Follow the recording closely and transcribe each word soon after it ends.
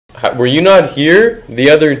Were you not here the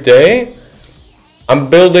other day? I'm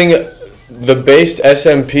building the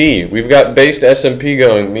BasedSMP. We've got BasedSMP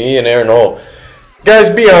going, me and Aaron Hall. Guys,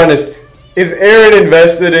 be honest. Is Aaron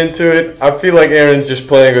invested into it? I feel like Aaron's just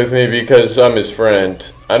playing with me because I'm his friend.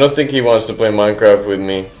 I don't think he wants to play Minecraft with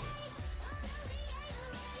me.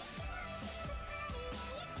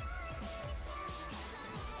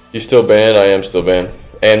 You still banned? I am still banned.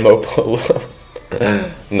 And Mopolo.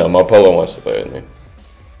 No, Mopolo wants to play with me.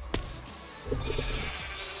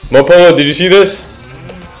 Mopolo, did you see this?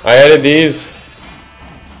 I added these.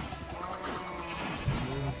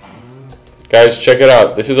 Guys, check it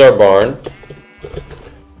out. This is our barn.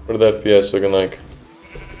 What are the FPS looking like?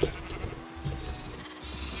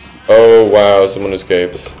 Oh, wow. Someone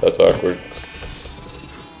escaped. That's awkward.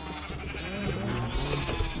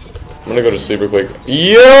 I'm gonna go to sleep real quick.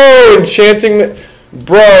 Yo! Enchanting...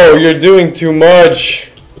 Bro, you're doing too much.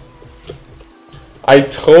 I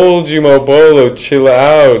told you, Mopolo. Chill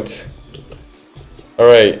out.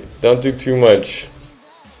 Alright. Don't do too much.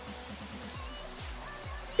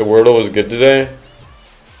 The Wordle was good today?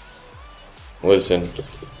 Listen.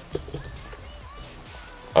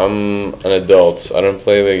 I'm an adult. I don't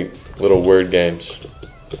play like little word games.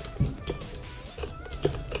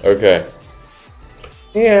 Okay.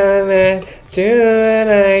 Yeah, man. Do what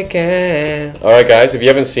I can. Alright guys, if you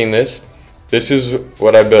haven't seen this, this is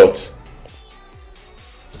what I built.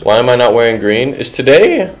 Why am I not wearing green? Is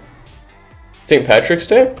today St. Patrick's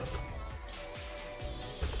Day?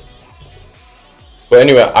 But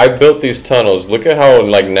anyway, I built these tunnels. Look at how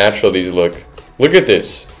like natural these look. Look at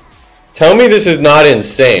this. Tell me this is not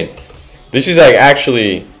insane. This is like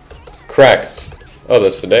actually cracked. Oh,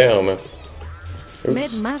 that's today, oh man.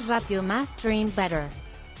 Mid mass ratio mass dream better.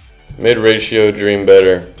 Mid ratio dream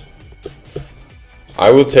better. I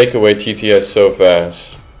will take away TTS so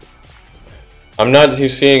fast. I'm not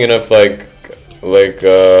seeing enough do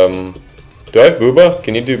I have Booba?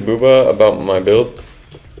 Can you do Booba about my build?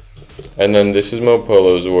 And then this is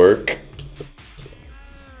Mopolo's work.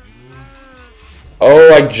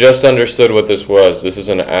 Oh, I just understood what this was. This is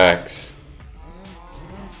an axe.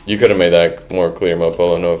 You could have made that more clear,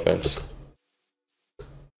 Mopolo, no offense.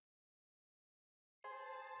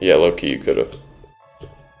 Yeah, low-key, you could have.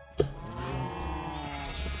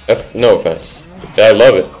 No offense. Yeah, I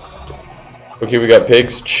love it. Okay, we got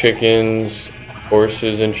pigs, chickens,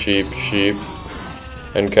 horses, and sheep,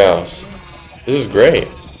 and cows. This is great.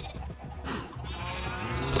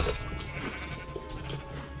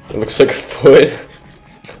 It looks like a foot.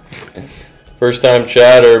 First time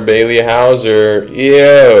chatter, Bailey Hauser.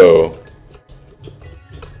 Yo.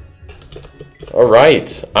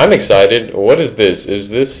 Alright. I'm excited. What is this? Is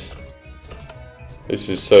this... This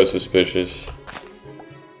is so suspicious.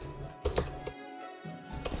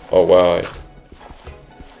 Oh, wow.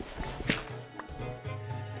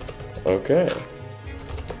 Okay.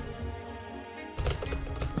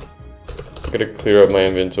 Gotta clear up my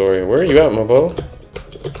inventory. Where are you at, Mopolo?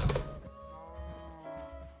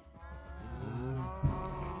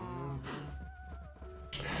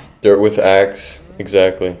 Dirt with axe,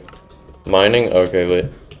 exactly. Mining? Okay,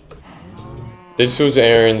 lit. This was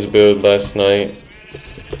Aaron's build last night.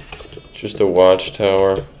 Just a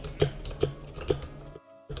watchtower.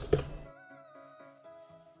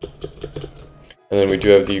 And then we do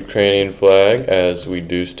have the Ukrainian flag, as we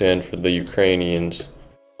do stand for the Ukrainians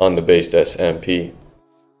on the BasedSMP.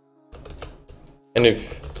 And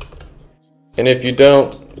if you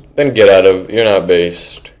don't, then get out of, you're not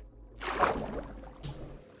based.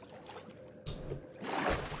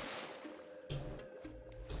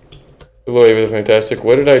 Hello, HamzahTheFantastic.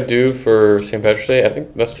 What did I do for St. Patrick's Day? I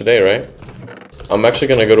think that's today, right? I'm actually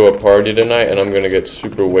gonna go to a party tonight and I'm gonna get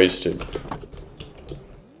super wasted.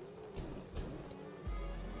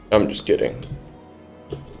 I'm just kidding.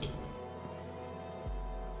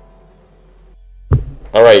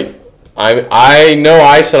 Alright. I know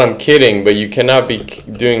I said I'm kidding, but you cannot be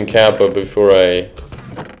doing Kappa before I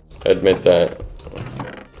admit that.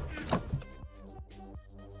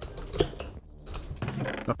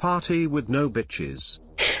 A party with no bitches.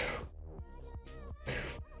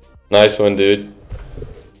 Nice one, dude.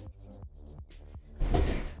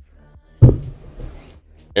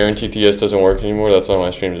 Aaron TTS doesn't work anymore. That's why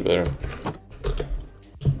my stream is better.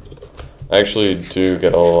 I actually do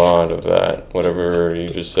get a lot of that. Whatever you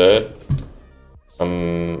just said.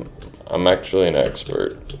 I'm actually an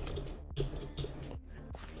expert.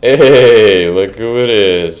 Hey, look who it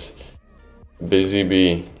is. Busy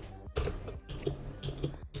Bee.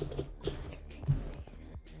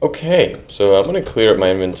 Okay, so I'm gonna clear up my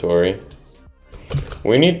inventory.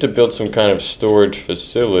 We need to build some kind of storage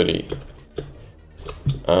facility.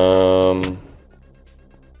 Oh,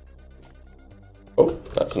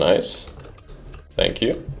 that's nice. Thank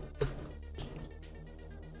you.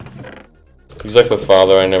 He's like the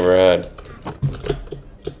father I never had.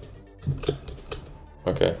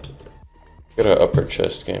 Okay. Got an upper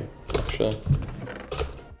chest game, actually.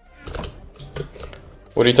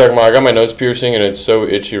 What are you talking about? I got my nose piercing and it's so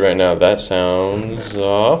itchy right now. That sounds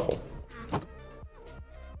awful.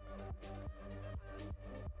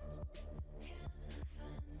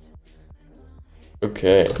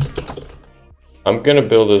 Okay. I'm gonna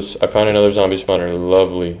build this. I found another zombie spawner.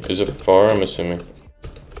 Lovely. Is it far? I'm assuming.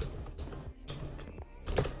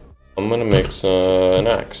 I'm gonna make an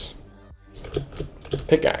axe.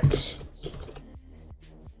 Pickaxe.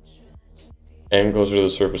 And closer to the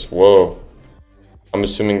surface. Whoa. I'm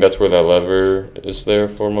assuming that's where that lever is there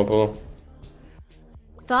for Mopolo.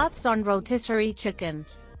 Thoughts on rotisserie chicken?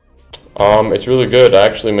 It's really good. I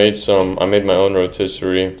actually made some. I made my own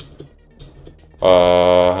rotisserie.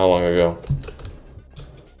 How long ago?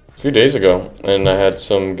 A few days ago. And I had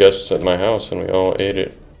some guests at my house and we all ate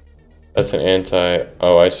it. That's an anti...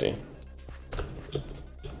 Oh, I see.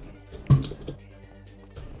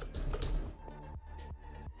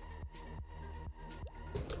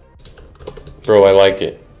 Bro, I like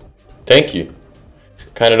it. Thank you.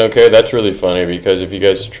 Kinda don't care. That's really funny because if you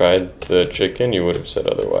guys tried the chicken, you would have said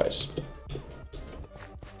otherwise.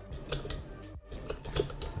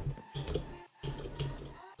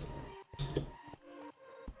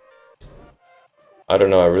 I don't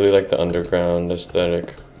know. I really like the underground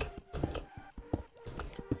aesthetic.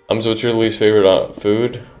 So what's your least favorite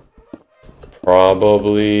food?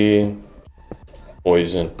 Probably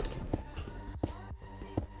poison.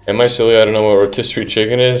 Am I silly? I don't know what rotisserie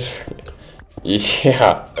chicken is.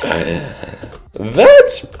 Yeah.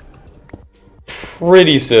 That's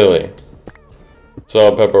pretty silly.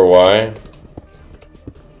 Salt, pepper, why?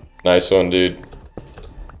 Nice one, dude.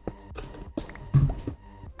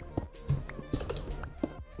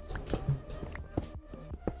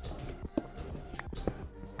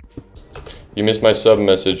 You missed my sub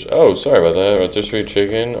message. Oh, sorry about that. Rotisserie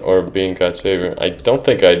chicken or being Cat's favorite? I don't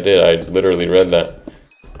think I did. I literally read that.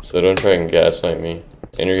 So don't try and gaslight me.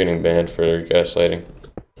 And you're getting banned for gaslighting.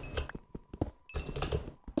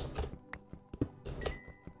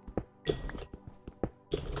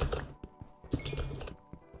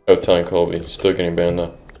 Oh, telling Colby. Still getting banned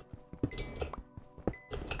though.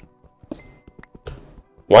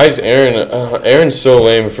 Why is Aaron... Aaron's so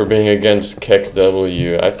lame for being against Keck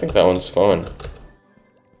W. I think that one's fun.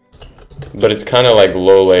 But it's kind of like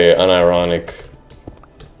Lole, unironic.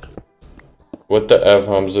 What the F,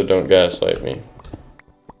 Hamzah? Don't gaslight me.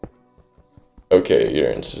 Okay,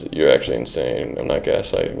 you're actually insane. I'm not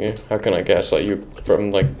gaslighting you. How can I gaslight you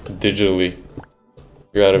from, like, digitally?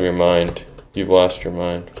 You're out of your mind. You've lost your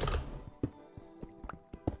mind.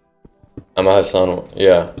 I'm a Hassan.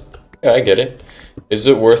 Yeah. Yeah, I get it. Is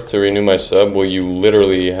it worth to renew my sub? Well, you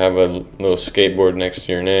literally have a little skateboard next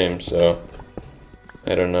to your name, so...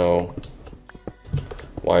 I don't know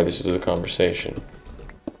why this is a conversation.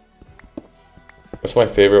 What's my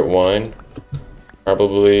favorite wine?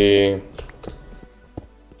 Probably...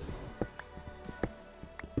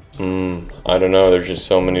 I don't know, there's just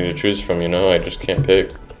so many to choose from, you know? I just can't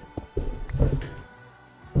pick.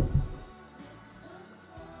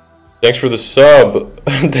 Thanks for the sub!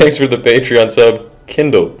 Thanks for the Patreon sub,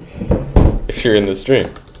 Kindle, if you're in the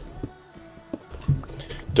stream.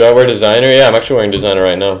 Do I wear designer? Yeah, I'm actually wearing designer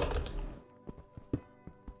right now.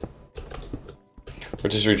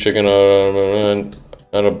 Rotisserie chicken,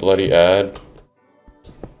 not a bloody ad.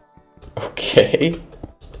 Okay.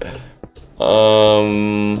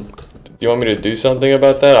 Do you want me to do something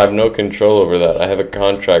about that? I have no control over that. I have a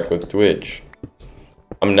contract with Twitch.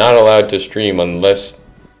 I'm not allowed to stream unless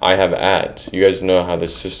I have ads. You guys know how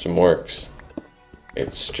this system works.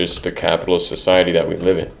 It's just a capitalist society that we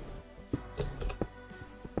live in.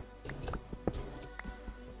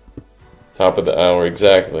 Top of the hour,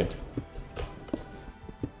 exactly.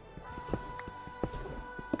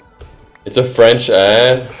 It's a French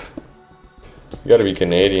ad? You gotta be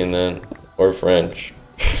Canadian then. Or French.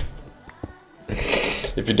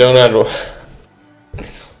 If you don't add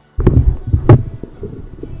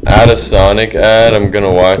a Sonic ad, I'm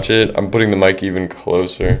gonna watch it. I'm putting the mic even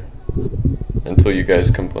closer until you guys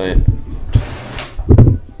complain.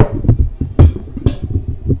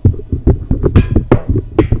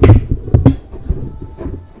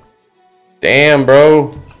 Damn,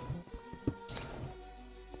 bro.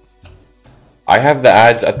 I have the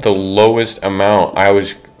ads at the lowest amount. I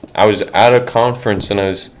was at a conference and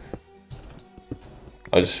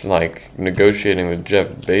I was like negotiating with Jeff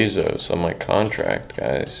Bezos on my contract,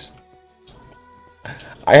 guys.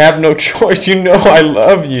 I have no choice. You know I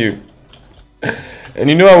love you. And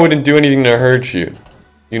you know I wouldn't do anything to hurt you.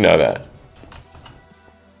 You know that.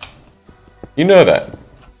 You know that.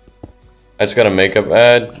 I just got a makeup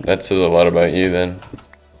ad. That says a lot about you then.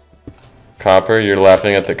 Copper, you're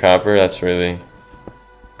laughing at the copper? That's really...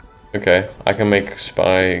 Okay, I can make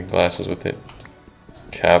spy glasses with it.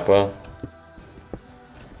 Kappa.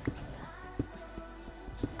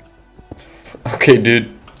 Okay,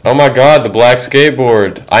 dude. Oh my god, the black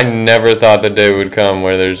skateboard. I never thought the day would come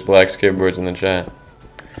where there's black skateboards in the chat.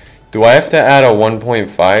 Do I have to add a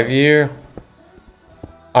 1.5 year?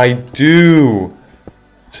 I do.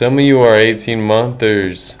 Some of you are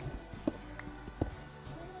 18-monthers.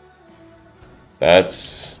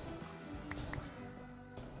 That's...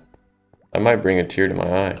 I might bring a tear to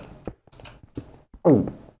my eye. Oh.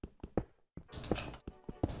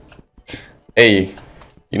 Hey,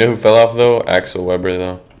 you know who fell off though? Axel Weber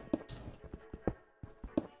though.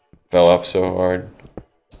 Fell off so hard.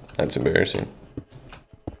 That's embarrassing.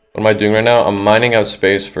 What am I doing right now? I'm mining out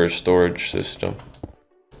space for a storage system.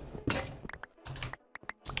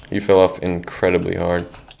 He fell off incredibly hard.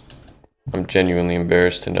 I'm genuinely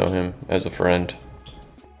embarrassed to know him as a friend.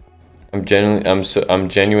 I'm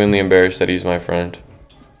genuinely embarrassed that he's my friend.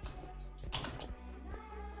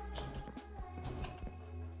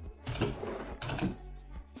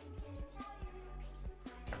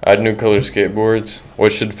 Add new color skateboards.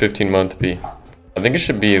 What should 15-month be? I think it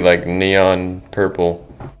should be like neon purple.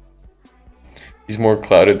 He's more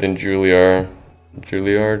clouded than Juilliard.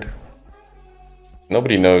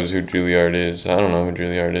 Nobody knows who Juilliard is. I don't know who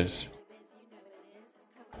Juilliard is.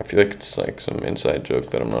 I feel like it's like some inside joke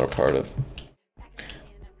that I'm not a part of.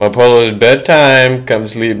 Mopolo's bedtime. Come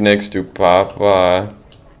sleep next to Papa.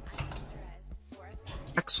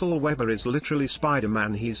 Axel Weber is literally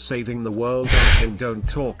Spider-Man. He's saving the world and don't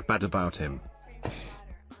talk bad about him.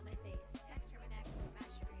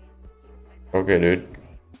 Okay, dude.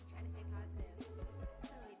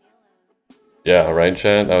 Yeah, right,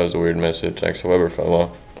 chat? That was a weird message. Axel Weber fell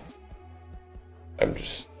off. I'm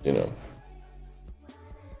just, you know.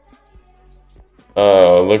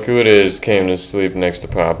 Oh, look who it is. Came to sleep next to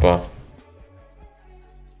Papa.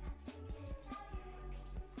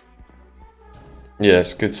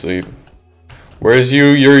 Yes, good sleep. Where's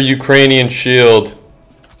your Ukrainian shield?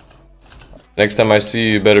 Next time I see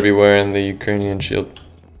you, you better be wearing the Ukrainian shield.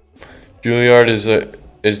 Juilliard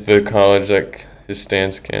is the college that his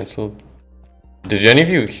stand's canceled. Did any of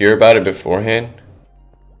you hear about it beforehand?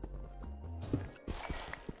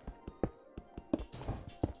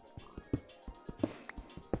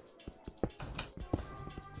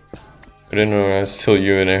 I didn't know I was still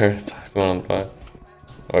you and Aaron talking on the pod.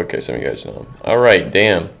 Okay, some of you guys know. Alright,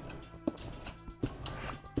 damn.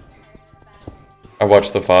 I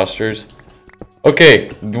watched The Fosters.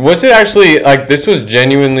 Okay, was it actually, like, this was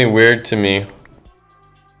genuinely weird to me.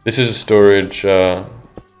 This is a storage,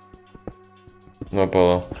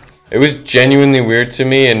 Mopolo. It was genuinely weird to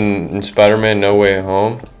me in Spider-Man No Way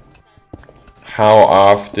Home how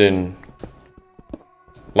often,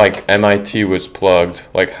 like, MIT was plugged.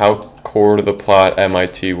 Like, how core to the plot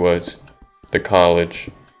MIT was. The college.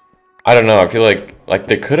 I don't know, I feel like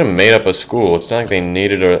they could have made up a school. It's not like they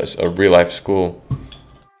needed a real-life school.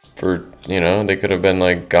 For, you know, they could have been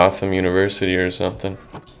like Gotham University or something.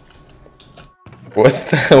 What's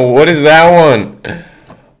that? What is that one?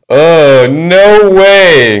 Oh, no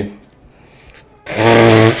way!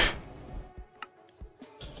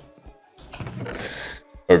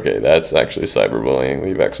 Okay, that's actually cyberbullying.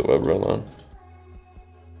 Leave Axel Weber alone.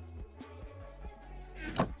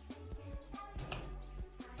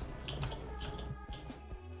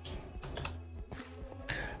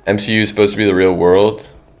 MCU is supposed to be the real world?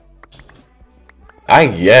 I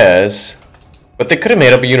guess. But they could have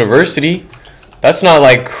made up a university. That's not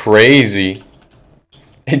like crazy.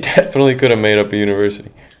 It definitely could have made up a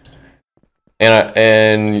university.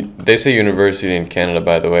 And they say university in Canada,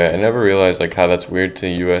 by the way. I never realized like how that's weird to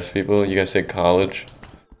US people. You guys say college,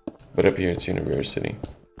 but up here it's university.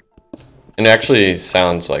 And it actually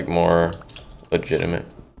sounds like more legitimate.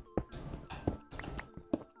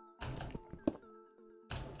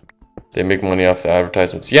 They make money off the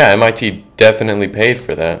advertisements. Yeah, MIT definitely paid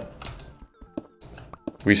for that.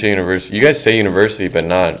 We say university. You guys say university, but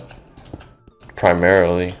not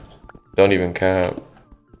primarily. Don't even count.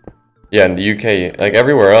 Yeah, in the UK, like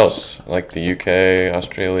everywhere else, like the UK,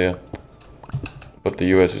 Australia. But the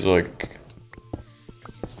US is like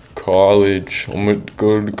college. I'm gonna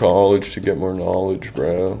go to college to get more knowledge,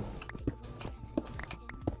 bro.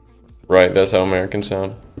 Right, that's how Americans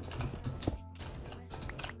sound.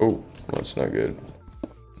 Oh, that's not good.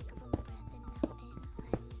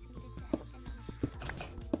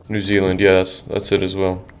 New Zealand, yeah, that's it as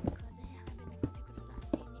well.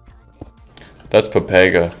 That's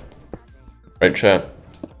Papega. Right, chat?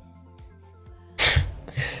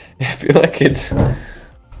 I feel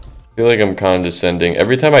like I'm condescending.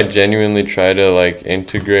 Every time I genuinely try to like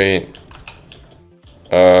integrate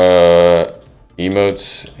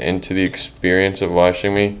emotes into the experience of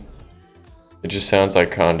watching me, it just sounds like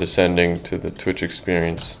condescending to the Twitch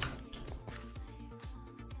experience.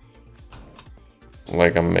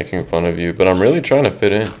 Like I'm making fun of you, but I'm really trying to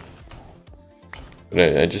fit in.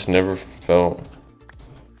 But I just never felt,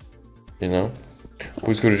 you know?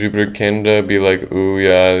 Who's go to Jupiter, Canada? Be like, ooh,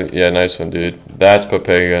 yeah, nice one, dude. That's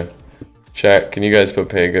Papega. Chat, can you guys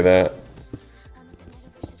Papega that?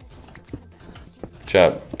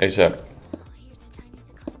 Chat, ASAP.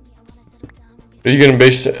 Are you gonna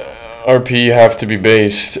base RP? You have to be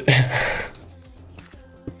based.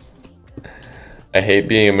 I hate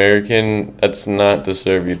being American. That's not the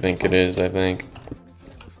serve you think it is, I think.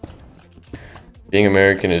 Being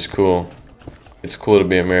American is cool. It's cool to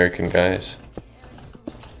be American, guys.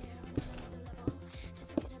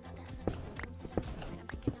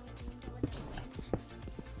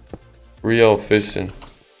 Real fisting.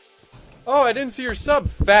 Oh, I didn't see your sub,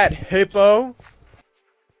 fat hippo.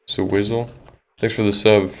 So Whizzle. Thanks for the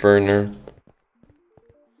sub, Ferner.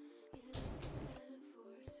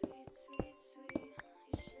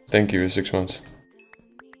 Thank you for 6 months.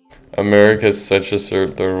 America's such a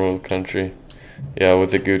third world country. Yeah, with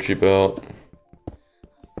the Gucci belt.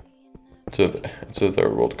 It's a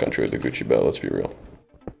third world country with a Gucci belt, let's be real.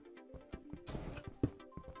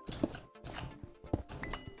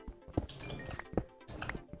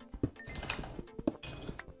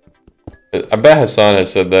 I bet Hassan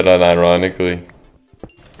has said that unironically.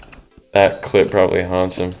 That clip probably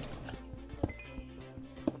haunts him.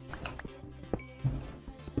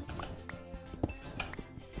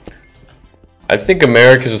 I think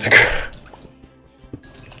America's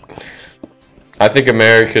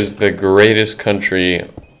the greatest country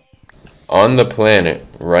on the planet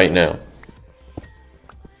right now.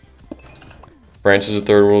 France is a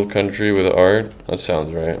third world country with art. That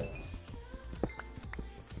sounds right.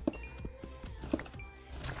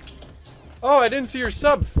 Oh, I didn't see your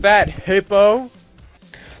sub, fat hippo.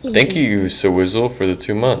 Thank you, Sawizzle, for the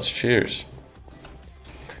 2 months. Cheers.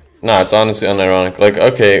 Nah, it's honestly unironic. Like,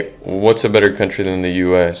 okay, what's a better country than the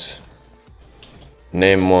US?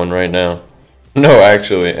 Name one right now. No,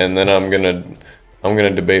 actually, and then I'm gonna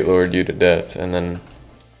debate lord you to death, and then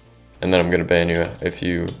I'm gonna ban you if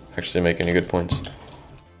you actually make any good points.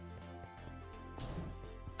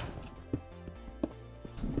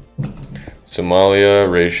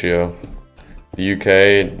 Somalia ratio. The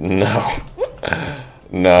UK, no.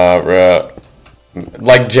 Nah, bro.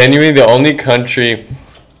 Like, genuinely, the only country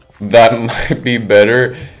that might be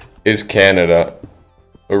better is Canada.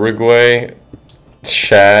 Uruguay,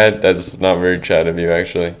 Chad, that's not very Chad of you,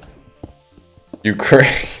 actually.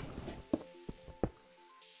 Ukraine.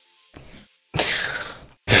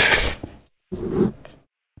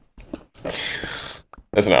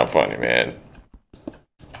 That's not funny, man.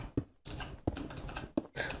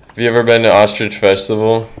 Have you ever been to Ostrich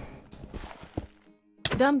Festival?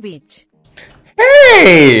 Dumb Beach.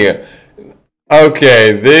 Hey!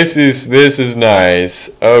 Okay, this is nice.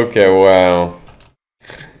 Okay, wow.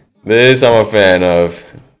 This I'm a fan of.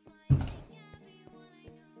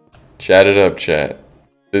 Chat it up, chat.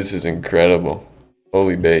 This is incredible.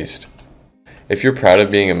 Holy based. If you're proud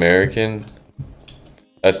of being American,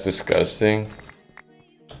 that's disgusting.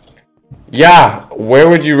 Yeah, where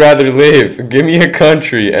would you rather live? Give me a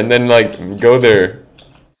country and then like go there.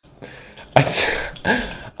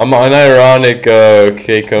 I'm unironic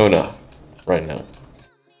K-Kona right now.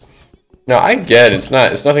 No, I get it.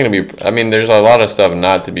 It's nothing to be, I mean, there's a lot of stuff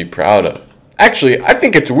not to be proud of. Actually, I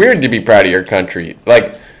think it's weird to be proud of your country.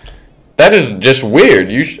 Like, that is just weird.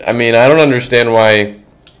 I mean, I don't understand why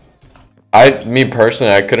me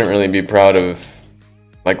personally, I couldn't really be proud of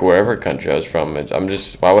like wherever country I was from.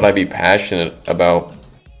 Why would I be passionate about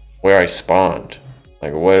where I spawned?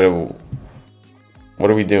 Like, what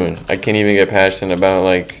are we doing? I can't even get passionate about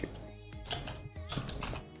like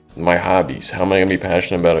my hobbies. How am I gonna be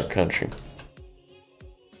passionate about a country?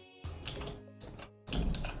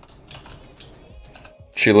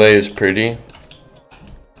 Chile is pretty.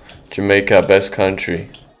 Jamaica, best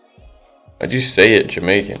country. Why'd you say it,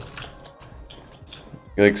 Jamaican?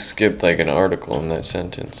 You like skipped like an article in that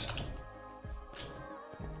sentence.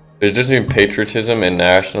 There's just between patriotism and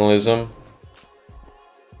nationalism.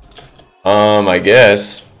 I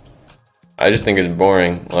guess. I just think it's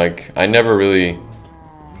boring. Like, I never really...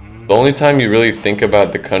 The only time you really think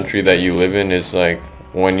about the country that you live in is, like,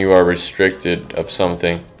 when you are restricted of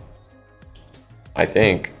something. I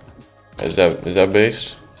think. Is that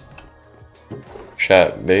based?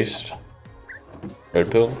 Chat based?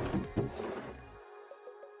 Red pill?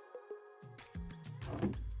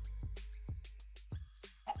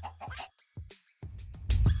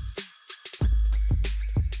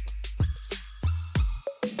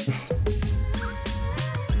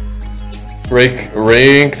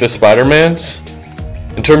 Rank the Spider-Mans?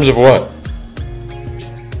 In terms of what?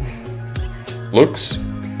 Looks?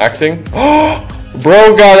 Acting? Oh!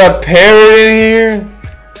 Bro got a parrot in here?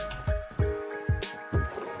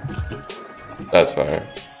 That's fire.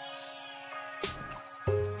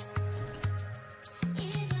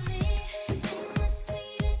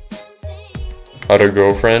 Had a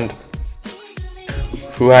girlfriend?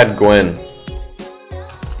 Who had Gwen?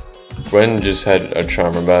 Gwen just had a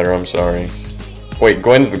charm about her, I'm sorry. Wait,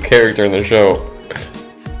 Gwen's the character in the show.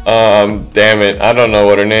 Damn it, I don't know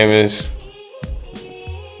what her name is.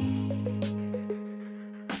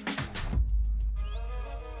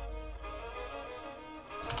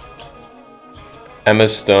 Emma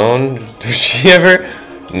Stone? Does she ever?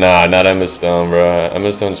 Nah, not Emma Stone, bro.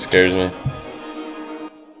 Emma Stone scares me.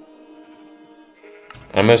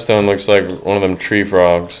 Emma Stone looks like one of them tree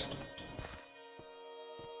frogs.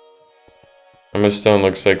 Emma Stone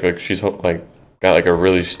looks like she's like got like a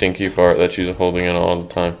really stinky fart that she's holding in all the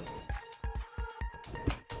time.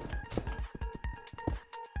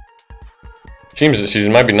 She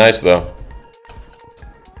might be nice though.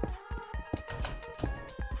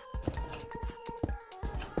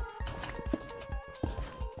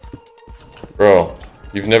 Bro,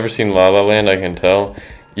 you've never seen La La Land, I can tell.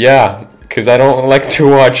 Yeah, because I don't like to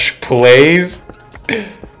watch plays.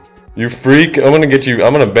 You freak, I'm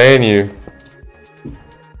gonna ban you.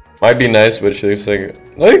 Might be nice, but she looks like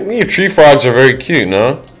you tree frogs are very cute,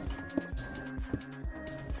 no?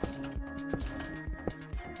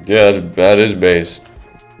 Yeah, that is based.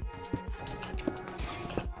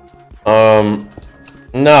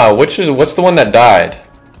 No, what's the one that died?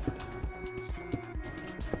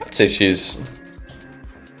 I'd say she's...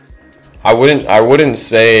 I wouldn't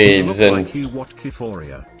say Zen... Like you watch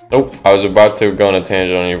Euphoria. Nope, I was about to go on a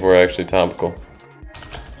tangent on Euphoria, actually topical.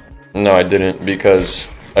 No, I didn't, because,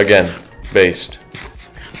 again, based.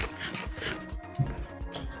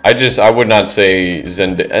 I would not say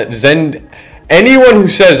anyone who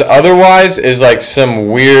says otherwise is like some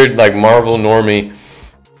weird, like, Marvel normie.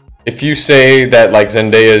 If you say that, like,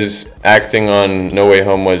 Zendaya's acting on No Way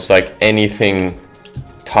Home was, like, anything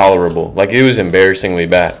tolerable, like, it was embarrassingly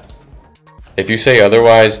bad. If you say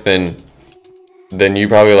otherwise, then you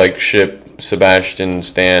probably, like, ship Sebastian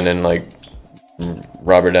Stan and, like,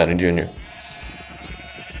 Robert Downey Jr.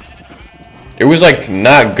 It was, like,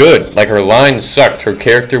 not good. Like, her lines sucked. Her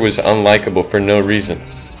character was unlikable for no reason.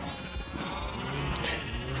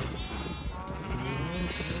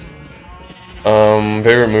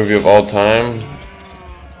 Favorite movie of all time?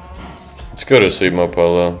 Let's go to sleep,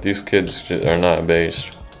 Mopolo. These kids are not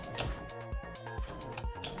based.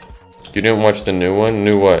 You didn't watch the new one?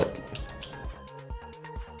 New what?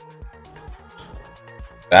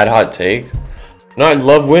 Bad hot take? No, I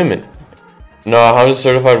love women. No, Hamzah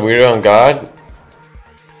certified weirdo on God?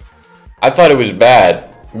 I thought it was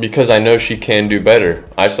bad because I know she can do better.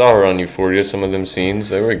 I saw her on Euphoria, some of them scenes,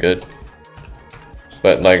 they were good.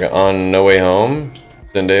 But like on No Way Home,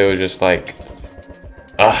 Zendaya was just like,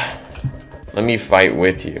 let me fight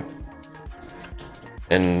with you.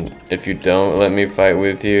 And if you don't let me fight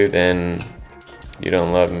with you, then you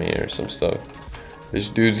don't love me or some stuff. This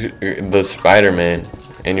dude's the Spider-Man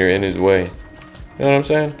and you're in his way. You know what I'm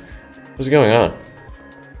saying? What's going on?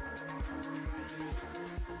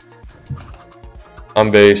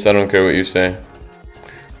 I'm based, I don't care what you say.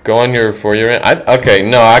 Go on your 4-year rant. Okay,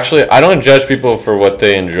 no, actually, I don't judge people for what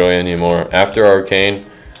they enjoy anymore. After Arcane,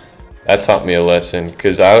 that taught me a lesson.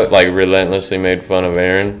 Because I, like, relentlessly made fun of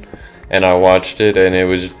Aaron. And I watched it, and it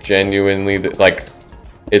was genuinely, like,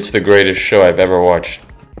 it's the greatest show I've ever watched.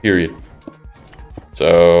 Period.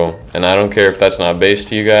 So, and I don't care if that's not based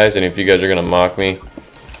to you guys. And if you guys are going to mock me,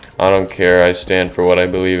 I don't care. I stand for what I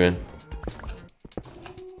believe in.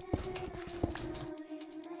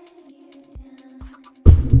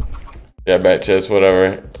 Yeah, bat chest,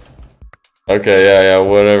 whatever. Okay, yeah,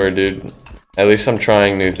 whatever, dude. At least I'm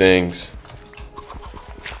trying new things.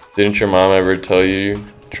 Didn't your mom ever tell you,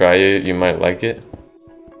 try it, you might like it?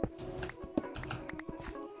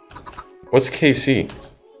 What's KC?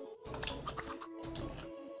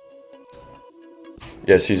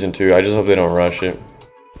 Yeah, season 2. I just hope they don't rush it.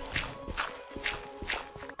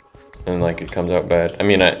 And like it comes out bad. I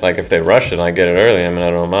mean, like if they rush it and I get it early, I mean, I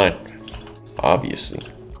don't mind. Obviously.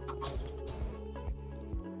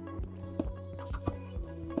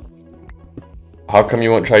 How come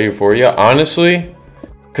you won't try Euphoria? Honestly,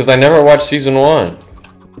 because I never watched season 1.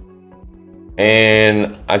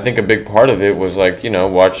 And I think a big part of it was like, you know,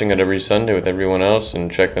 watching it every Sunday with everyone else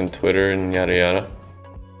and checking Twitter and yada yada.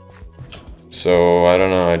 So I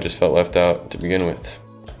don't know, I just felt left out to begin with.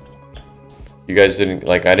 You guys didn't,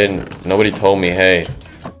 like, nobody told me, hey,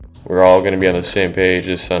 we're all gonna be on the same page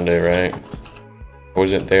this Sunday, right? I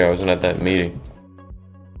wasn't there, I wasn't at that meeting.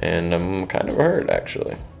 And I'm kind of hurt,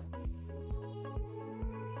 actually.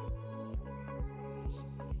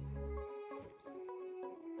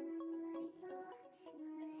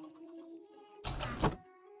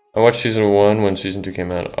 I watched season 1 when season 2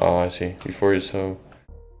 came out. Oh, I see. Before you saw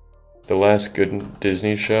the last good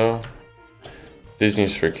Disney show.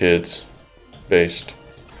 Disney's for kids. Based.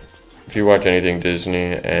 If you watch anything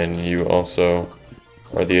Disney and you also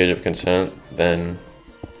are the age of consent, then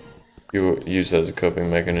you use that as a coping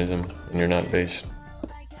mechanism and you're not based.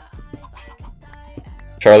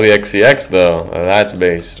 Charlie XCX though, that's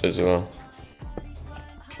based as well.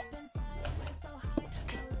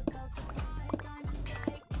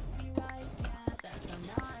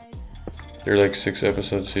 They're like 6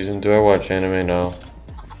 episode season. Do I watch anime? No.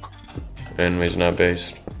 Anime's not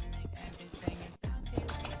based.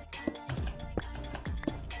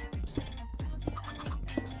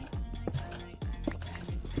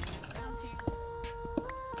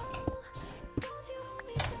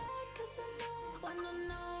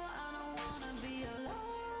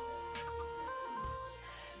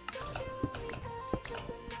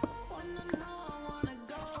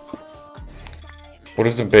 What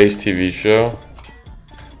is the base TV show?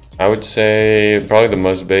 I would say probably the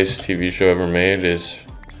most base TV show ever made is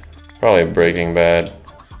probably Breaking Bad.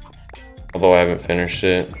 Although I haven't finished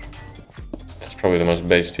it. That's probably the most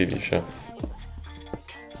base TV show.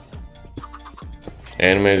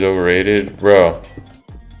 Anime is overrated? Bro.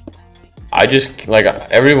 I just, like,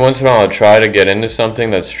 every once in a while I'll try to get into something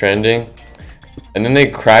that's trending. And then they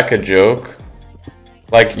crack a joke.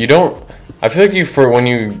 Like, you don't... I feel like when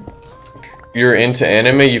you're into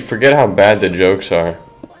anime, you forget how bad the jokes are.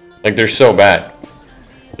 Like, they're so bad.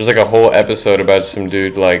 There's like a whole episode about some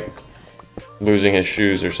dude like losing his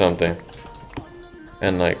shoes or something.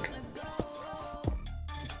 And like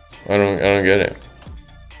I don't get it.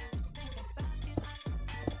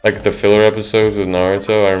 Like the filler episodes with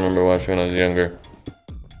Naruto, I remember watching when I was younger.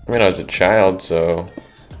 I mean, I was a child, so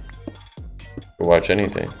I could watch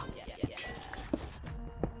anything.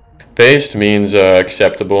 Based means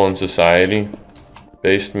acceptable in society.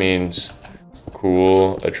 Based means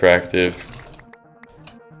cool, attractive,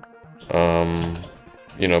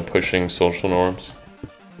 you know, pushing social norms.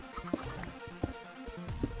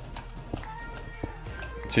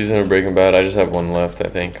 Season of Breaking Bad, I just have one left, I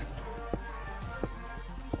think.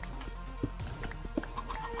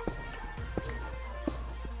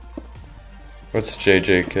 What's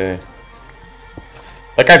JJK?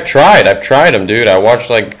 Like, I've tried them, dude. I watched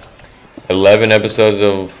like 11 episodes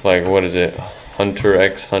of, like, what is it? Hunter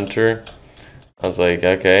x Hunter. I was like,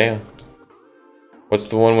 okay. What's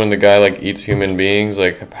the one when the guy like eats human beings?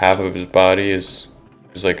 Like half of his body is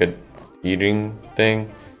like a eating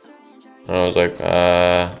thing. And I was like,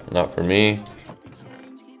 not for me.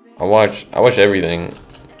 I watch everything,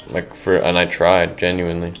 like and I tried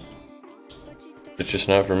genuinely. It's just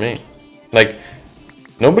not for me. Like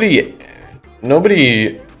nobody.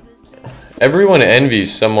 Everyone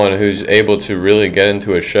envies someone who's able to really get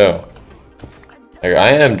into a show. Like, I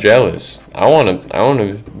am jealous. I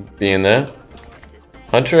wanna be in that.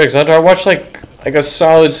 Hunter x Hunter, I watched like a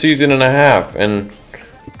solid season and a half, and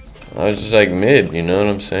I was just like mid, you know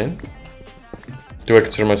what I'm saying? Do I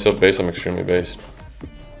consider myself based? I'm extremely based.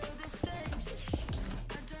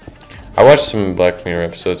 I watched some Black Mirror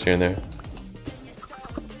episodes here and there.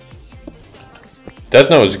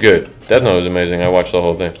 Death Note was good. Death Note was amazing. I watched the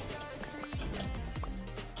whole thing.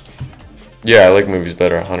 Yeah, I like movies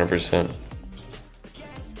better, 100%.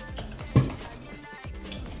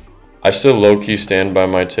 I still low-key stand by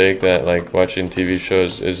my take that like watching TV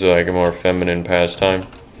shows is like a more feminine pastime.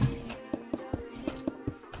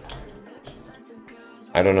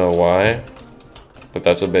 I don't know why, but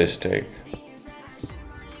that's a base take.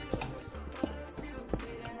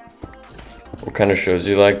 What kind of shows do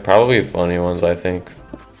you like? Probably funny ones, I think.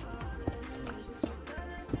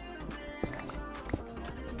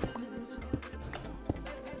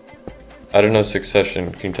 I don't know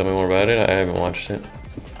Succession. Can you tell me more about it? I haven't watched it.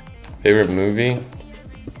 Favorite movie?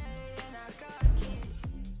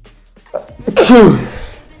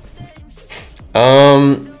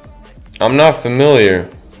 I'm not familiar.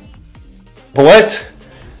 What?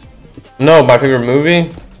 No, my favorite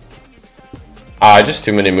movie? Just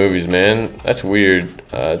too many movies, man. That's weird.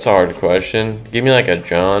 It's a hard question. Give me like a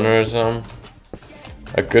genre or something.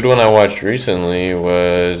 A good one I watched recently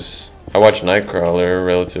was... I watched Nightcrawler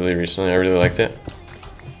relatively recently. I really liked it.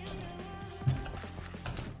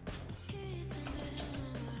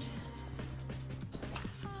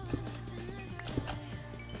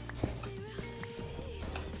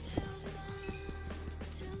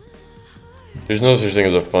 There's no such thing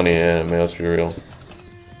as a funny anime, let's be real.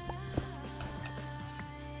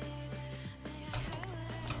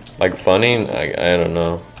 Like funny? I don't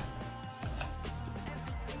know.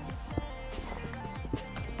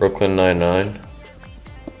 Brooklyn Nine-Nine.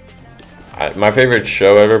 My favorite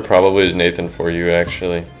show ever probably is Nathan For You,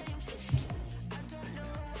 actually.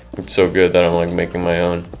 It's so good that I'm like making my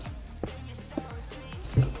own.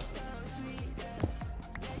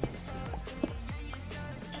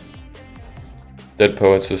 Dead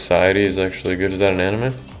Poet Society is actually good. Is that an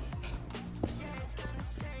anime?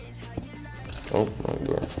 Oh, my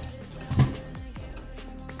door.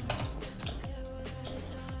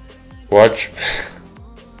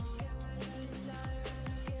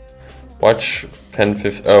 Watch Pen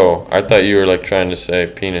 15. Oh, I thought you were like trying to say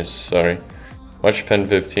penis. Sorry. Watch Pen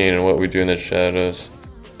 15 and What We Do in the Shadows.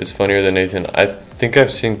 It's funnier than Nathan. I think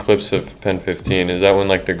I've seen clips of Pen 15. Is that when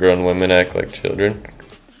like the grown women act like children?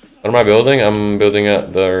 What am I building? I'm building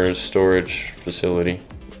out their storage facility.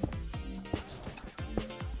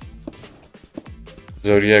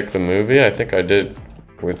 Zodiac the movie? I think I did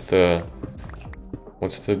with the...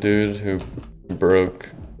 What's the dude who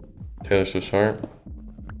broke Taylor Swift's heart?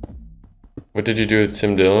 What did you do with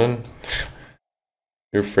Tim Dillon?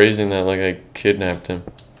 You're phrasing that like I kidnapped him.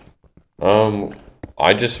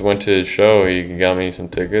 I just went to his show. He got me some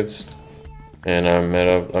tickets, and I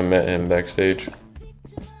met him backstage.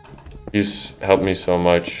 He's helped me so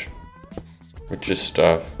much with just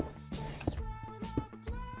stuff.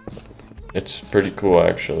 It's pretty cool,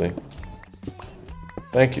 actually.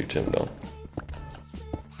 Thank you, Tim Dillon.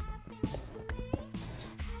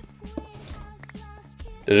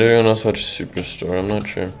 Did everyone else watch Superstore? I'm not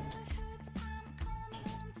sure.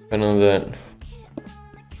 I know that.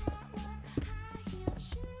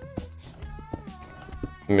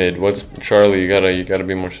 Mid. What's Charlie? You gotta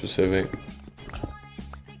be more specific.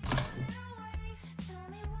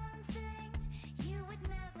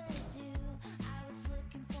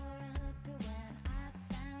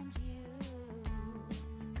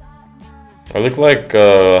 I look like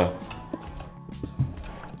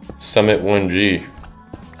Summit 1G.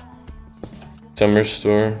 Summer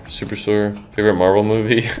Store, Superstore, favorite Marvel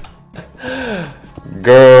movie?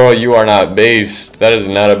 Girl, you are not based. That is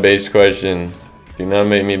not a based question. Do not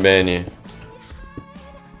make me ban you.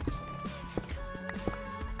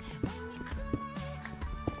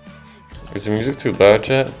 Is the music too loud,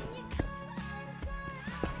 chat?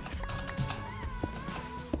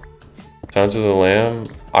 Sounds of the Lamb?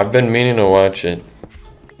 I've been meaning to watch it.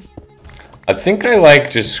 I think I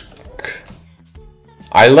like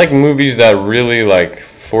movies that really like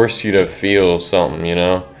force you to feel something, you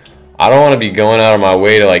know? I don't want to be going out of my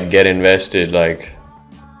way to like get invested, like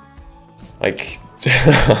like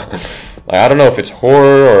I don't know if it's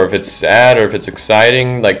horror or if it's sad or if it's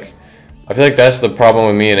exciting. Like I feel like that's the problem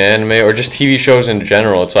with me in anime or just TV shows in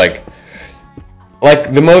general. It's like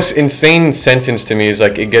the most insane sentence to me is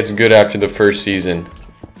like it gets good after the first season.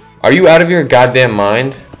 Are you out of your goddamn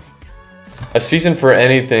mind? A season for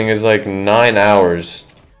anything is like 9 hours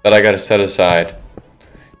that I gotta set aside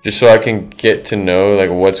just so I can get to know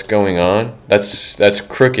like what's going on. That's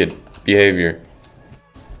crooked behavior.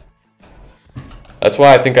 That's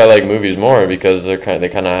why I think I like movies more, because they kind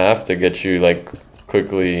of have to get you like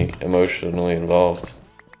quickly emotionally involved.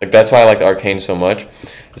 Like that's why I liked Arcane so much.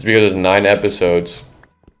 It's because it's 9 episodes,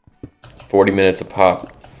 40 minutes a pop,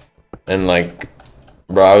 and like.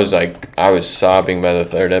 Bro, I was sobbing by the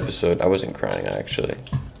 3rd episode. I wasn't crying, actually.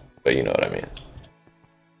 But you know what I mean.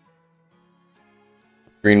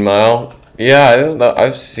 Green Mile? Yeah,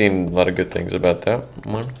 I've seen a lot of good things about that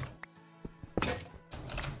one.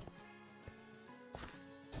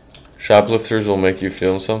 Shoplifters will make you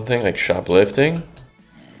feel something? Like shoplifting?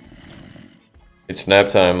 It's nap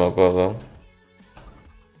time, Mopolo.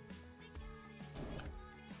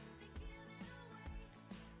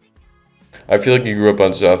 I feel like you grew up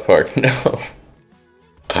on South Park. No.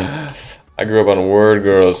 I grew up on Word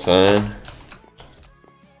Girls, son.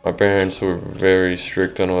 My parents were very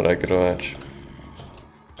strict on what I could watch.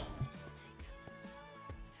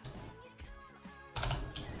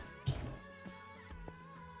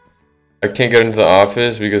 I can't get into The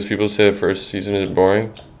Office because people say the first season is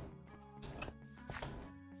boring.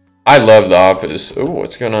 I love The Office. Ooh,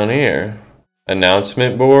 what's going on here?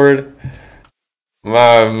 Announcement board.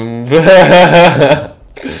 I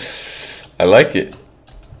like it.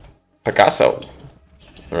 Picasso.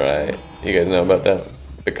 Right. You guys know about that?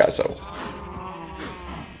 Picasso.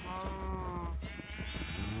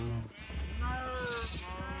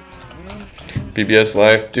 PBS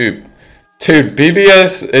Life, dude,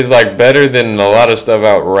 PBS is like better than a lot of stuff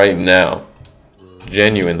out right now.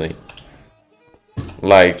 Genuinely,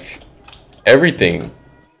 like everything.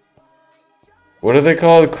 What are they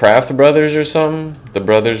called? Kraft Brothers or something? The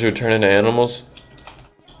brothers who turn into animals.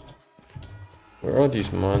 Where are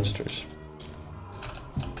these monsters?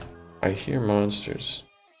 I hear monsters,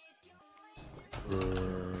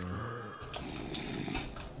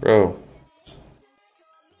 bro.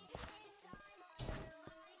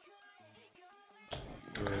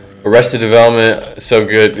 Arrested Development, so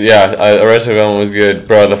good. Yeah, Arrested Development was good.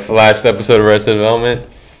 Bro, the last episode of Arrested Development,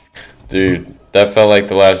 dude, that felt like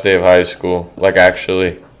the last day of high school. Like,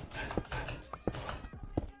 actually.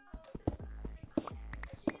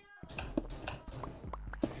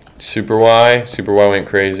 Super Y went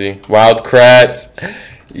crazy. Wild Kratts,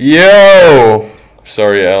 yo!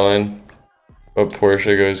 Sorry, Ellen, but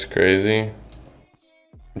Porsche goes crazy.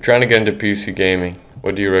 I'm trying to get into PC gaming.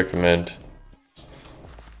 What do you recommend?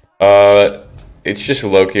 It's just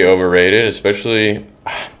low-key overrated, especially...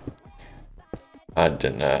 I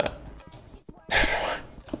did not.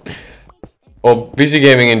 Well, PC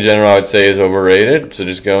gaming in general, I would say, is overrated, so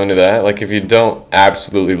just go into that. Like, if you don't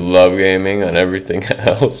absolutely love gaming on everything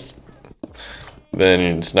else, then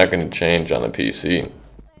it's not going to change on the PC.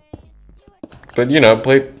 But, you know,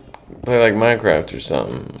 play like Minecraft or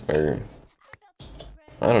something, or...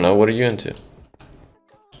 I don't know, what are you into?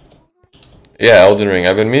 Yeah, Elden Ring.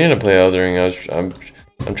 I've been meaning to play Elden Ring. I'm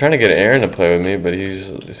trying to get Aaron to play with me, but he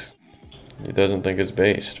doesn't think it's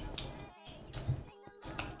based.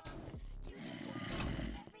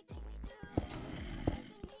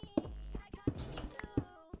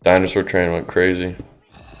 Dinosaur Train went crazy.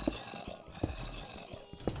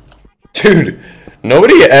 Dude,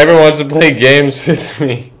 nobody ever wants to play games with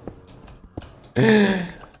me.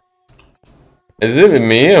 Is it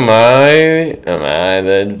me? Am I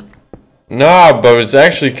the... Nah, but it's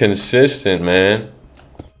actually consistent, man.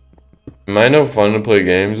 Am I no fun to play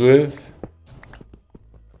games with?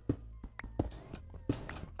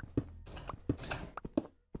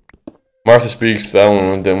 Martha Speaks, that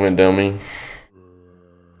one went dummy.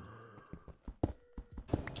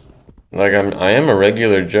 Like, I am a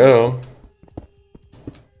regular Joe.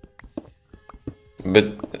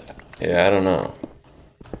 But, yeah, I don't know.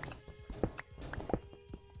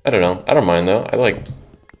 I don't know. I don't mind, though. I like...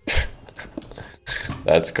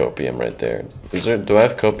 That's copium right there. Do I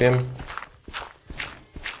have copium?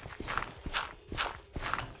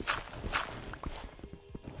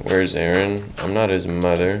 Where's Aaron? I'm not his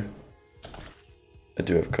mother. I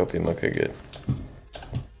do have copium. Okay, good.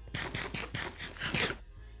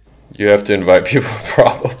 You have to invite people,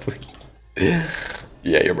 probably. Yeah,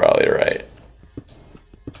 you're probably right.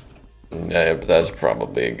 Yeah, but that's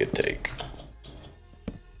probably a good take.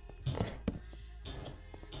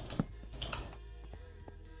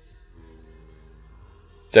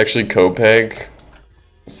 It's actually Copeg.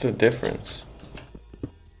 What's the difference?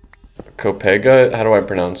 Copega? How do I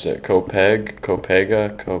pronounce it? Copeg?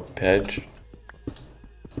 Copega? Copeg?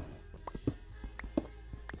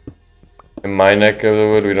 In my neck of the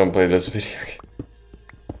wood, we don't play this video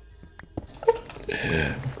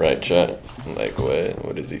game. Right, chat? Like, what?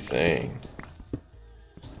 What is he saying?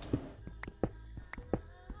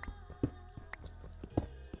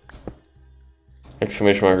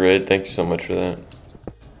 Exclamation mark raid. Thank you so much for that.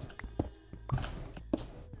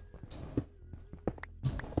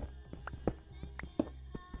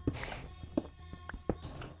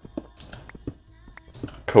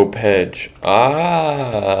 Copeg.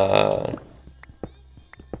 Ah.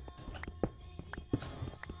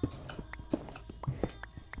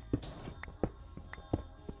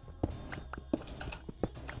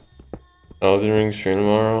 Elden Ring stream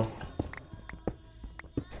tomorrow.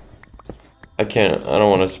 I can't. I don't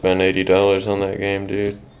want to spend $80 on that game,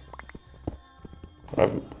 dude.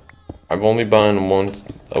 I've only bought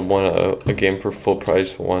a game for full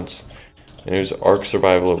price once, and it was Ark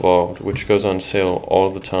Survival Evolved, which goes on sale all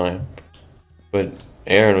the time. But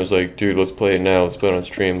Aaron was like, "Dude, let's play it now. Let's play it on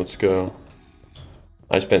stream. Let's go."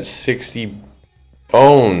 I spent 60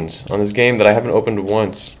 bones on this game that I haven't opened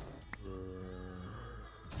once.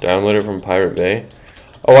 Download it from Pirate Bay.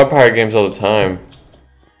 Oh, I pirate games all the time.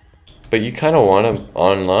 But you kind of want them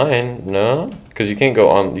online, no? Because you can't go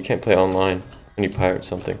on. You can't play online when you pirate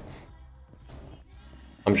something.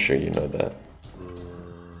 I'm sure you know that.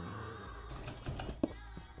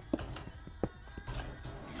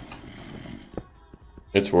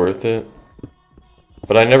 It's worth it.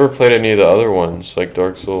 But I never played any of the other ones, like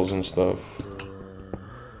Dark Souls and stuff.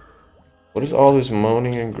 What is all this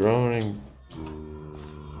moaning and groaning?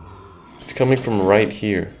 It's coming from right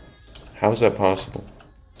here. How is that possible?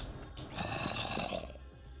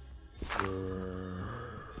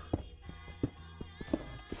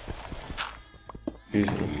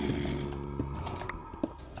 Excuse me.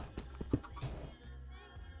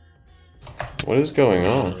 What is going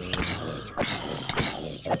on?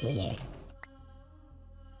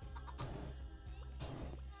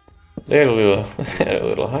 They had a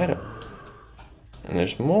little hideout. And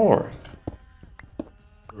there's more.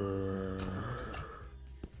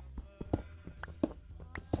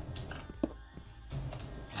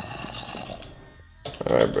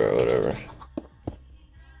 Alright, bro, whatever.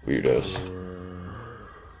 Weirdos.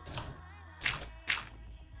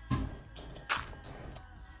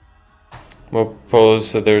 Mopolo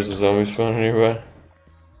said there's a zombie spawn nearby.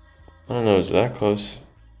 I don't know, it's that close.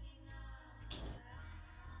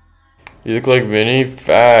 You look like Vinny.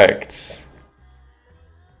 Facts.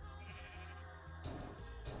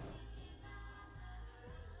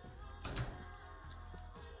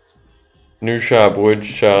 New shop, wood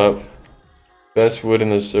shop. Best wood in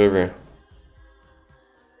the server.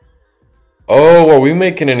 Oh, are we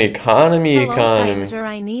making an economy? Hello, sir,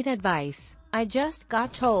 I need advice. I just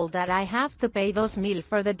got told that I have to pay those meal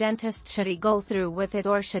for the dentist. Should he go through with it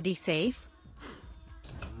or should he save?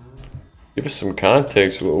 Give us some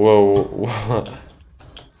context. Whoa.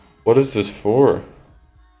 What is this for?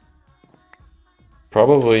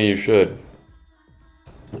 Probably you should.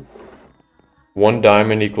 1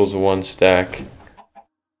 diamond equals 1 stack.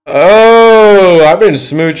 Oh, I've been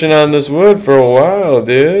smooching on this wood for a while,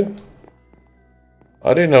 dude.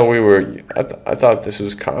 I didn't know we were... I thought this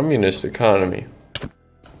was communist economy.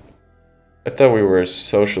 I thought we were a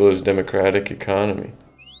socialist democratic economy.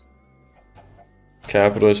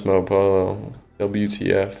 Capitalist Mopolo.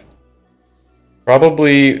 WTF.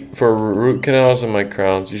 Probably for root canals and my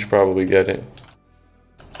crowns. You should probably get it.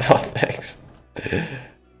 Oh, thanks.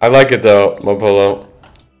 I like it though, Mopolo.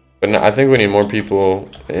 But I think we need more people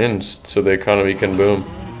in so the economy can boom.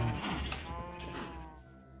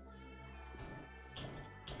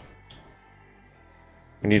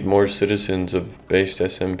 We need more citizens of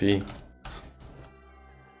BasedSMP.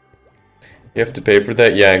 You have to pay for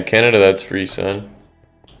that? Yeah, in Canada that's free, son.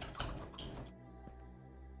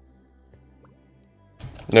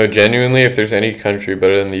 No, genuinely, if there's any country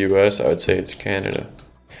better than the US, I would say it's Canada.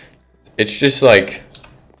 It's just like...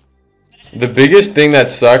 the biggest thing that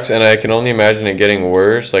sucks, and I can only imagine it getting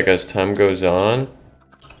worse, like as time goes on.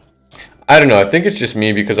 I don't know, I think it's just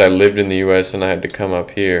me because I lived in the US and I had to come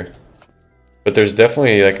up here. But there's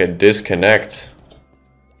definitely like a disconnect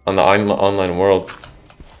on the online world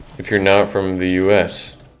if you're not from the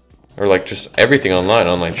US. Or like just everything online,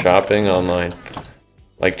 online shopping, online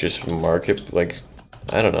like just market, like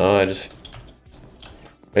I don't know,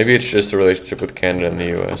 maybe it's just a relationship with Canada and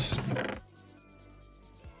the US.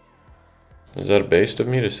 Is that based of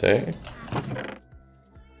me to say?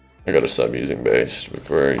 I gotta stop using based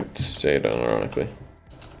before I say it unironically.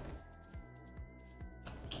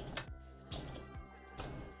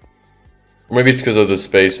 Or maybe it's because of the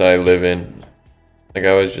space I live in. Like I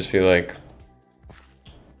always just feel like,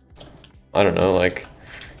 I don't know, like,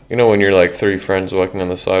 you know when you're like 3 friends walking on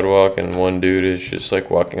the sidewalk and one dude is just like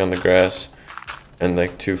walking on the grass and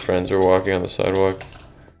like 2 friends are walking on the sidewalk?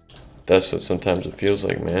 That's what sometimes it feels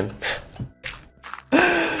like, man.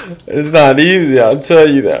 It's not easy, I'll tell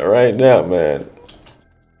you that right now, man.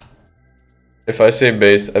 If I say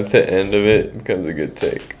base at the end of it, it becomes a good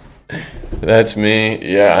take. That's me,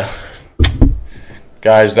 yeah.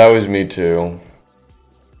 Guys, that was me too.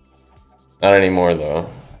 Not anymore though.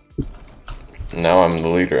 Now I'm the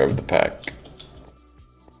leader of the pack.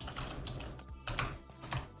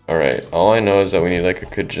 Alright, all I know is that we need like a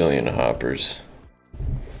cajillion hoppers.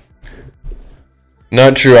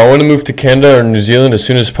 Not true. I want to move to Canada or New Zealand as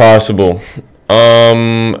soon as possible.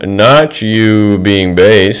 Not you being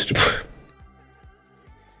based.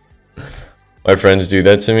 My friends do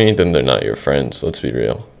that to me, then they're not your friends. Let's be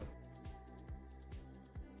real.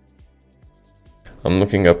 I'm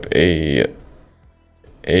looking up a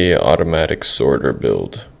automatic sorter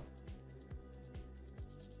build.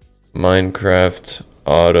 Minecraft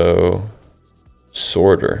auto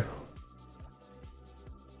sorter.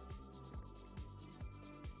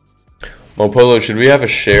 Mopolo, should we have a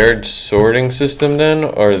shared sorting system then?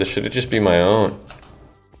 Or should it just be my own?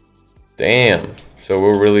 Damn. So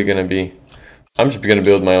we're really gonna be... I'm just gonna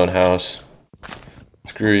build my own house.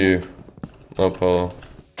 Screw you, Mopolo.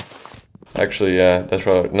 Actually, yeah, that's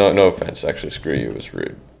probably... No offense. Actually, screw you. It was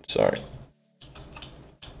rude. Sorry.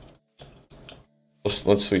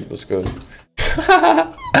 Let's sleep. Let's go.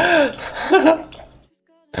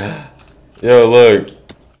 Yo, look.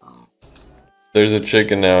 There's a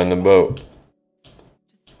chicken now in the boat.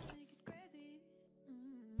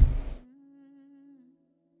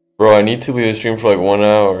 Bro, I need to leave the stream for like 1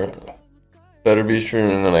 hour. Better be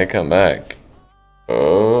streaming and then I come back.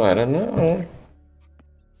 Oh, I don't know.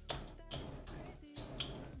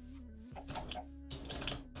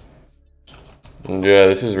 Yeah,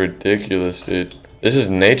 this is ridiculous, dude. This is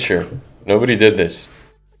nature. Nobody did this.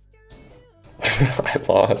 I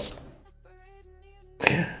lost.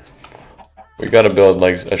 We gotta build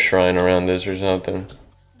like a shrine around this or something.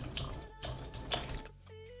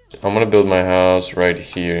 I'm gonna build my house right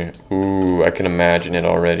here. Ooh, I can imagine it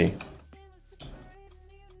already.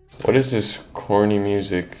 What is this corny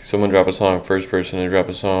music? Someone drop a song. First person to drop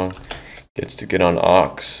a song gets to get on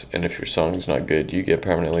Ox. And if your song's not good, you get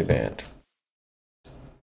permanently banned.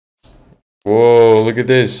 Whoa, look at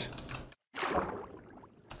this.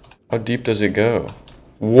 How deep does it go?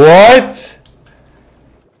 What?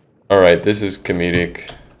 Alright, this is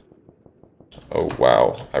comedic. Oh,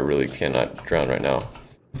 wow. I really cannot drown right now.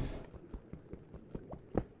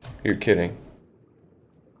 You're kidding.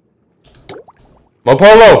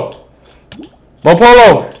 Mopolo!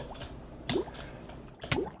 Mopolo!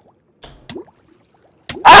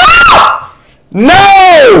 Ah!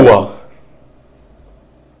 No!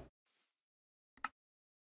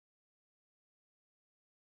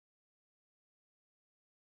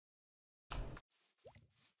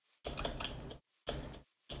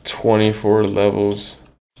 "24 levels."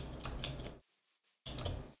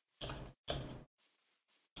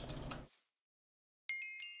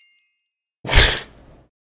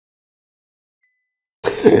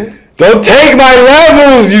 Don't take my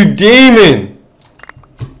levels, you demon!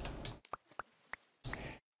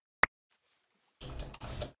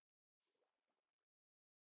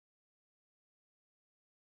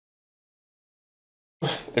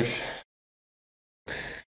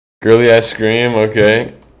 Girly ass scream,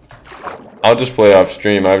 okay. I'll just play off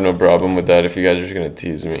stream. I have no problem with that if you guys are just gonna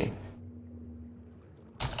tease me.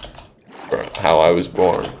 For how I was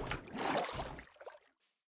born.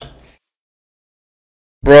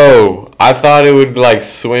 Bro, I thought it would like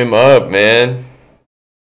swim up, man.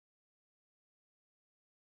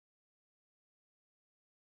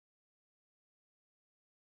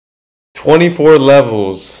 "24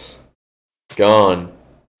 levels. Gone."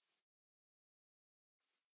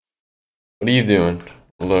 What are you doing?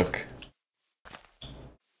 Look.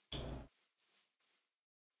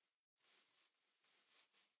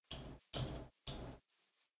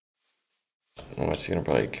 Oh, she's gonna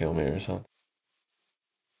probably kill me or something.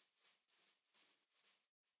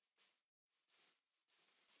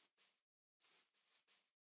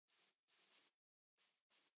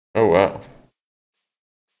 Oh wow.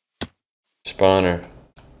 Spawner.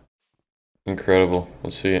 Incredible.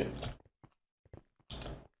 Let's see it.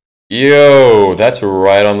 Yo, that's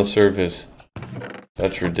right on the surface.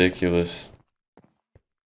 That's ridiculous.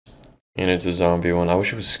 And it's a zombie one. I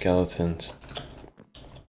wish it was skeletons.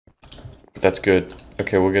 But that's good.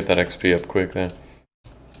 Okay, we'll get that XP up quick then.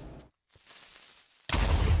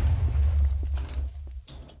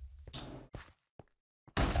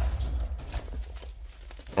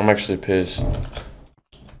 I'm actually pissed.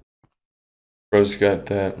 Bro's got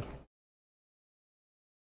that.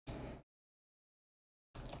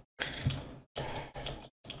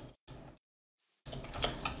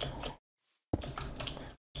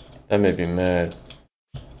 That made me mad.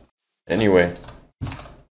 Anyway,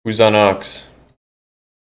 who's on Ox?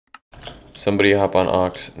 Somebody hop on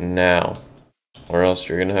Ox now, or else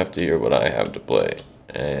you're gonna have to hear what I have to play.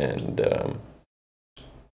 And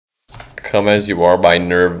Come As You Are by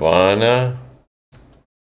Nirvana.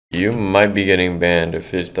 You might be getting banned if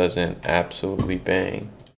this doesn't absolutely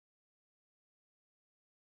bang.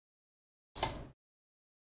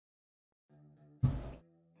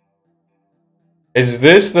 Is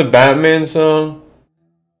this the Batman song?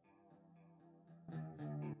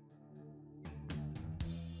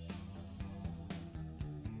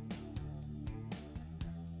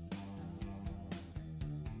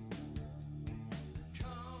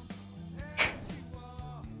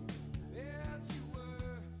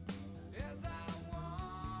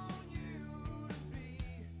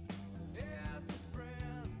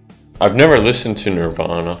 I've never listened to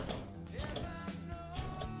Nirvana.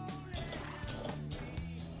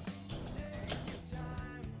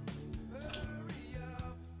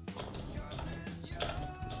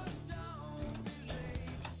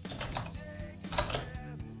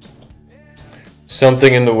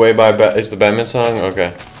 Something in the Way by is the Batman song?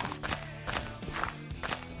 Okay.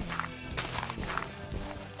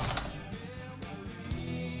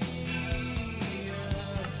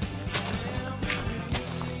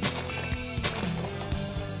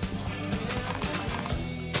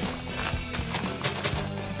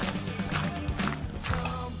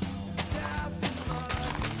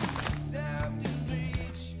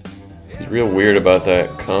 He's real weird about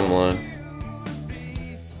that come line.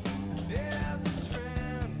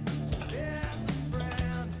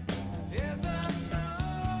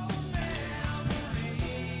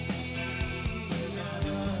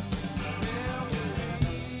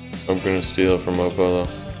 I'm gonna steal it from Mopolo.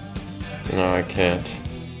 No, I can't.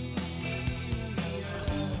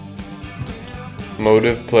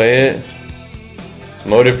 Motive, play it.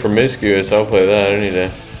 Motive Promiscuous, I'll play that any day.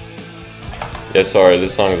 Yeah, sorry,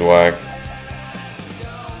 this song is whack.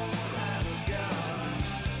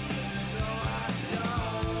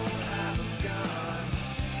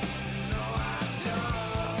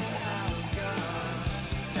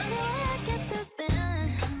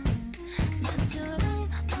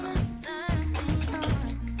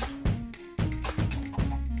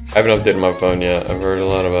 I haven't updated my phone yet. I've heard a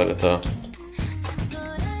lot about it though.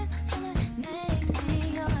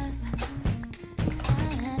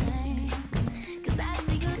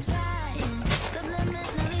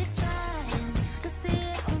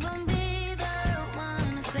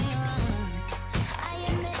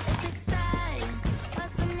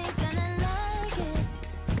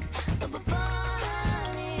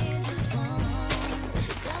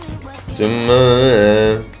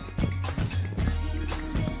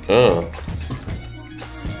 Oh.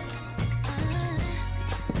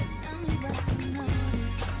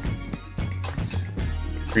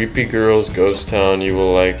 Creepy Girls, Ghost Town, you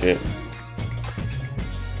will like it.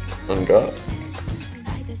 Oh God.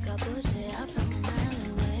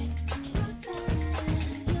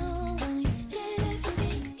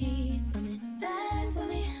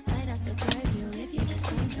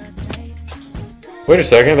 Wait a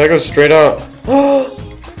second, that goes straight out.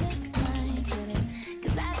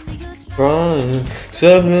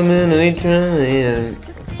 Subliminally trying.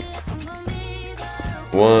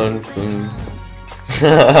 One from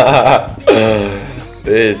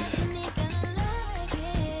this.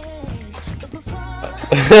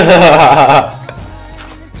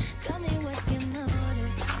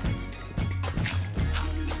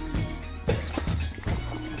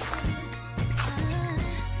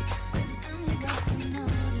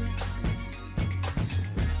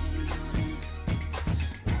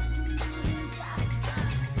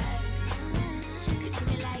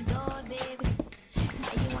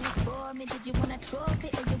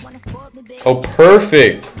 Oh,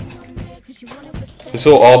 perfect! This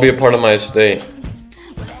will all be a part of my estate.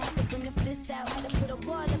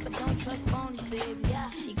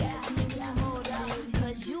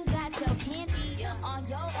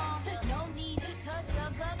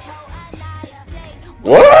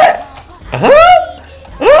 What? Huh?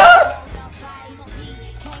 Huh?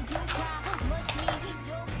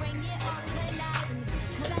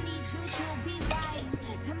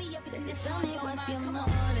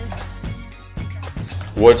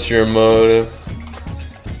 What's your motive?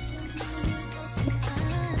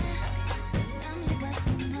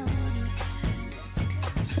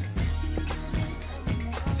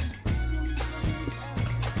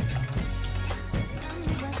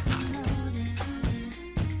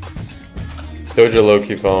 Doja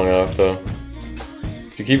low-key falling off though.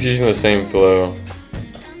 She keeps using the same flow.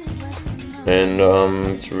 And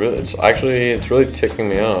it's really ticking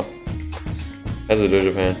me off as a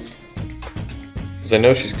Doja fan. Because I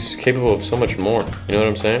know she's capable of so much more. You know what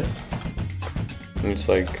I'm saying? And it's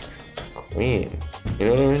like queen. You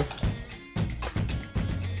know what I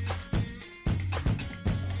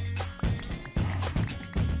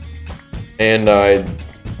mean?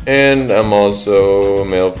 And I'm also a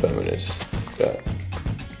male feminist. That.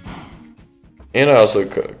 And I also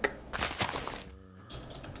cook.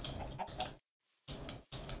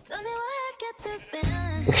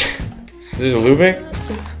 Is this a looping?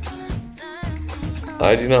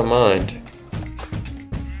 I do not mind.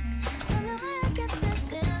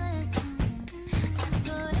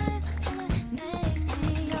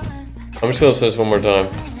 I'm just gonna listen to this one more time.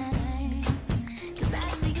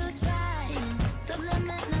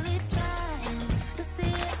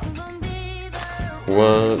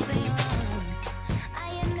 One.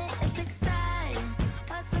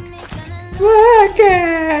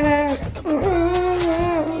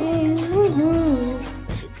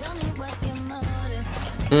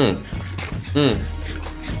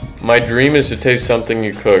 My dream is to taste something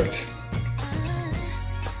you cooked.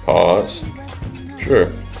 Pause.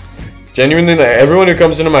 Sure. Genuinely, everyone who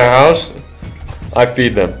comes into my house, I feed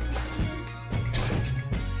them.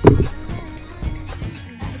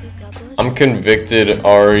 I'm convicted,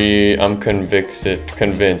 Ari. I'm convinced.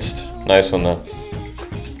 Nice one, though.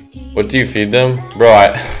 What do you feed them?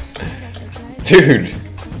 Bro, Dude.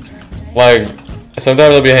 Like,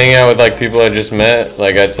 sometimes I'll be hanging out with, like, people I just met,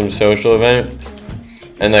 like, at some social event.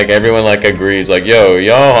 And, like, everyone, like, agrees. Like, yo,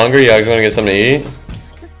 y'all hungry? Y'all guys want to get something to eat?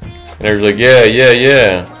 And everyone's like,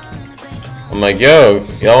 yeah. I'm like, yo,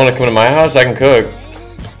 y'all want to come to my house? I can cook.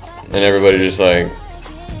 And everybody just like,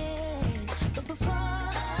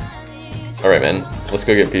 alright, man, let's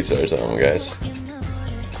go get pizza or something, guys.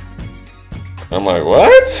 I'm like,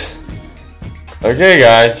 what? Okay,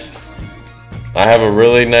 guys. I have a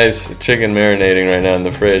really nice chicken marinating right now in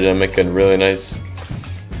the fridge. I'm making a really nice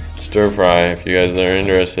stir fry if you guys are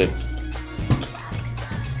interested.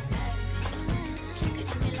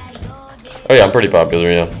 Oh yeah, I'm pretty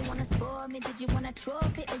popular, yeah.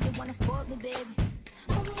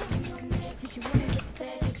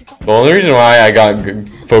 The only reason why I got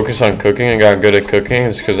focused on cooking and got good at cooking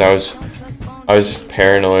is because I was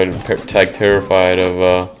paranoid, terrified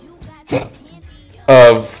of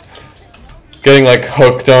getting like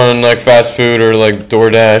hooked on like fast food or like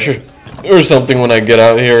DoorDash or something when I get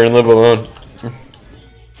out here and live alone.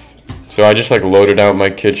 So I just like loaded out my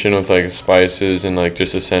kitchen with like spices and like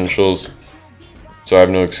just essentials, so I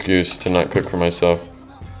have no excuse to not cook for myself.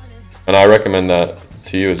 And I recommend that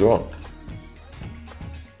to you as well.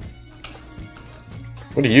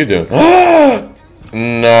 What are you doing?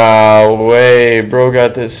 No way, bro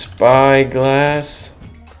got this spyglass.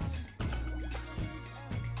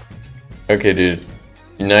 Okay, dude.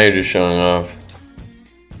 Now you're just showing off.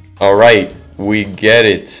 Alright, we get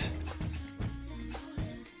it.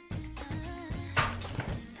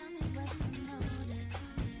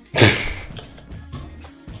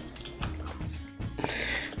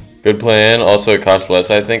 Good plan. Also, it costs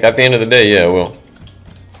less, I think. At the end of the day, yeah, it will.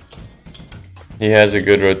 He has a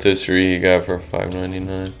good rotisserie he got for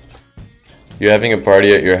 $5.99. You having a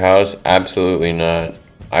party at your house? Absolutely not.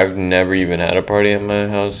 I've never even had a party at my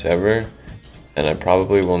house ever, and I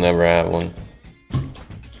probably will never have one.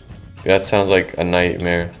 That sounds like a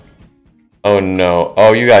nightmare. Oh no.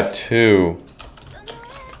 Oh, you got two.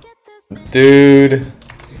 Dude.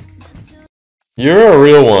 You're a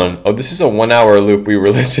real one. Oh, this is a 1 hour loop we were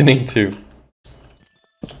listening to.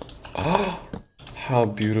 Oh, how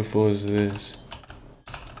beautiful is this?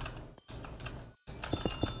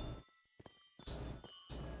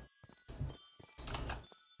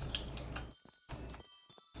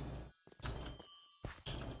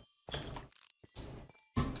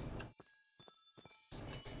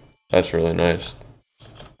 That's really nice.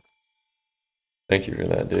 Thank you for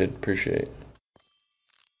that, dude. Appreciate it.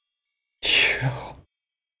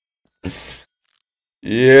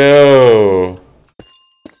 Yo.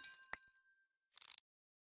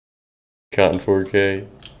 Cotton 4K.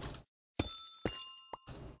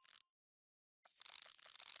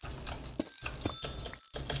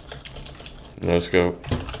 No scope.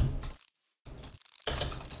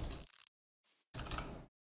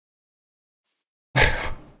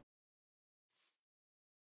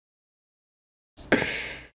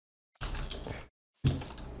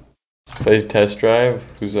 Play test drive?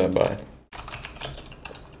 Who's that by?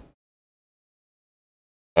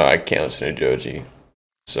 Oh, I can't listen to Joji.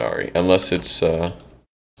 Sorry. Unless it's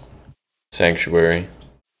Sanctuary,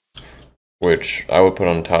 which I would put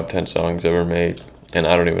on top 10 songs ever made. And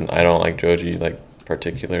I don't like Joji like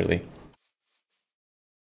particularly.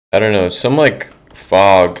 I don't know, some like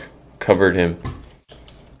fog covered him.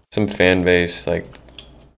 Some fan base like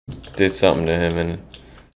did something to him, and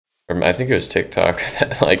or I think it was TikTok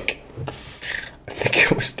that like I think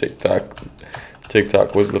it was TikTok.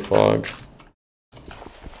 TikTok was the fog.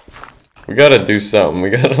 We gotta do something. We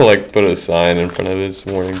gotta like put a sign in front of this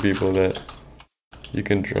warning people that you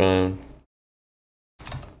can drown.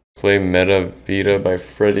 Play Meta Vita by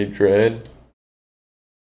Freddie Dredd.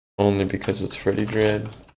 Only because it's Freddie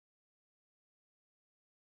Dredd.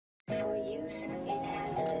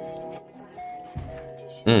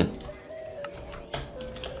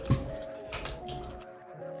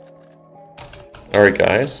 Alright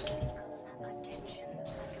guys,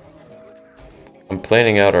 I'm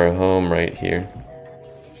planning out our home right here.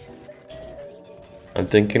 I'm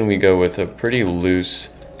thinking we go with a pretty loose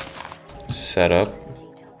setup.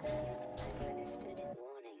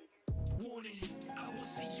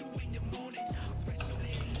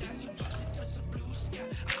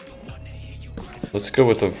 Let's go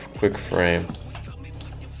with a quick frame.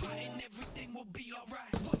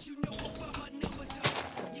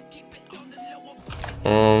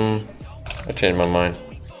 I changed my mind.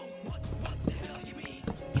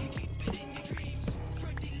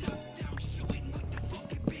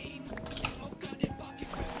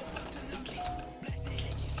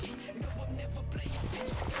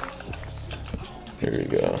 Here we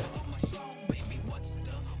go.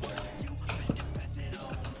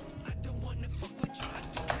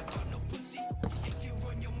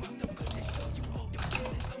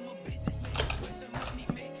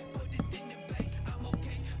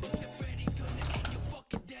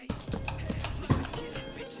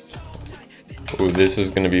 Ooh, this is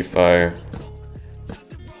gonna be fire.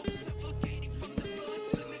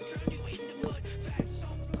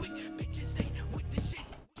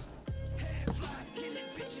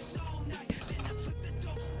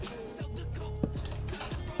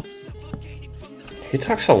 He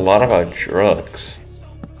talks a lot about drugs.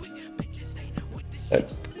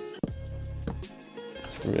 That's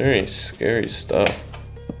very scary stuff.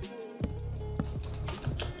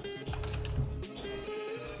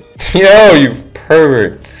 Yo, you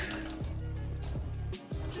pervert.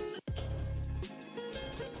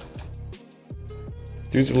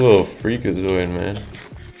 Dude's a little freakazoid, man.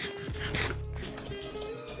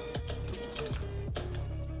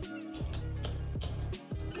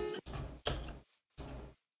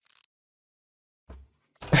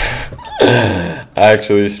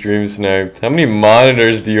 Actually stream sniped. How many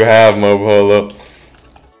monitors do you have, Mopolo?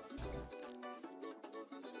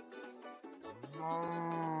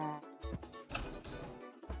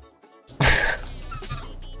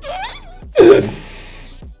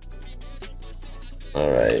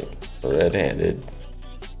 Alright, red-handed.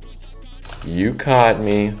 You caught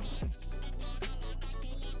me.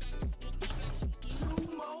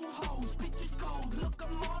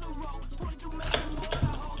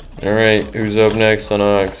 Alright, who's up next on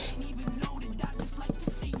Ox?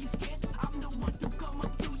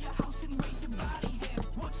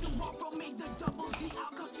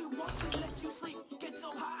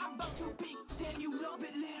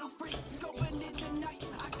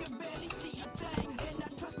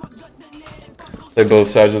 Play both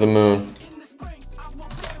sides of the moon.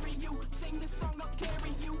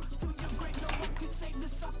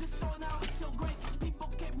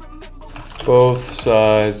 Both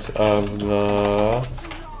sides of the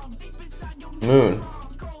moon.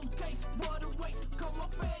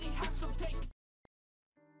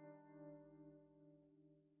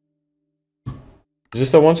 Is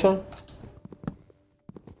this the one song?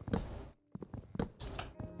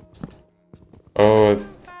 Oh.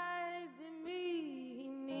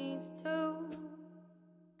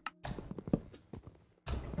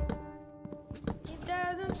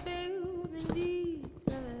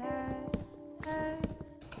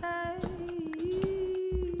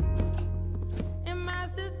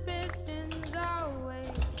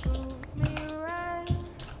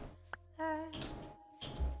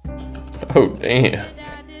 Oh, damn.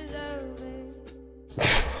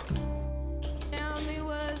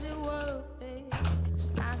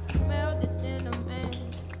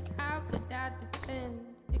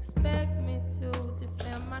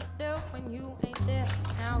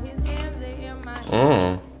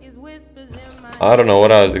 I don't know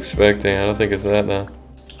what I was expecting. I don't think it's that though.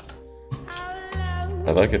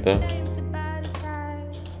 I like it though.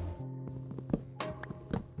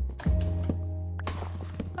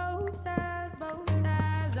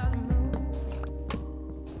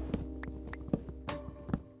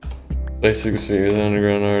 Play 6 figures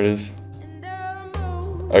underground artist.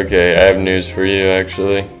 Okay, I have news for you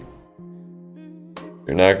actually.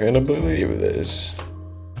 You're not gonna believe this.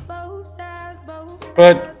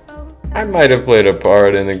 But I might have played a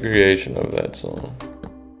part in the creation of that song.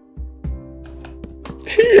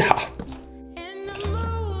 Yeah.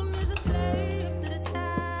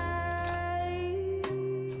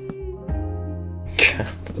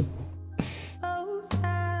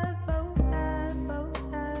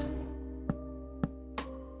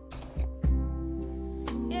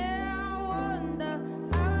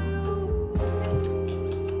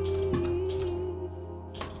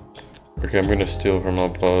 Okay, I'm gonna steal from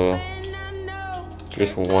Mopolo.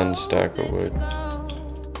 Just one stack of wood.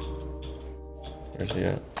 Where's he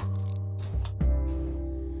at?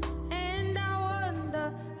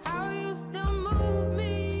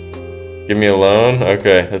 Give me a loan?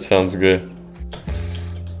 Okay, that sounds good.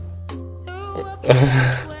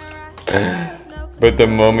 But the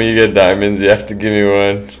moment you get diamonds, you have to give me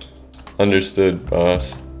one. Understood,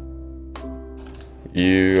 boss.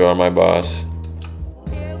 You are my boss.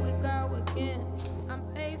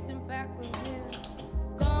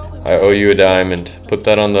 I owe you a diamond. Put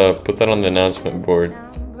that on the announcement board.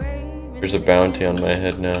 There's a bounty on my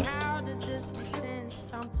head now.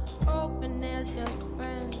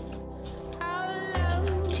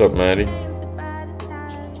 What's up, Maddie?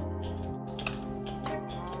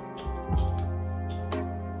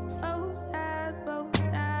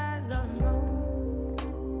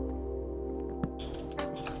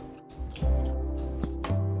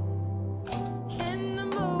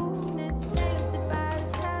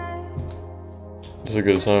 It's a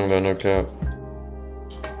good song though, no cap.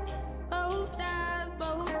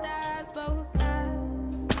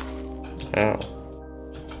 Ow.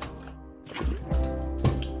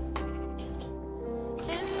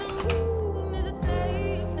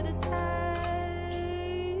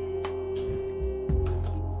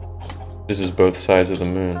 This is both sides of the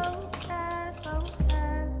moon.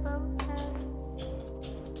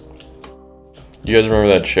 You guys remember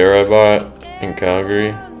that chair I bought in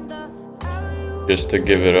Calgary? Just to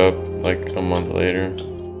give it up like a month later.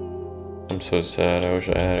 I'm so sad. I wish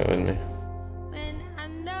I had it with me.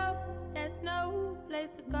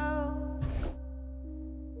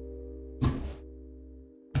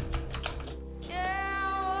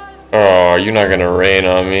 Oh, you're not gonna rain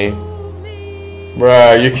on me.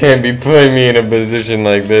 Bruh, you can't be putting me in a position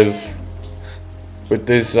like this. With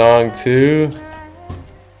this song too?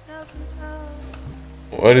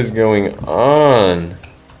 What is going on?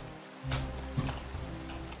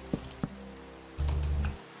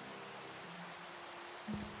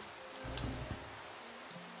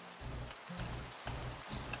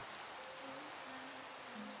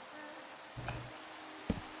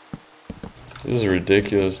 This is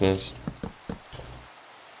ridiculousness.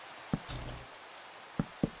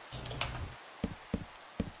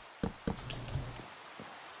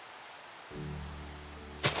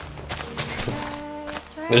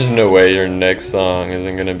 There's no way your next song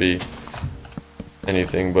isn't gonna be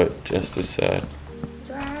anything but just as sad.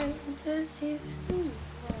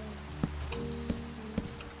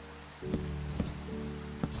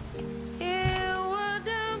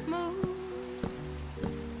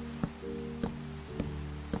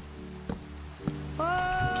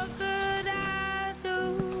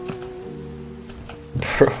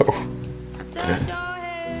 Bro.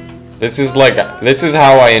 This is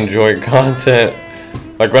how I enjoy content.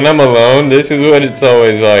 Like when I'm alone, this is what it's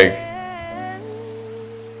always like.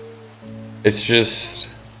 It's just,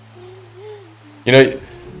 you know,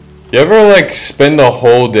 you ever like spend the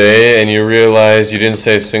whole day and you realize you didn't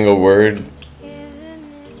say a single word?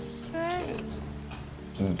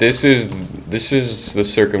 This is the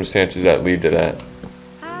circumstances that lead to that.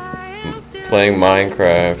 Playing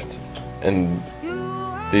Minecraft and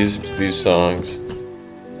these songs,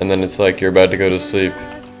 and then it's like you're about to go to sleep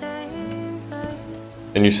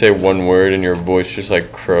and you say one word and your voice just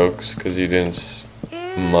like croaks because you didn't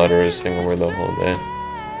mutter a single word the whole day.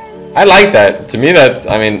 I like that. To me, that,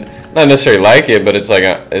 I mean, not necessarily like it, but it's like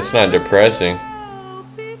it's not depressing.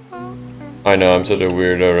 I know I'm such a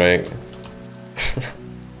weirdo, right?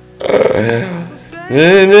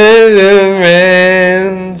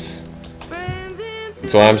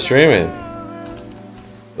 That's why I'm streaming.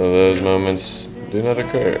 So those moments do not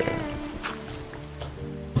occur.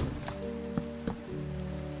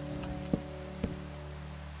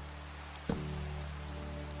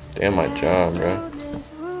 Damn my job, bro.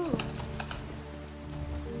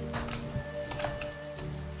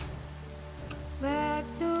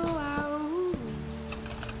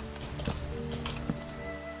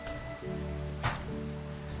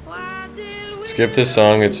 Skip this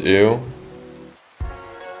song, it's ew.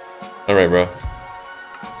 Alright, bro.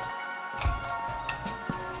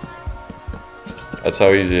 That's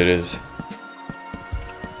how easy it is.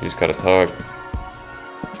 You just gotta talk.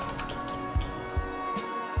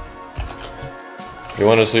 You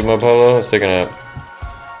wanna sleep, Mopolo? Let's take a nap.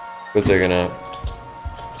 Go take a nap.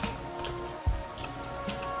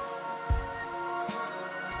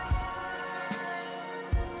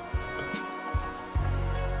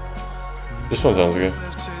 This one sounds good.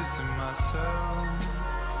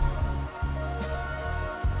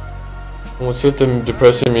 What's with the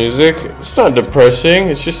depressing music? It's not depressing,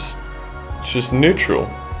 it's just neutral.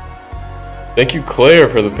 Thank you, Claire,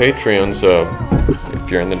 for the Patreon sub. If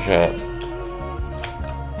you're in the chat.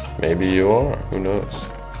 Maybe you are, who knows?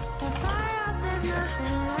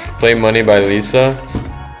 Play Money by Lisa.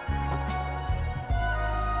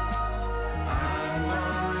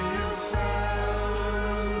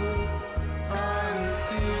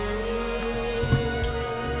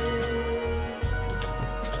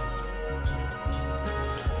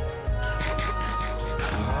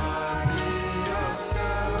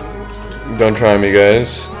 Don't try me,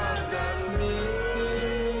 guys.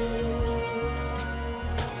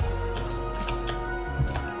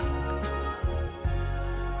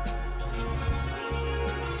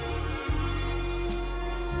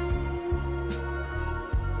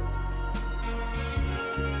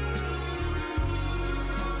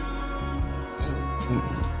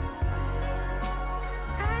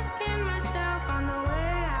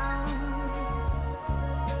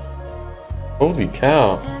 Holy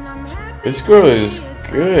cow. This girl is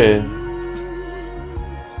good.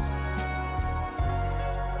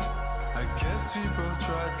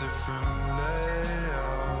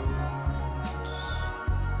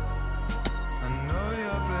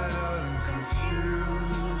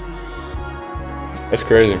 That's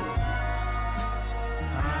crazy.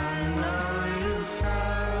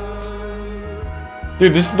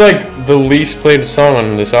 Dude, this is like the least played song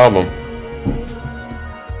on this album.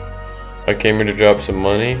 I came here to drop some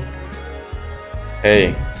money.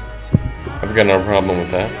 Hey, I've got no problem with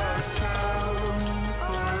that.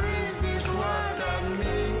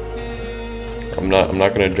 I'm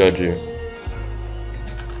not gonna judge you.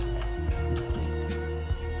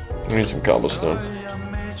 I need some cobblestone.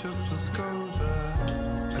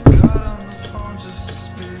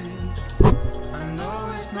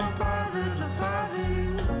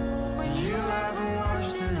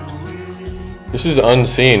 This is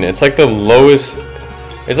unseen. It's like the lowest.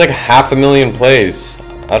 It's like 500,000 plays.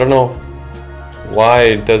 I don't know why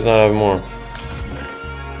it does not have more.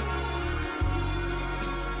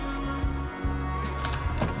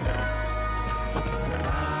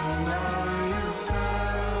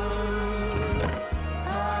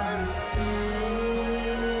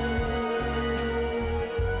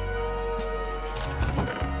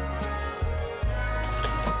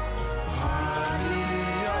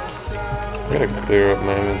 I gotta clear up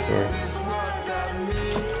my inventory.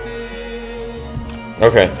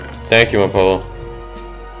 Okay, thank you, Mopolo.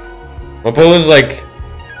 Mopolo's like,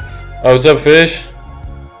 oh, what's up, fish?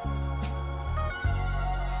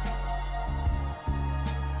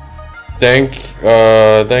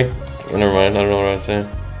 Oh, never mind, I don't know what I was saying.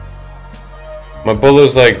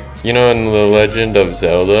 Mopolo's like, you know, in the Legend of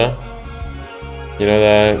Zelda, you know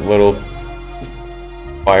that little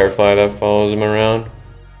firefly that follows him around?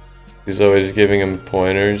 He's always giving him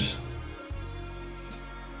pointers.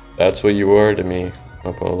 That's what you are to me,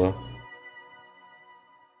 Mopolo.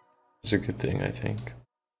 It's a good thing, I think.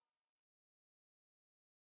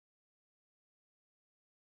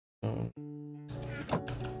 Let's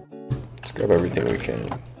grab everything we can.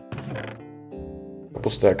 Couple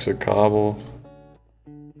stacks of cobble.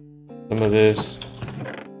 Some of this.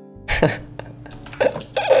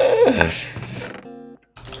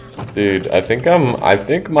 Dude, I think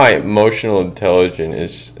my emotional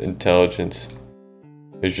intelligence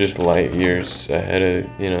is just light years ahead of,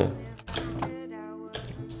 you know.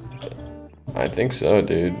 I think so,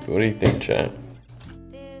 dude. What do you think, chat?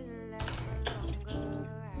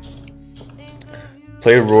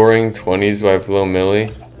 Play Roaring 20s by Flo Milli.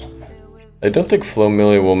 I don't think Flo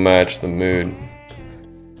Milli will match the mood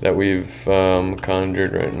that we've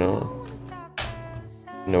conjured right now.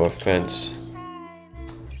 No offense.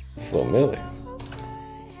 Flo Milli.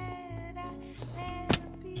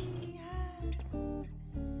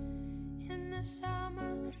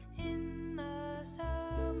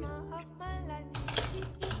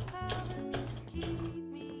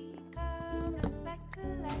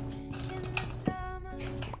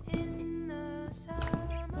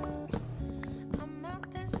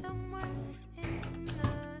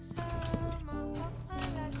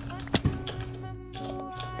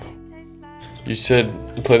 You said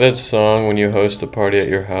play that song when you host a party at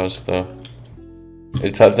your house, though.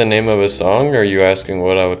 Is that the name of a song, or are you asking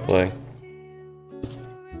what I would play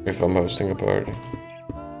if I'm hosting a party?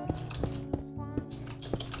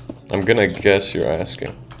 I'm gonna guess you're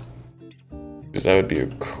asking, because that would be a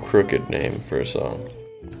crooked name for a song.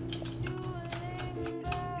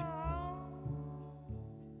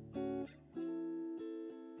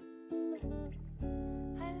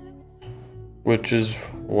 Which is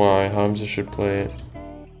why Hamzah should play it.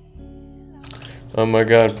 Oh my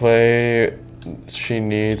god, play She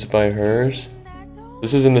Needs by Hers.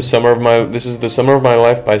 This is the Summer of My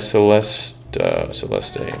Life by Celeste.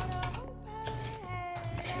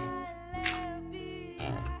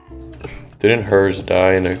 Didn't Hers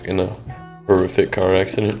die in a horrific car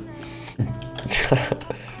accident? I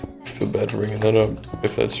feel bad for bringing that up,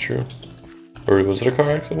 if that's true. Or was it a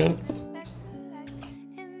car accident?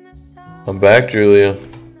 I'm back, Julia.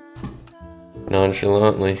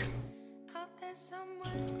 Nonchalantly.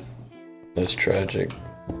 That's tragic.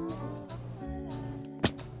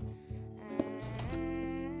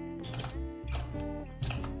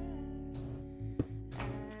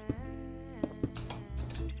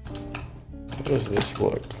 How does this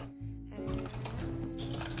look?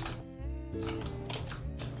 It's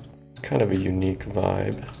kind of a unique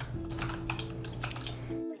vibe.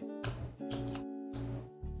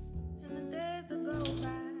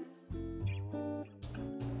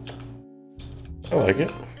 I like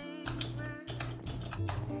it.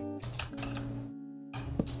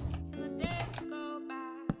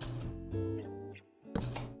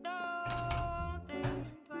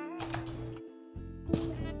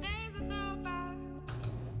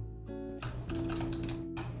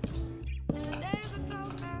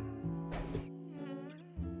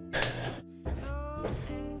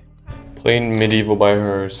 Playing Medieval by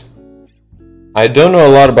Hers. I don't know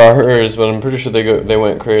a lot about Hers, but I'm pretty sure they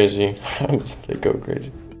went crazy. They go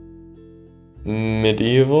crazy.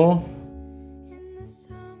 Medieval.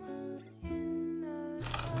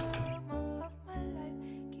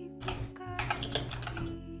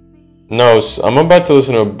 No, I'm about to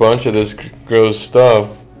listen to a bunch of this gross stuff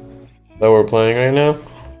that we're playing right now.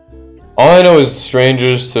 All I know is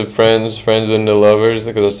strangers to friends, friends into lovers,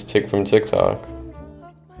 because that's a tick from TikTok.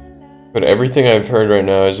 But everything I've heard right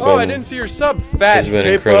now has been. Oh, I didn't see your sub, fat has been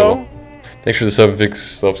hippo. incredible. Thanks for the sub,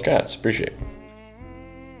 Vix loves cats. Appreciate it.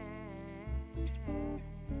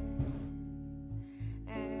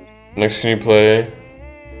 Next, can you play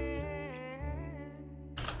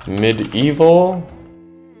Medieval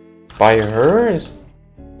by Hers?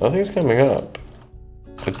 Nothing's coming up.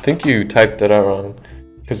 I think you typed that out wrong.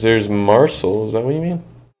 Because there's Marcel, is that what you mean?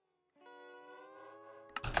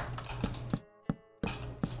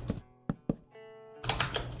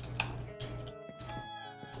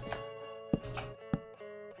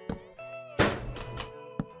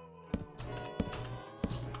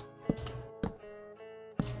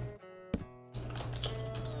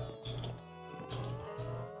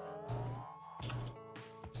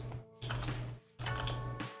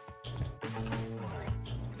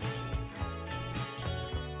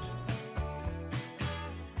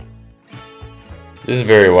 This is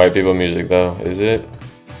very white people music though, is it?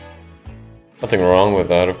 Nothing wrong with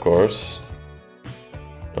that, of course.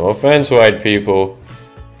 No offense, white people.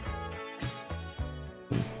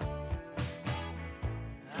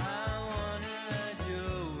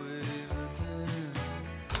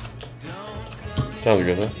 Sounds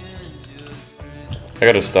good though. I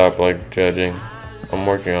gotta stop like judging. I'm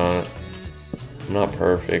working on it. I'm not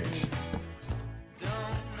perfect.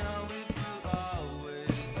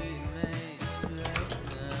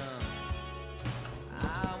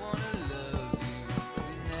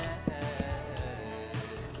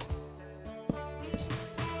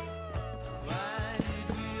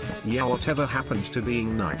 Yeah, whatever happened to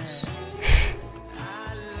being nice?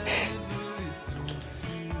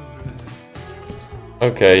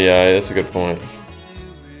 Okay, yeah, that's a good point.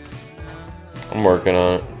 I'm working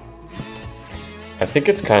on it. I think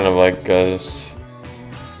it's kind of like,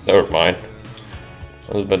 never mind.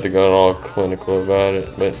 I was about to go all clinical about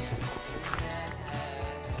it, but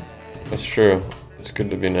that's true. It's good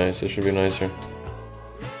to be nice. It should be nicer.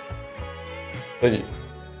 But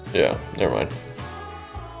yeah, never mind.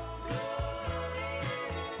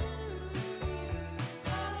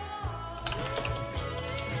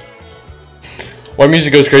 Why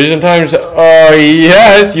music goes crazy sometimes?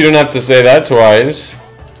 Yes, you don't have to say that twice.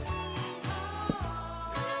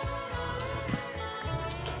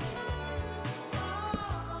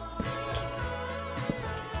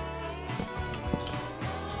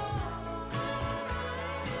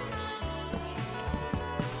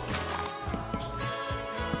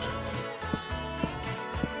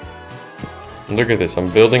 Look at this,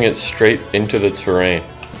 I'm building it straight into the terrain.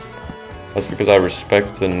 That's because I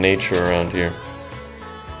respect the nature around here.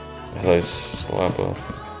 As I slap a...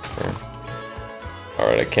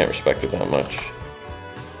 Alright, I can't respect it that much.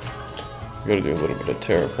 Gotta do a little bit of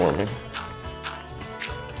terraforming.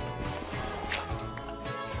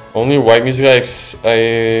 Only white music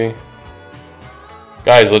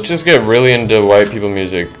Guys, let's just get really into white people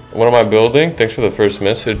music. What am I building? Thanks for the first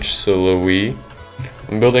message, Louis.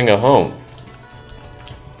 I'm building a home.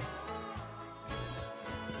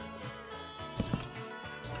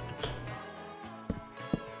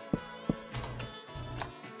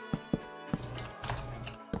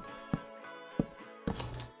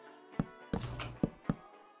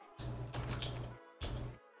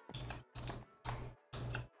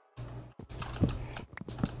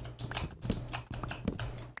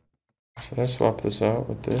 Should I swap this out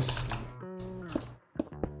with this?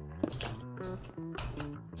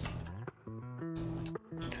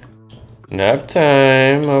 Nap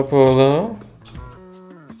time, Mopolo.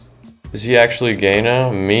 Is he actually gay now?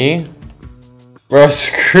 Me? Bro,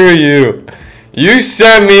 screw you. You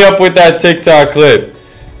set me up with that TikTok clip.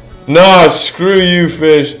 Nah, screw you,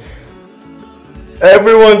 fish.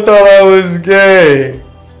 Everyone thought I was gay.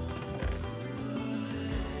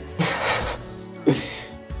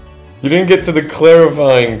 You didn't get to the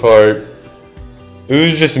clarifying part. It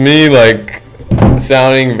was just me, like,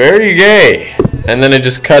 sounding very gay. And then it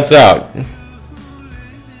just cuts out.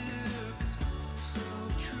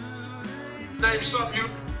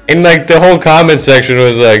 And, like, the whole comment section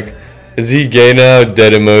was like, is he gay now?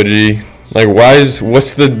 Dead emoji. Like,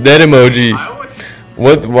 what's the dead emoji?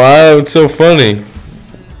 Why? What's so funny?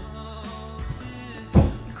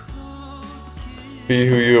 Be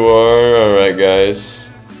who you are. Alright, guys.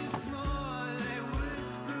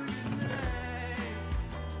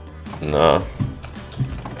 No.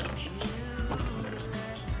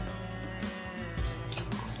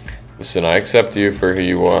 Listen, I accept you for who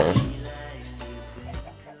you are.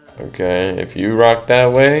 Okay, if you rock that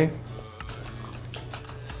way,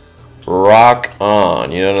 rock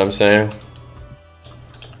on, you know what I'm saying?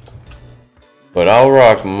 But I'll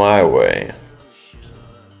rock my way.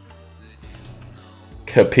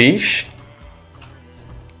 Capiche?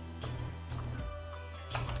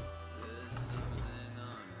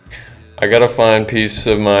 I gotta find Peace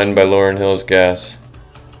of Mind by Lauryn Hill's Gas.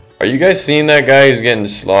 Are you guys seeing that guy who's getting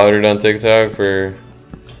slaughtered on TikTok for...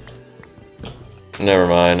 Never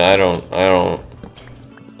mind, I don't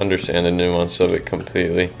understand the nuance of it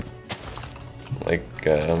completely. Like,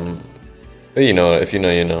 but you know, if you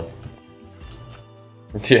know, you know.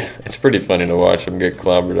 Yeah, it's pretty funny to watch him get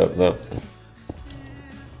clobbered up though.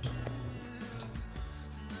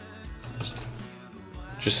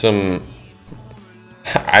 Just some...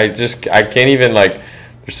 I can't even, like,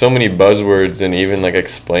 there's so many buzzwords and even, like,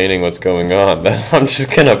 explaining what's going on that I'm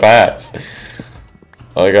just gonna pass.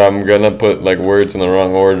 Like, I'm gonna put, like, words in the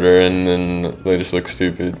wrong order and then they just look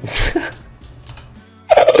stupid.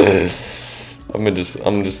 I'm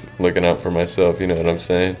just looking out for myself, you know what I'm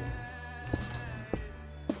saying?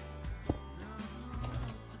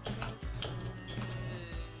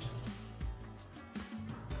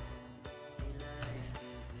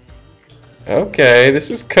 Okay, this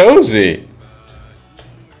is cozy.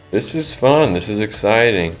 This is fun. This is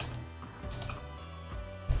exciting.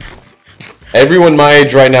 Everyone my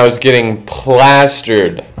age right now is getting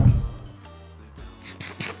plastered.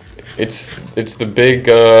 It's the big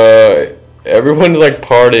everyone's like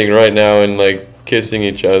partying right now and like kissing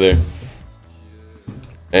each other.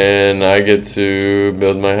 And I get to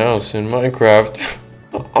build my house in Minecraft.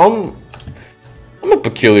 I'm a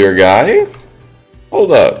peculiar guy.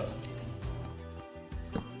 Hold up.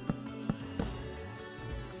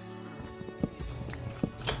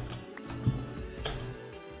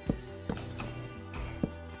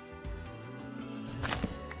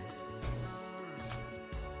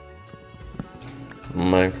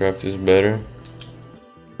 Minecraft is better.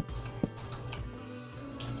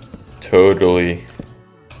 Totally.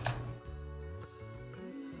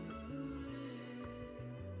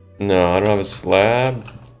 No, I don't have a slab.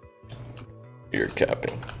 You're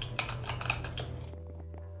capping.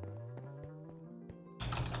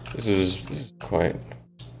 This is quite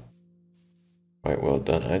well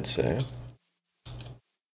done, I'd say.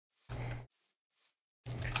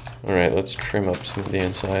 Alright, let's trim up some of the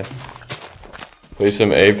inside. Play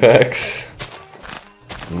some Apex?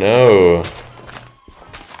 No.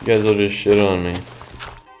 You guys will just shit on me.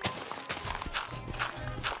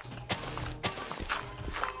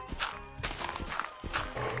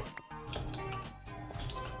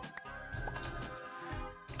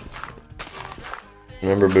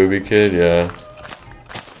 Remember Booby Kid? Yeah.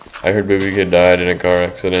 I heard Booby Kid died in a car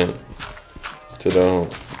accident. So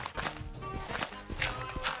don't.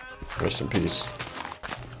 Rest in peace.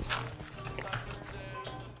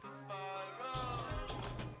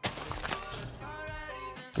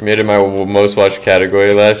 Made it my most watched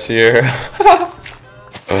category last year.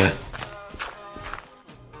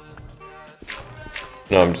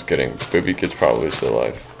 No, I'm just kidding. Booby Kid's probably still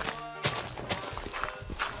alive.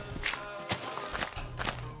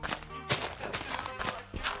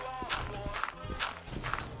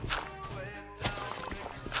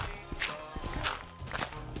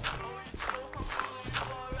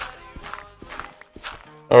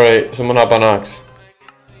 Alright, someone hop on Ox.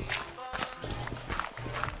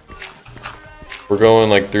 We're going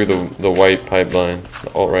like through the white pipeline,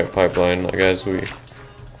 the alt-right pipeline, like as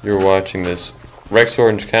you're watching this. Rex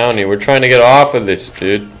Orange County, we're trying to get off of this,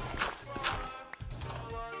 dude.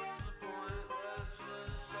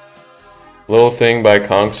 Little Thing by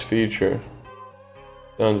Conk's Feature.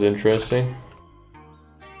 Sounds interesting.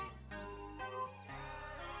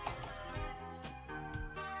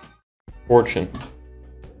 Fortune.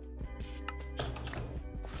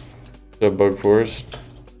 The Bug Forest.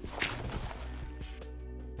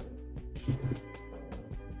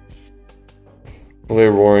 Play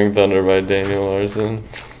Roaring Thunder by Daniel Larson.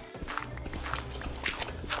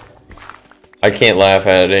 I can't laugh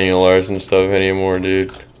at Daniel Larson stuff anymore,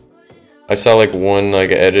 dude. I saw like one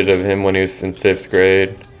like edit of him when he was in 5th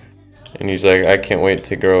grade, and he's like, I can't wait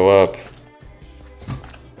to grow up.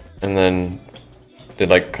 And then did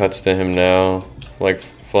like cuts to him now, like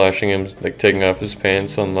flashing him, like taking off his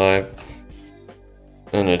pants on live.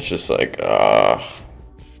 And it's just like,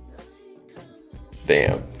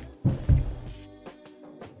 damn.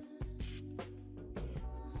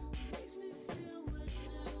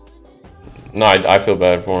 No, I feel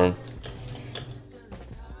bad for him.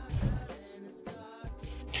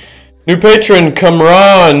 New patron,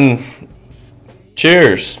 Kamran.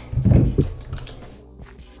 Cheers.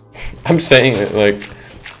 I'm saying it like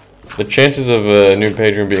the chances of a new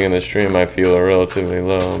patron being in the stream I feel are relatively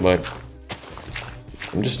low, but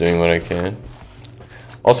I'm just doing what I can.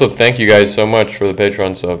 Also, thank you guys so much for the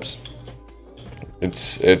Patreon subs.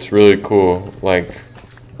 It's really cool. Like,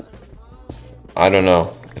 I don't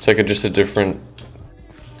know. It's like just a different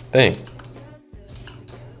thing.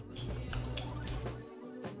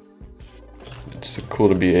 It's cool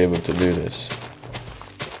to be able to do this.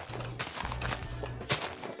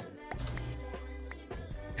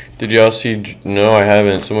 Did y'all see? No, I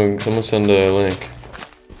haven't. Someone send a link.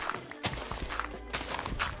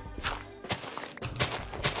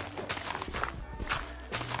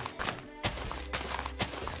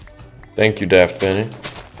 Thank you, Daft Benny.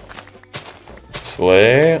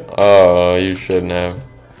 Slay? Oh, you shouldn't have.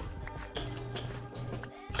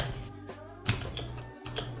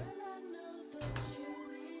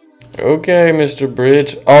 Okay, Mr.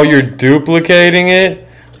 Bridge. Oh, you're duplicating it?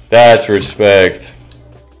 That's respect.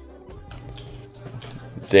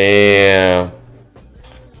 Damn.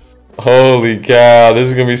 Holy cow, this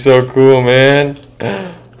is gonna be so cool, man.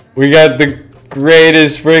 We got the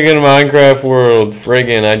greatest friggin' Minecraft world.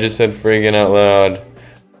 Friggin', I just said friggin' out loud.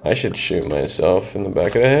 I should shoot myself in the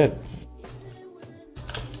back of the head.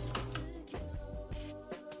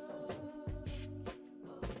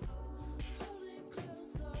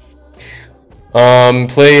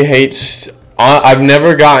 Play hates. I've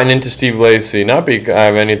never gotten into Steve Lacy. Not because I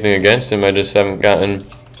have anything against him. I just haven't gotten.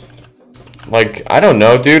 Like, I don't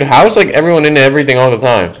know, dude. How's like everyone into everything all the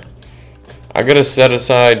time? I gotta set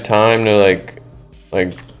aside time to like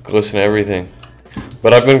listen to everything.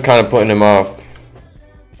 But I've been kind of putting him off.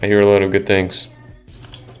 I hear a lot of good things.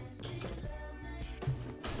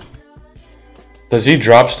 Does he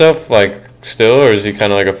drop stuff like still, or is he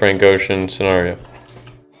kind of like a Frank Ocean scenario?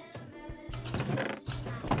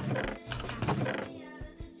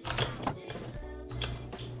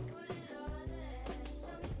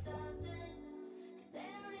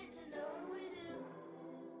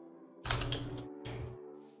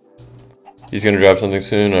 He's gonna drop something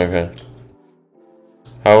soon? Okay.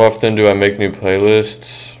 How often do I make new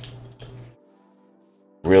playlists?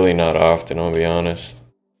 Really not often, I'll be honest.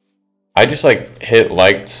 I just like hit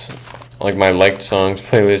liked, like my liked songs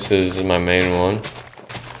playlist is my main one.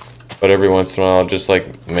 But every once in a while I'll just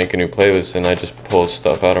like make a new playlist and I just pull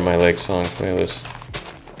stuff out of my liked songs playlist.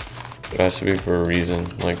 It has to be for a reason.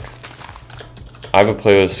 Like, I have a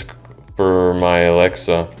playlist for my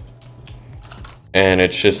Alexa. And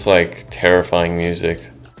it's just like terrifying music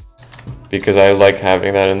because I like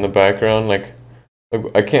having that in the background. Like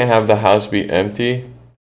I can't have the house be empty,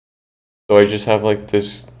 so I just have like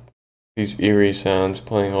these eerie sounds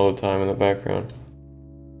playing all the time in the background,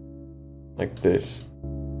 like this.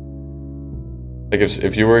 Like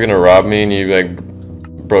if you were gonna rob me and you like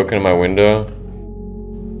broke into my window,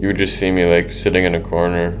 you would just see me like sitting in a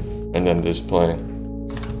corner and then this playing,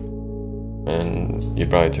 and you'd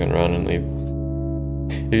probably turn around and leave.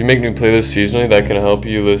 If you make new playlists seasonally, that can help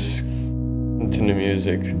you listen to new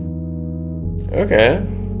music. Okay.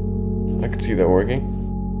 I could see that working.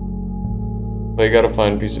 But you gotta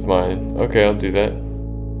find peace of mind. Okay, I'll do that.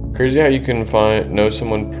 Crazy how you can know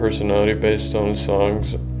someone personality based on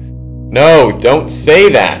songs. No, don't say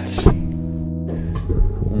that!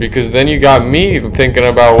 Because then you got me thinking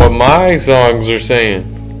about what my songs are saying.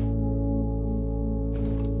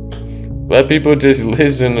 Let people just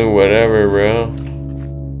listen to whatever, bro.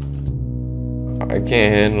 I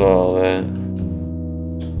can't handle all that.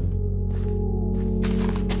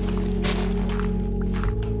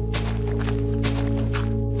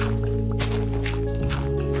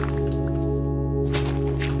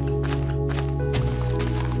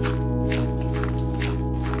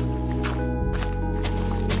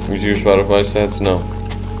 Use your Spotify stats? No.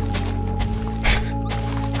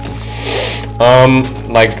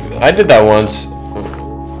 Like I did that once.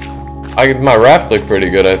 My rap looked pretty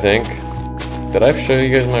good, I think. Did I show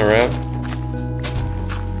you guys my rap?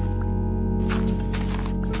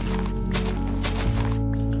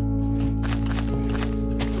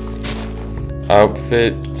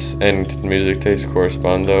 Outfits and music taste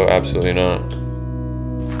correspond though? Absolutely not.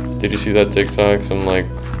 Did you see that TikTok? Some like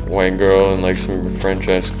white girl in like some French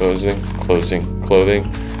ass clothing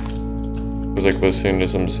was like listening to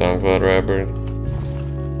some SoundCloud rapper.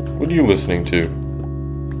 What are you listening to?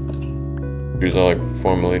 She was all like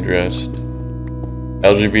formally dressed.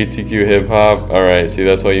 LGBTQ hip hop. Alright, see,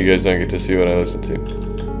 that's why you guys don't get to see what I listen to.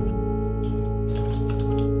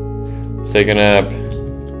 Take a nap.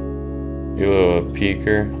 You little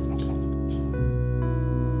peeker.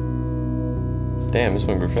 Damn, this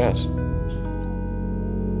one grew fast.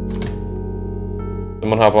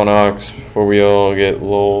 Someone hop on Ox before we all get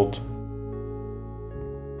lulled.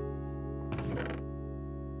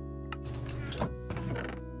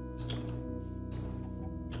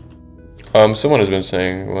 Someone has been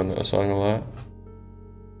saying a song a lot,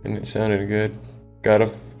 and it sounded good. Gotta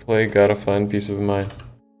play, gotta find peace of mind.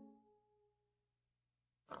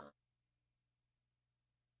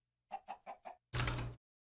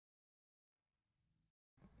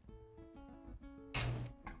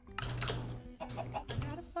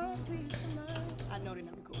 I know they're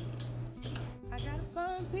not cool. I gotta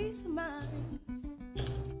find peace of mind.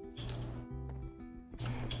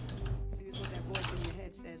 See, this is what that voice in your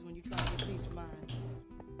head says when you try to get peace of mind.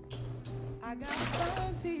 I gotta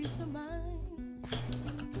find peace of mind.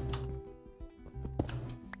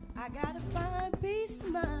 I gotta find peace of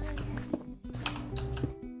mind.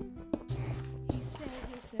 He says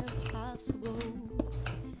it's impossible,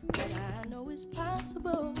 but I know it's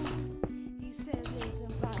possible. He says it's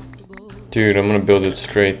impossible. Dude, I'm gonna build it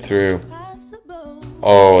straight through.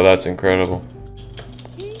 Oh, that's incredible.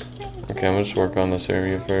 Okay, I'm gonna just work on this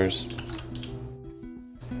area first.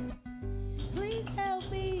 Please help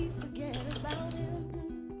me forget about him.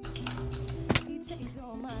 He takes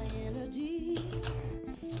all my energy,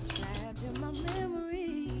 trapped in my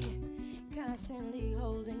memory, constantly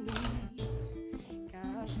holding me,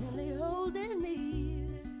 constantly holding me.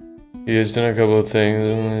 He has done a couple of things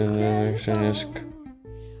in this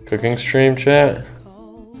cooking stream, chat.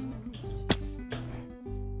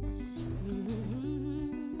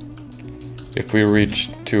 If we reach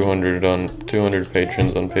 200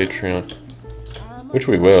 patrons on Patreon, which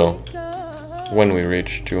we will, when we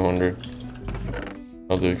reach 200,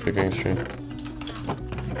 I'll do a cooking stream.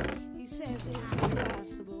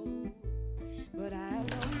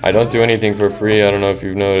 I don't do anything for free. I don't know if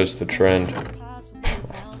you've noticed the trend.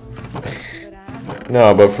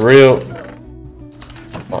 No, but for real.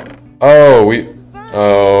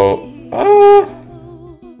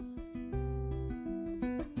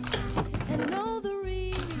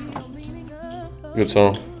 Good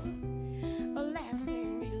song. A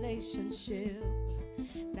lasting relationship,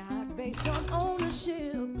 not based on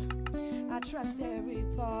ownership. I trust every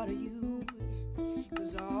part of you,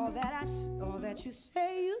 'cause all that you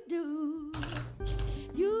say you do.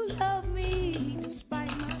 You love me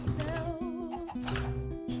despite myself.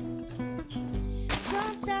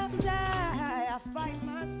 Sometimes I fight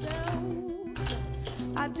myself.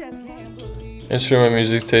 I just can't believe it. Instrument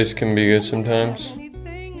music taste can be good sometimes.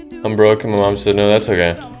 I'm broke and my mom said no, that's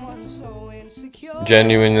okay.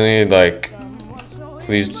 Genuinely, like,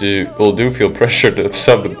 please do feel pressure to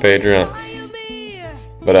sub to Patreon.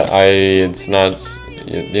 But it's not,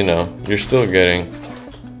 you know, you're still in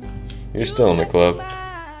the club.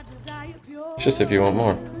 It's just if you want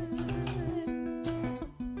more.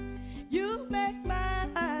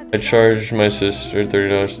 I charged my sister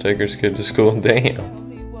 $30 to take her kid to school. Damn.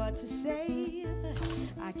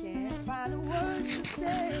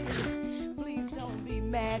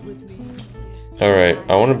 Alright,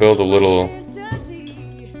 I want to build a little,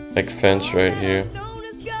 like, fence right here.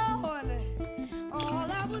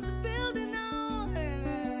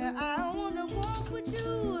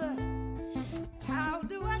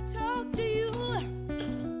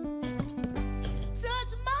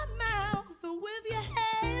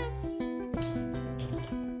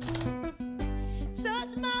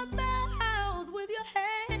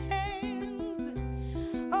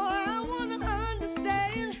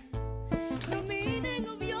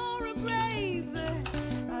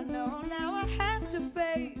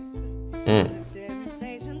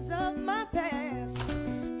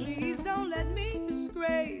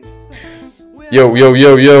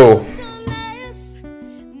 Yo.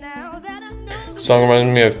 Song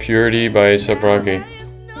reminds me of Purity by A$AP Rocky.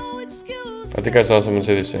 I think I saw someone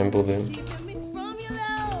say they sampled it.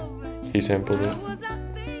 He sampled it.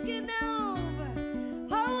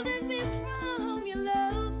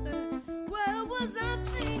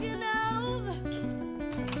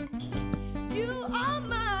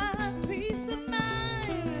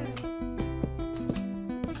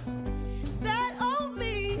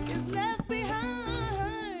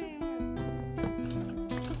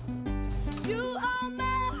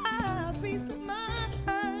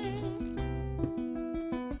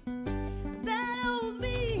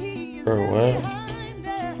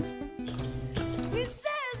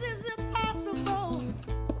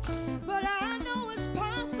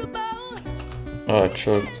 Oh, I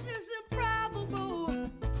choked.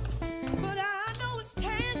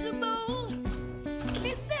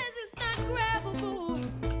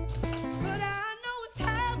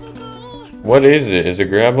 What is it? Is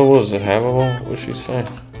it grabbable? Is it havable? What's she say?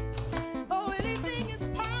 Oh, anything is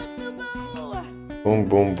possible. Boom,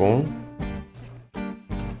 boom, boom.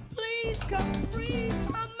 Please come free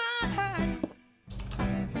my mind.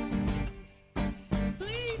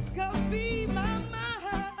 Please come be my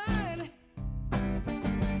mind.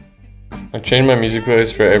 I change my music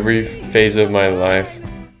playlist for every phase of my life.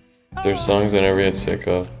 There's songs I never get sick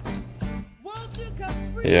of. Won't you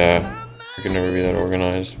come free Yeah, my I could never be that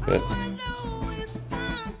organized, but I know it's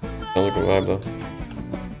possible. sounds like a vibe though.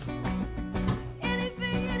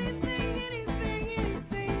 Anything, anything, anything,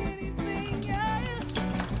 anything, anything, yeah.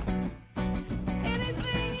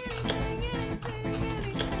 Anything, anything, anything,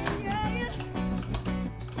 anything, yeah.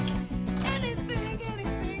 Anything,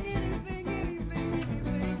 anything, anything,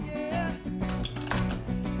 anything, yeah.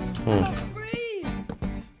 Free,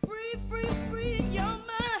 free, free, free your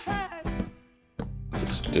mind.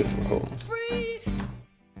 It's difficult. Free,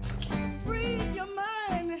 free your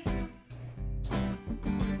mind.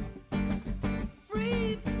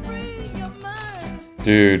 Free, free your mind.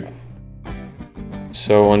 Dude,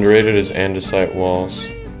 so underrated is andesite walls.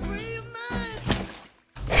 Free, free your mind.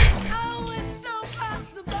 Oh, it's so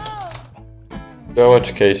possible. Do I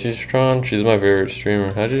watch Casey Strong? She's my favorite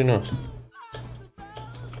streamer. How do you know?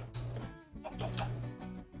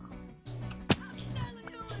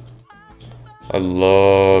 I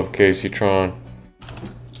love Casey Tron.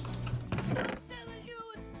 Telling you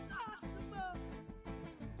it's possible.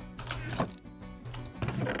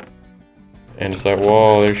 Andesite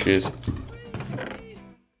wall, there she is.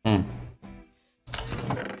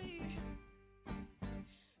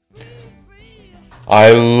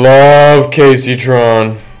 I love Casey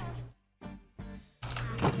Tron.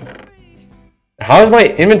 How is my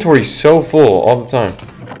inventory so full all the time?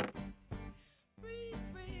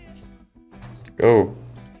 Go.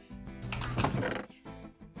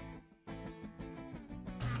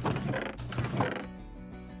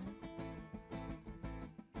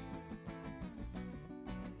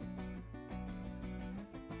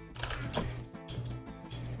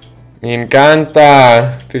 Me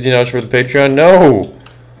encanta. $15 for the Patreon? No.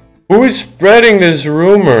 Who is spreading this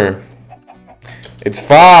rumor? It's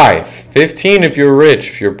 5. 15 if you're rich.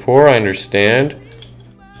 If you're poor, I understand.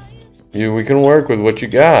 We can work with what you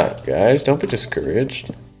got, guys. Don't be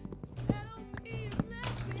discouraged.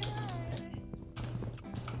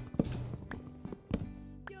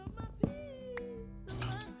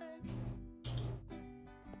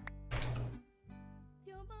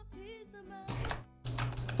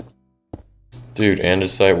 Dude,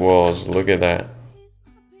 andesite walls. Look at that.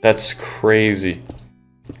 That's crazy.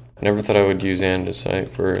 I never thought I would use andesite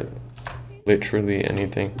for literally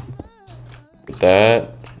anything. But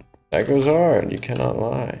that goes hard. You cannot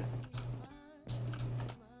lie.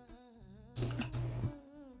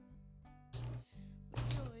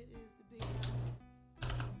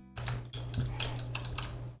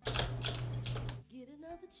 Get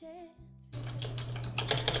another chance.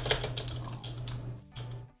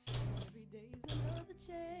 Every day's another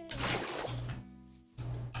chance.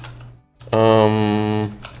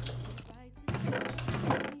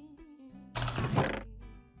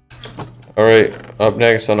 Alright, up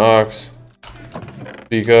next on Ox.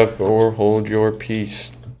 Speak up or hold your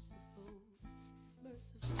peace.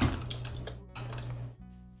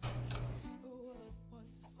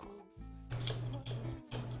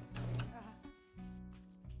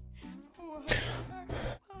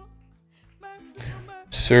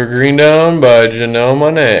 Sir Green Down by Janelle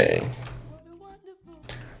Monáe.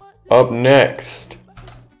 Up next.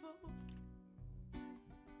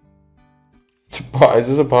 Is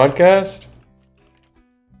this a podcast?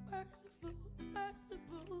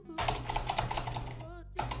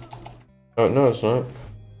 Oh, no, it's not.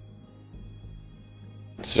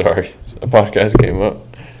 Sorry, a podcast came up.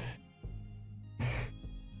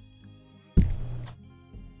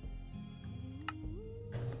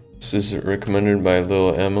 This is recommended by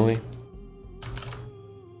Lil Emily.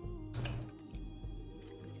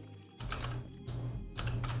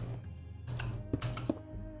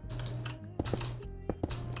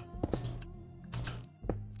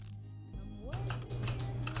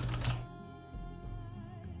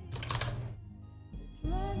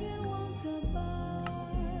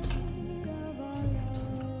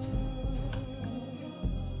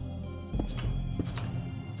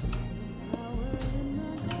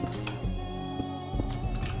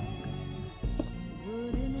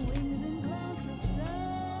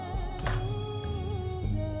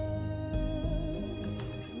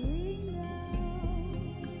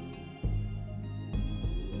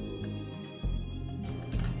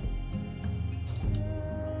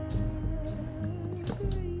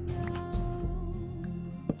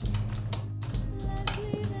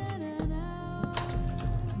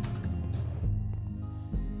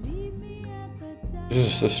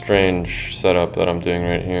 This is a strange setup that I'm doing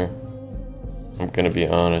right here. I'm gonna be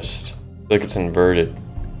honest. I feel like it's inverted.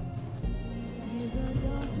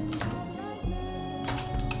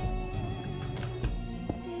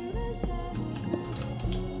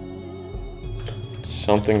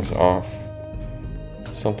 Something's off.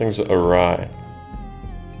 Something's awry.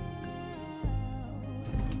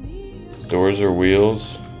 Doors are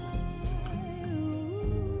wheels.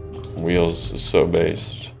 Wheels is so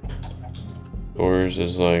based. Doors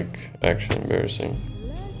is like actually embarrassing.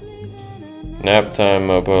 Nap time,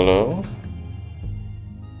 Mopolo.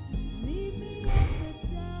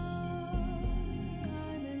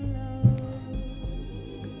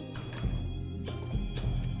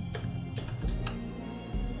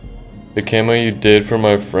 The camo you did for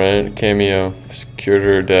my friend, cameo, cured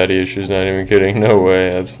her daddy issues, not even kidding, no way,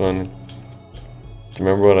 that's funny. Do you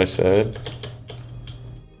remember what I said?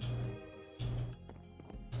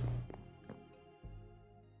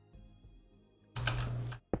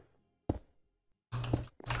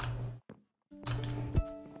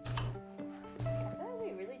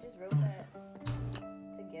 We really just wrote that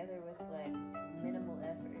together with like minimal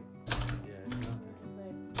effort. Yeah, it's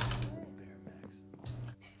nothing. Just like, Bare max.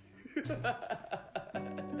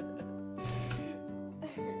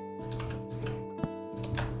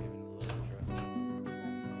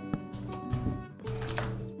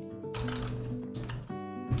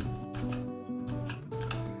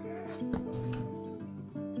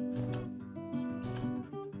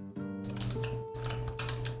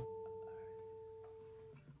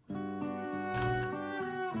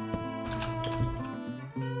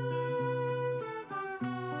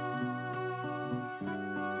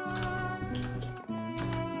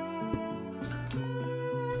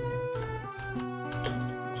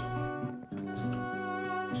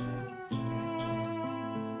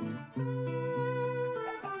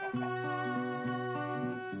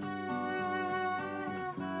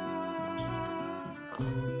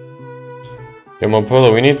 Yeah,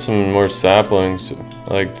 Mopolo, we need some more saplings,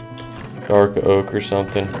 like dark oak or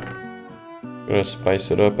something. Gotta spice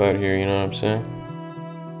it up out here, you know what I'm saying?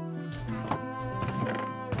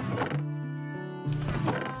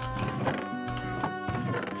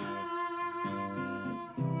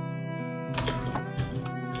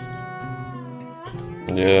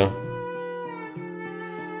 Yeah.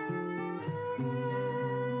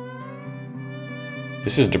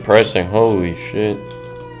 This is depressing, holy shit.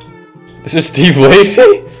 This is Steve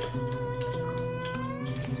Lacy?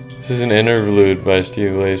 This is an interlude by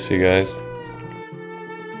Steve Lacy, guys.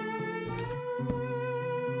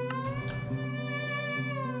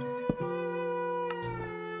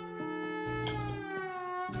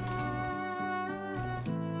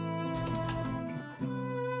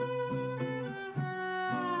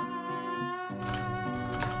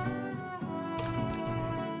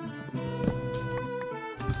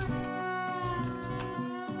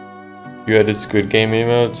 You had the Squid Game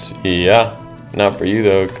emotes? Yeah. Not for you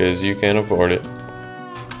though, because you can't afford it.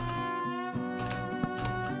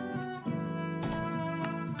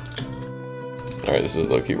 Alright, this is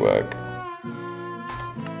low-key whack.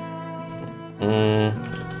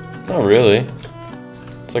 Not really.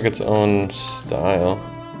 It's like its own style.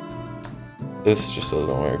 This just doesn't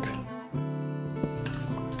work.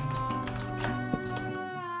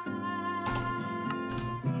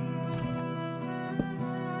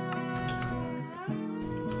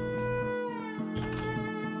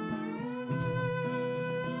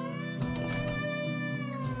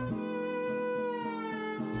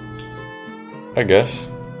 I guess.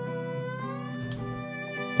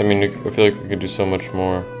 I mean, I feel like we could do so much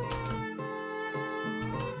more.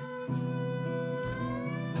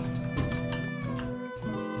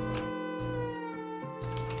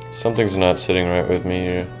 Something's not sitting right with me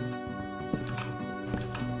here.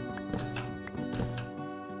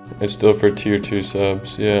 It's still for tier 2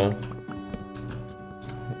 subs, yeah.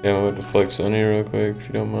 Yeah, I'm about to flex on you real quick if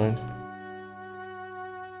you don't mind.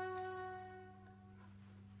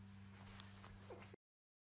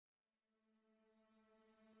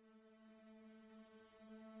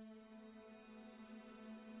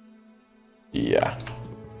 Yeah.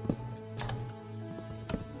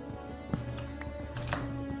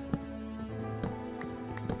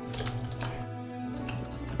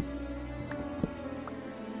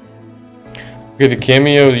 Okay, the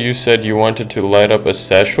cameo you said you wanted to light up a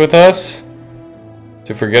sesh with us?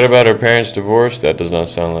 To forget about our parents' divorce? That does not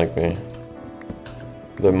sound like me.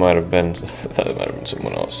 That might have been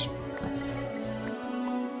someone else.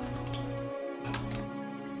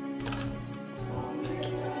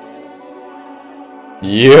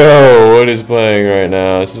 Yo, what is playing right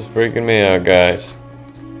now? This is freaking me out, guys.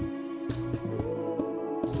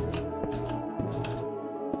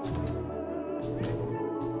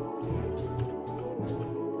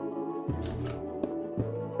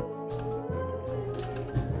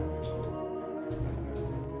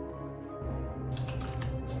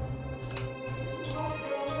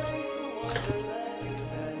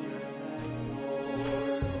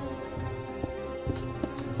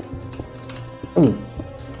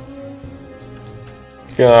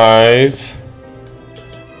 Guys,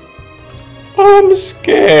 I'm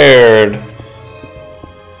scared.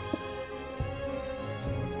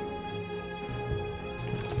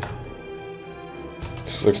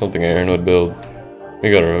 This is like something Aaron would build.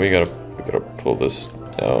 We gotta pull this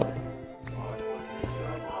out.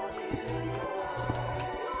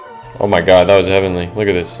 Oh my god, that was heavenly. Look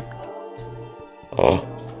at this. Oh.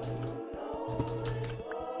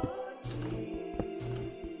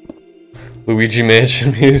 Luigi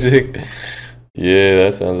Mansion music. Yeah,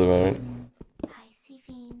 that sounds about right.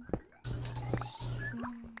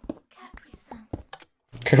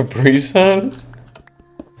 Capri Sun?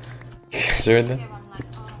 You guys heard that?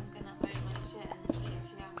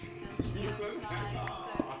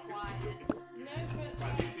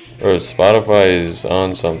 Or Spotify is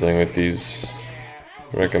on something with these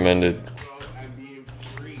recommended.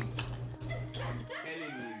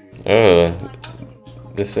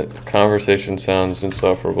 This conversation sounds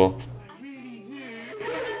insufferable.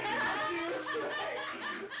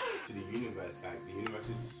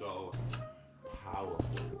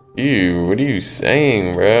 Ew, what are you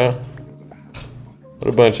saying, bro? What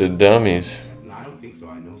a bunch of dummies. No, I don't think so.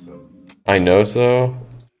 I know so. I know so?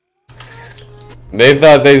 They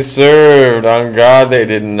thought they served. On God, they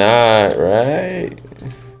did not, right?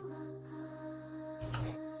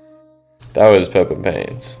 That was Peppa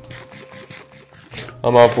Pains.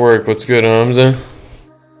 I'm off work. What's good, Hamzah?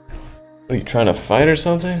 What, are you trying to fight or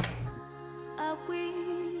something?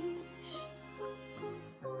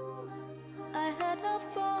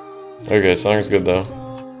 Okay, song's good though.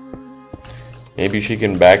 Maybe she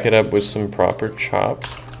can back it up with some proper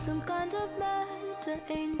chops. Some kind of mad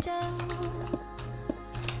angel.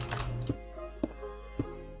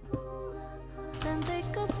 And they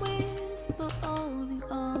could whisper all the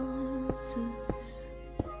answers.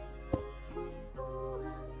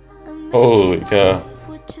 Holy cow.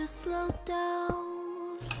 Would you slow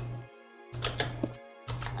down?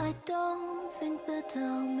 I don't think that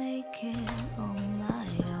I'll make it on my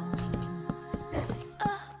own.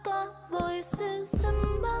 I've got voices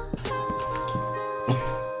in my head.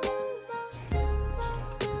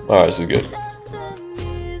 Alright, this is good.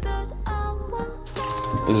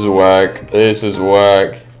 This is whack. This is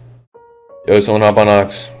whack. Yo, someone hop on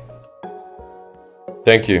Ox.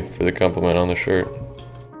 Thank you for the compliment on the shirt.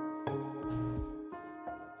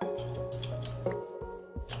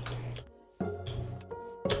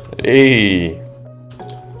 Hey.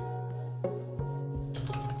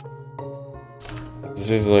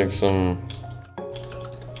 This is like some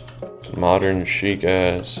modern chic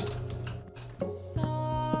ass.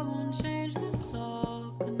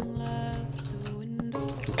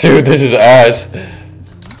 Dude, this is ass.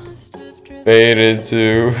 Faded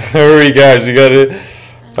to. Hurry, guys, you gotta.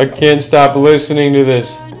 I can't stop listening to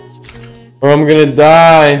this, or I'm gonna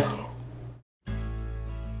die.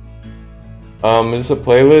 Is this a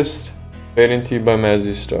playlist? Fading to You by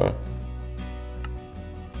Mazzy Star.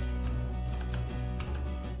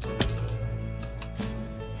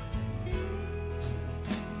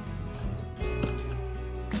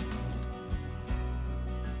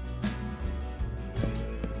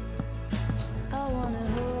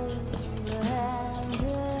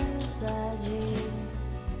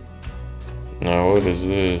 Now what is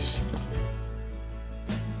this?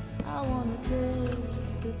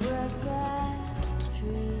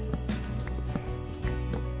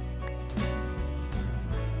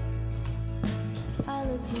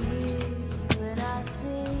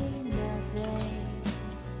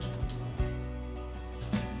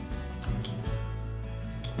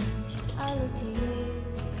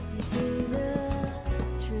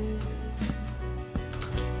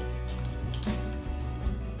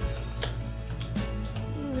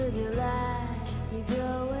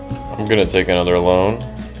 I'm gonna take another loan.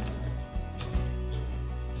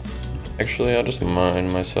 Actually, I'll just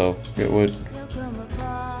mine myself. Get wood.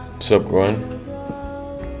 What's up, Gwen?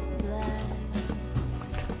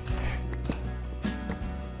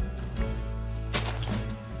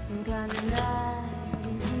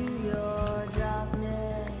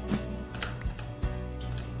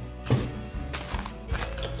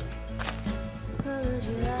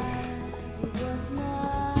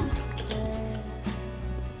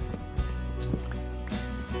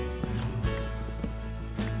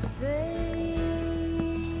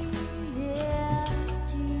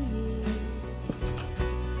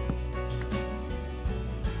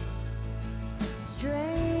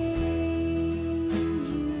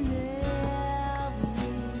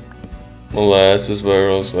 Molasses by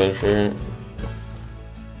Roll Sweatshirt.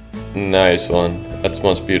 Nice one. That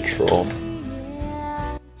must be a troll.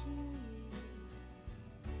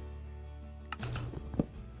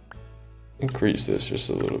 increase this just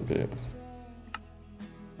a little bit.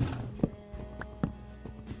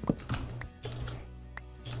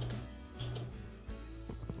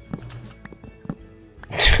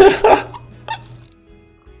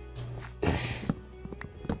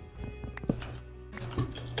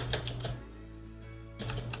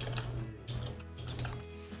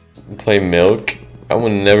 Play Milk? I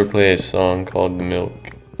would never play a song called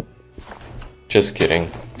Milk. Just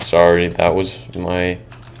kidding. Sorry, that was my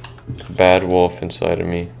bad wolf inside of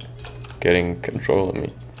me getting control of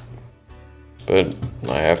me. But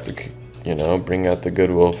I have to, you know, bring out the good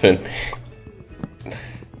wolf in me.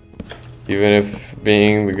 Even if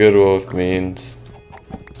being the good wolf means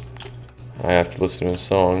I have to listen to a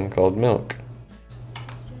song called Milk.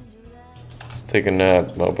 Let's take a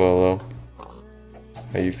nap, Mopolo.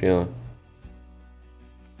 How you feeling?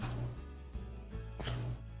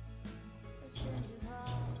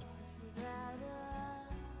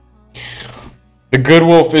 The good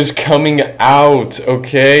wolf is coming out,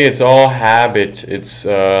 okay? It's all habit. It's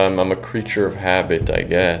I'm a creature of habit, I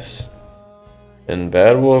guess. And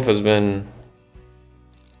bad wolf has been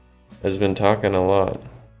talking a lot.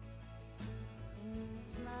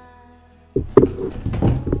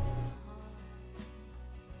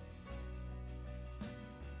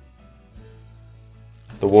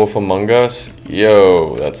 The wolf among us?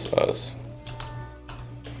 Yo, that's us.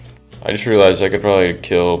 I just realized I could probably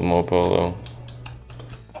kill Mopolo.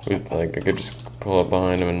 With, like, I could just pull up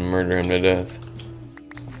behind him and murder him to death.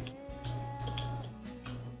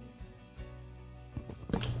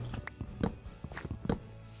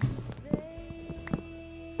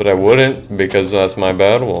 But I wouldn't, because that's my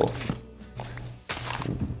bad wolf.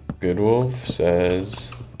 Good wolf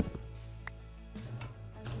says,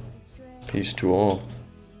 peace to all.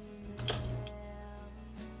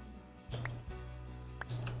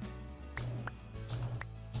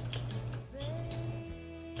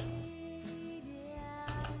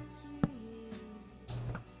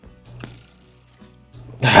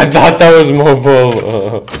 I thought that was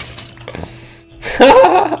Mopolo.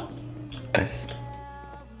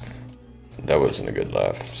 That wasn't a good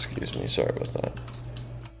laugh. Excuse me. Sorry about that.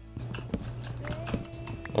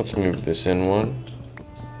 Let's move this in one.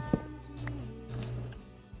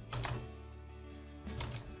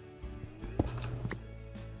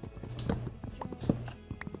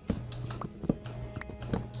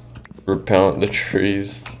 Repellent the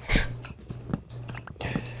trees.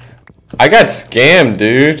 I got scammed,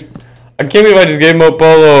 dude. I can't believe I just gave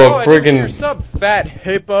Mopolo a friggin' sub, fat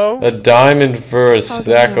hippo. a diamond for a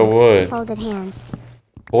stack of wood. Folded hands.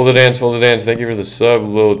 Folded hands, folded hands. Thank you for the sub,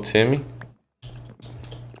 little Timmy.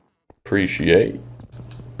 Appreciate.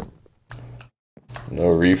 No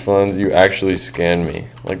refunds. You actually scanned me.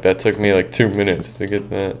 Like that took me like 2 minutes to get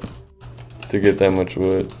that. To get that much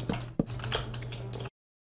wood.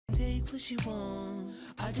 Take what you want.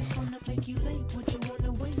 I just wanna make you late. Would you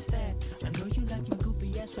wanna waste that? I know you like my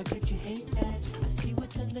goofy ass. I bet you hate that. I see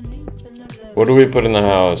what's underneath and I love. What do we put in the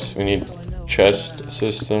house? We need chest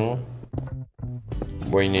system.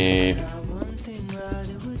 We need One thing right,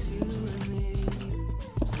 it was you and me.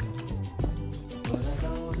 But I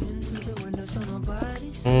go into the window so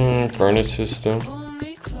nobody furnace system. pull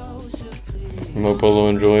me closer, please. Mopolo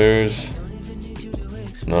enjoyers. Don't even need you to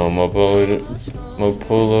explain. No,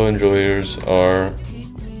 Mopolo enjoyers are.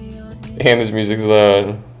 And this music's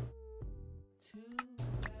loud.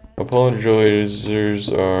 Mopolo enjoyers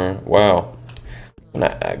are. Wow. I'm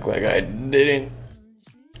gonna act like I didn't.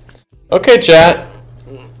 Okay, chat.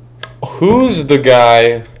 Who's the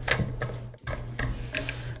guy?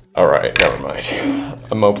 Alright, never mind.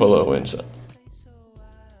 A Mopolo wins.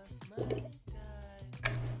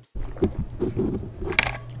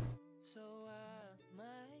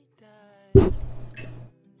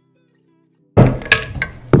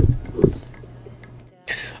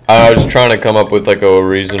 I was trying to come up with like a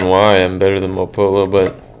reason why I'm better than Mopolo,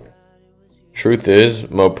 but truth is,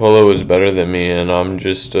 Mopolo is better than me, and I'm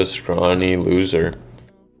just a scrawny loser.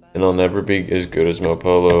 And I'll never be as good as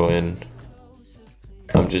Mopolo, and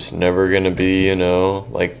I'm just never gonna be, you know,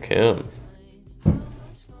 like him.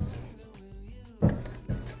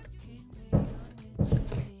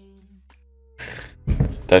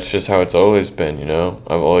 That's just how it's always been, you know?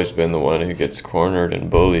 I've always been the one who gets cornered and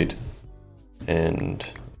bullied. And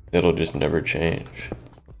it'll just never change.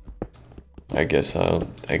 I guess I'll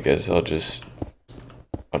just,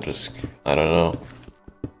 I don't know.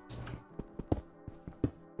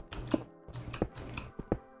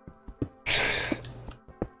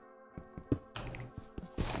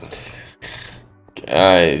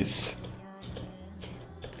 Guys.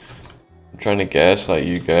 I'm trying to gaslight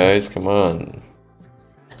you guys, come on.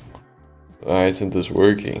 Why isn't this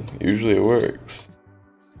working? Usually it works.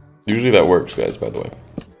 Usually that works, guys, by the way.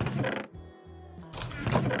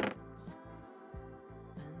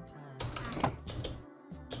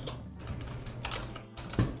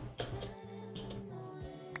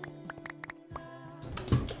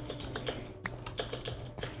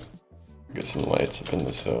 Get some lights up in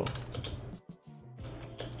this hill.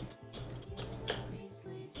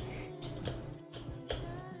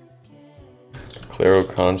 Claro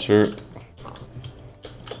concert.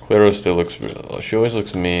 Claro still looks, she always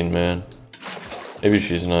looks mean, man. Maybe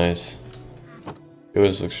she's nice. She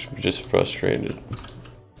always looks just frustrated.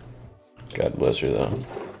 God bless her though.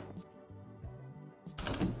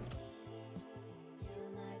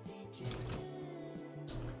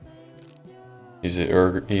 He's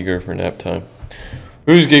eager for nap time.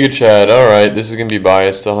 Who's Giga Chad? Alright, this is gonna be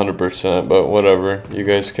biased 100%, but whatever. You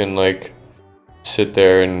guys can like sit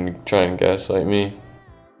there and try and gaslight me.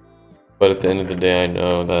 But at the end of the day, I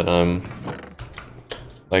know that I'm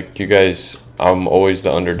like you guys, I'm always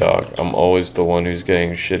the underdog. I'm always the one who's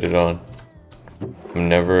getting shitted on. I'm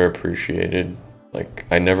never appreciated. Like,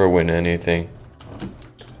 I never win anything.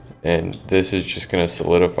 And this is just gonna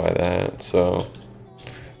solidify that, so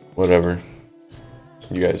whatever.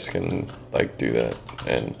 You guys can like do that,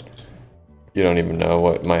 and you don't even know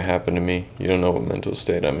what might happen to me. You don't know what mental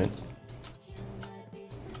state I'm in.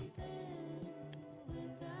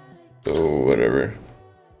 So whatever.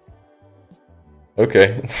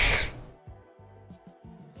 Okay.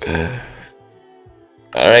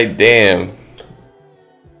 Alright, damn.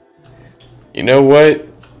 You know what?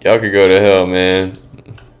 Y'all could go to hell, man.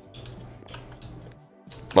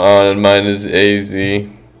 Mine is AZ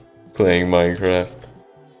playing Minecraft.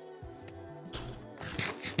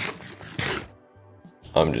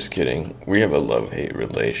 I'm just kidding. We have a love-hate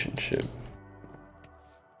relationship.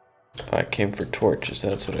 I came for torches,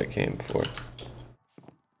 that's what I came for.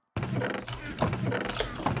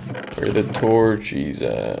 Where are the torches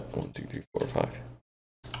at? 1, 2, 3, 4,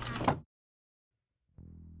 5.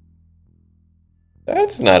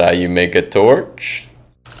 That's not how you make a torch.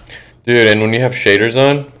 Dude, and when you have shaders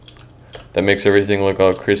on, that makes everything look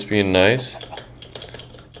all crispy and nice.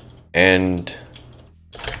 And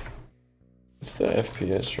what's the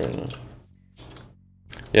FPS right now?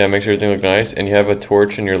 Yeah, it makes everything look nice. And you have a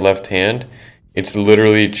torch in your left hand. It's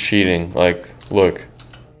literally cheating. Like, look.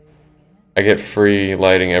 I get free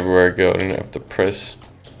lighting everywhere I go. I don't have to press.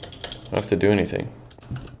 I don't have to do anything.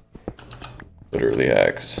 Literally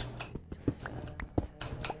hacks.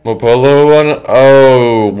 Mopolo one?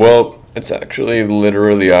 Oh, well, it's actually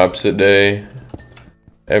literally opposite day.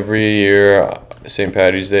 Every year, St.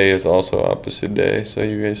 Patty's Day is also opposite day, so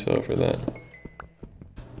you guys saw for that.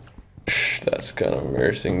 Psh, that's kind of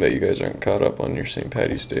embarrassing that you guys aren't caught up on your St.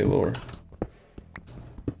 Patty's Day lore.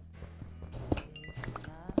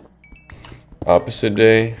 Opposite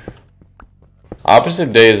day?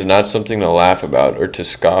 Opposite day is not something to laugh about or to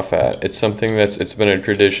scoff at. It's something it's been a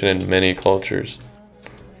tradition in many cultures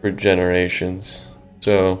for generations.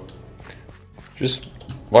 So just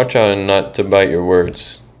watch out and not to bite your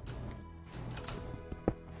words.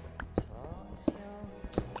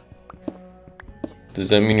 Does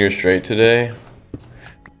that mean you're straight today?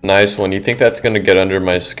 Nice one. You think that's gonna get under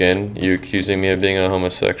my skin? You accusing me of being a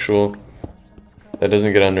homosexual? That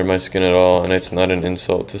doesn't get under my skin at all, and it's not an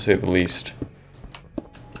insult to say the least.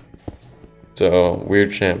 So,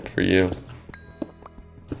 weird champ for you.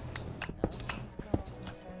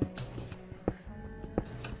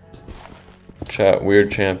 Chat,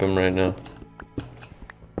 weird champ him right now.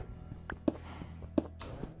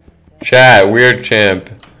 Chat, weird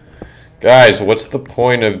champ. Guys, what's the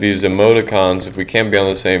point of these emoticons if we can't be on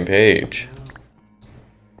the same page?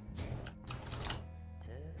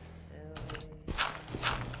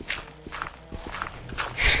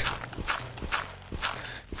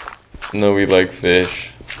 No, we like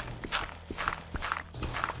fish.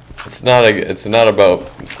 It's not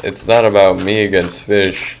about me against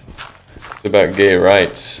fish. It's about gay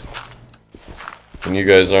rights. And you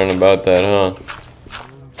guys aren't about that, huh?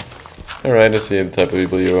 Alright, I see the type of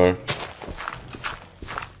people you are.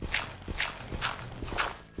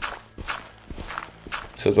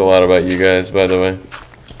 Says a lot about you guys, by the way.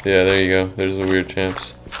 Yeah, there you go. There's the weird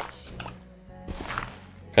champs.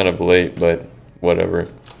 Kind of late, but whatever.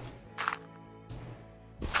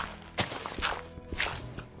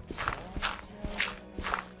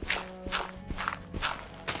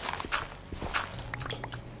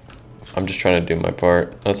 I'm just trying to do my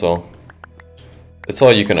part, that's all. That's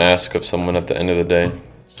all you can ask of someone at the end of the day.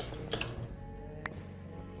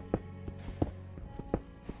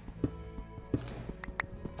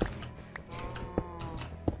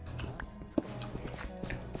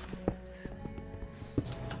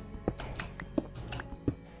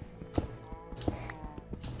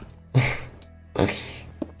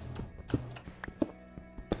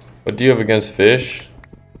 What do you have against Fish?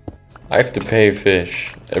 I have to pay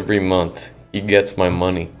Fish every month. He gets my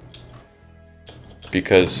money.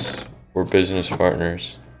 Because we're business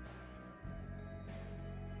partners.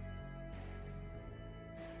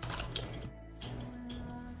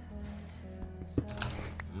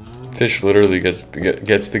 Fish literally gets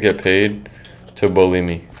to get paid to bully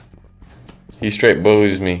me. He straight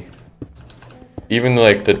bullies me. Even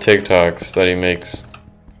like the TikToks that he makes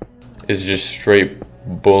is just straight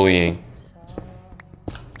bullying.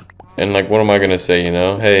 And like, what am I gonna say, you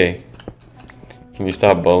know? Hey, can you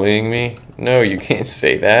stop bullying me? No, you can't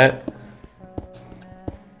say that.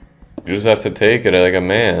 You just have to take it like a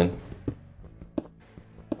man.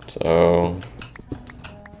 So,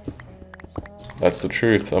 that's the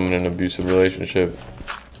truth. I'm in an abusive relationship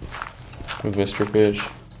with Mr. Fish.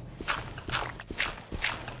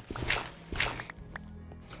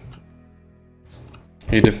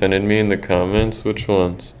 He defended me in the comments? Which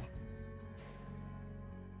ones?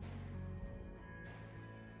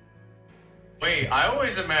 Wait, I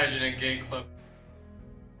always imagine a gay club.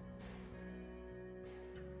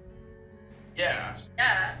 Yeah.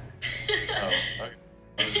 Yeah. Oh,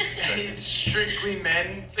 okay. It's strictly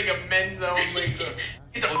men. It's like a men's only.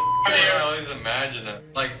 I always imagine it.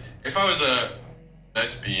 Like, if I was a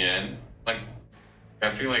lesbian, like, I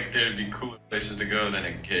feel like there'd be cooler places to go than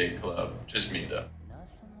a gay club. Just me, though.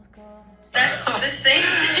 That's the same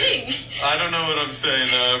thing. I don't know what I'm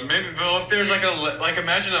saying. Maybe, well, if there's like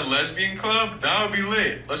imagine a lesbian club, that would be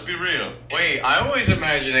lit. Let's be real. Wait, I always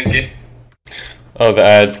imagine a gay. Oh, the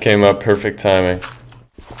ads came up. Perfect timing.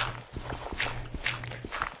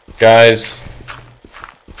 Guys,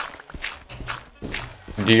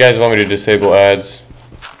 do you guys want me to disable ads?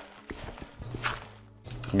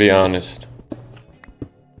 Be honest.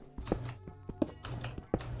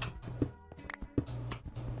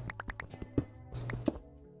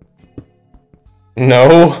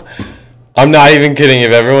 No, I'm not even kidding.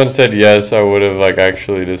 If everyone said yes, I would have like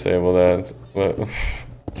actually disabled ads. But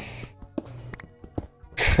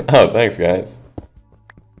oh, thanks, guys.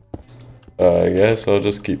 I guess I'll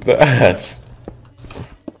just keep the ads.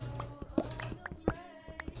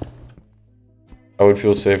 I would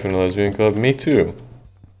feel safe in a lesbian club. Me too.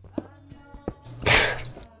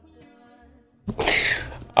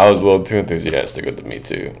 I was a little too enthusiastic with the Me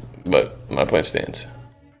Too, but my point stands.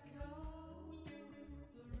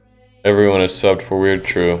 Everyone is subbed for Weird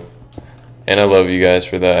True, and I love you guys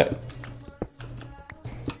for that.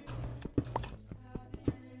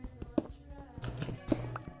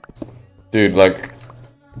 Dude, like,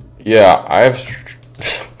 yeah, I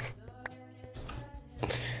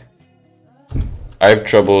have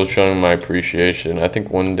trouble showing my appreciation. I think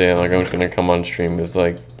one day, like, I'm just gonna come on stream with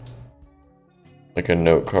like a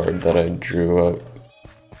note card that I drew up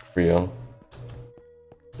for y'all,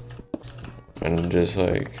 and just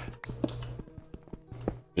like,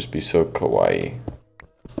 just be so kawaii.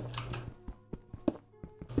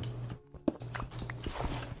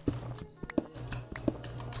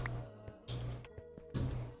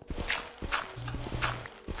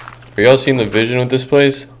 Are y'all seeing the vision with this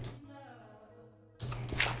place?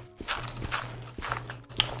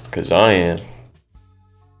 Cause I am.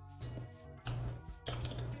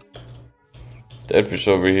 Deadfish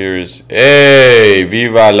over here is, hey,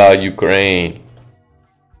 viva la Ukraine.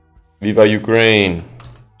 Viva Ukraine.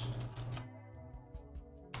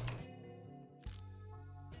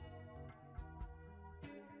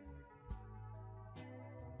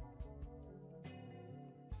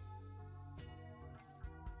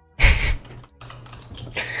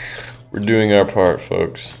 We're doing our part,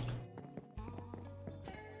 folks.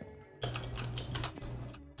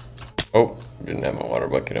 Oh, didn't have my water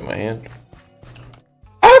bucket in my hand.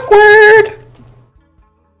 Awkward!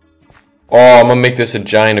 Oh, I'm gonna make this a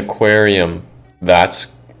giant aquarium. That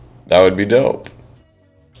would be dope.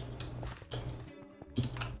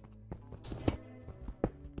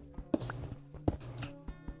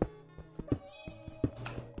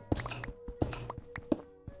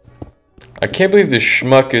 I can't believe this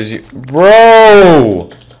schmuck is you. Bro!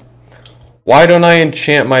 Why don't I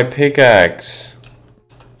enchant my pickaxe?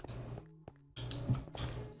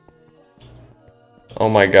 Oh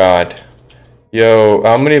my god. Yo,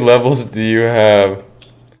 how many levels do you have,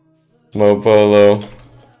 Mopolo?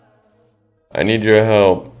 I need your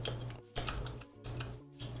help.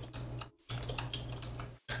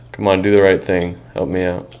 Come on, do the right thing. Help me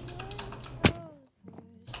out.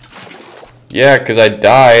 Yeah, because I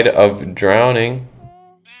died of drowning.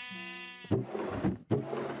 How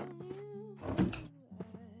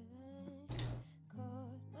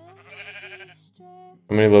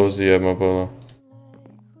many levels do you have, Mopolo?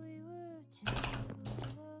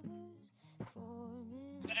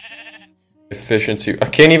 efficiency. I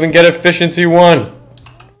can't even get efficiency 1.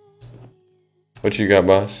 What you got,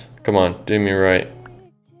 boss? Come on, do me right.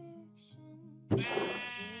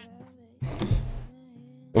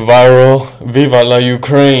 Viral, viva la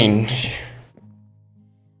Ukraine.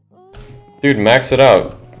 Dude, max it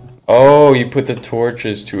out. Oh, you put the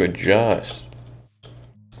torches to adjust.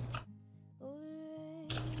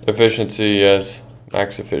 Efficiency, yes.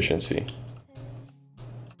 Max efficiency.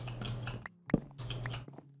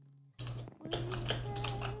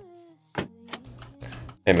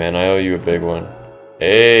 Hey man, I owe you a big one.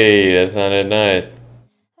 Hey, that sounded nice.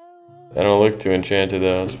 I don't look too enchanted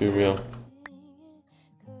though, let's be real.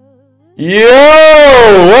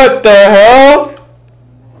 Yo! What the hell?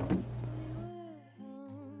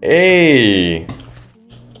 Hey!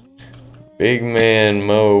 Big man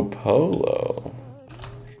Mopolo.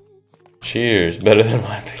 Cheers, better than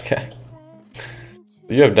my pickaxe.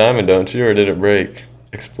 You have diamond, don't you? Or did it break?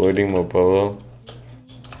 Exploiting Mopolo?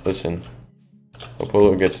 Listen.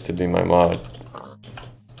 Mopolo gets to be my mod.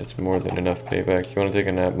 It's more than enough payback. You wanna take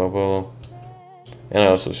a nap, Mopolo? And I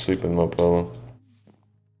also sleep with Mopolo.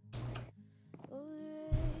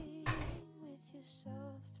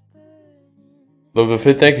 Love the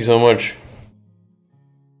fit, thank you so much.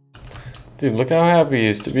 Dude, look how happy he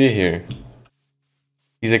is to be here.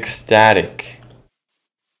 He's ecstatic.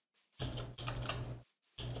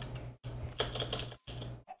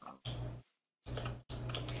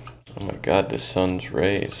 Oh my god, the sun's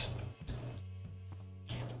rays.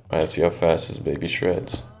 Alright, let's see how fast this baby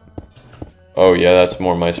shreds. Oh yeah, that's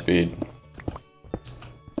more my speed.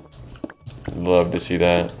 Love to see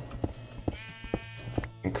that.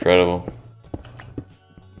 Incredible.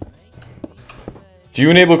 Do you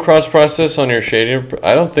enable cross-process on your shader?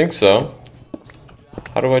 I don't think so.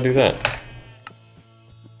 How do I do that?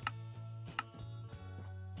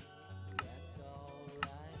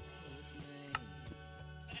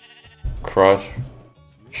 Cross...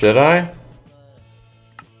 Should I?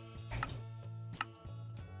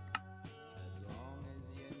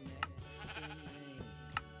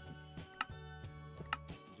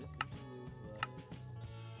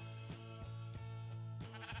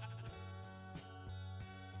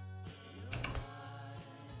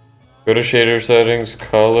 Go to shader settings,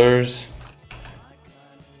 colors,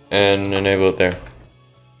 and enable it there.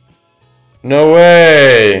 No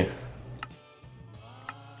way!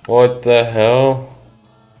 What the hell?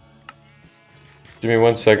 Give me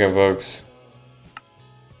 1 second, folks.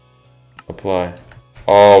 Apply.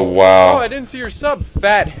 Oh, wow. Oh, I didn't see your sub,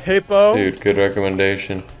 fat hippo. Dude, good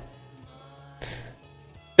recommendation.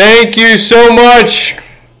 Thank you so much!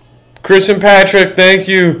 Chris and Patrick, thank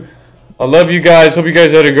you. I love you guys. Hope you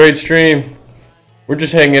guys had a great stream. We're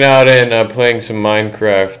just hanging out and playing some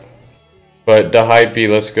Minecraft. But the hypey,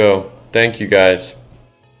 let's go. Thank you guys.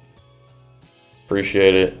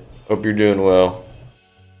 Appreciate it. Hope you're doing well.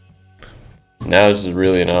 Now this is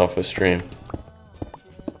really an alpha stream.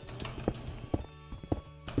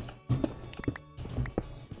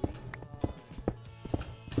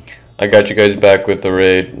 I got you guys back with the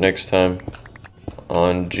raid next time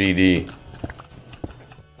on GD.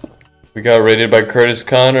 We got raided by Curtis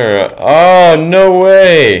Connor. Oh, no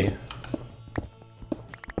way.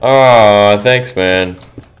 Oh, thanks, man.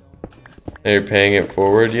 Now you're paying it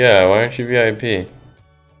forward? Yeah, why aren't you VIP?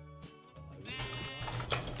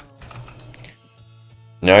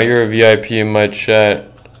 Now you're a VIP in my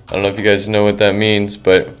chat. I don't know if you guys know what that means,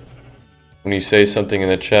 but when you say something in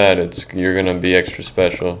the chat, you're gonna be extra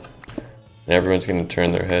special. And everyone's gonna turn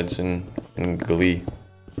their heads in glee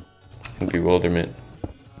and bewilderment.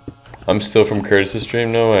 I'm still from Curtis's stream?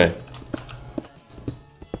 No way.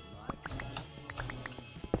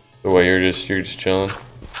 So what, you're just chilling?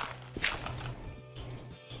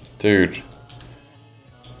 Dude.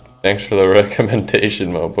 Thanks for the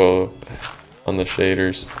recommendation, Mopolo, on the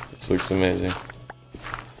shaders. This looks amazing.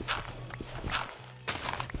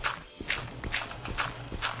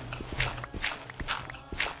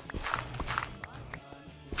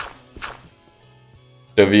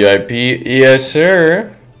 The VIP? Yes,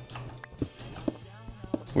 sir.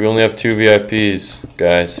 We only have 2 VIPs,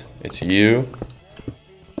 guys. It's you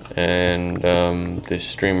and this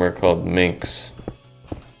streamer called Minx.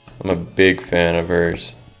 I'm a big fan of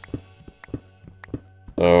hers.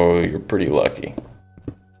 So you're pretty lucky.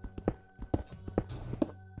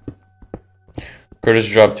 Curtis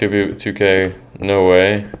dropped 2K. No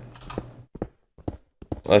way.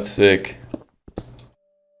 That's sick.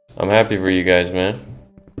 I'm happy for you guys, man.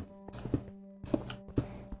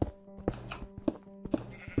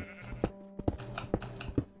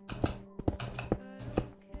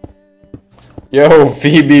 Yo,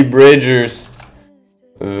 Phoebe Bridgers.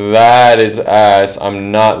 That is ass.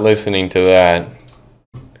 I'm not listening to that.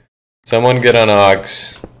 Someone get on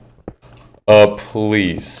Ox.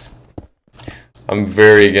 Please. I'm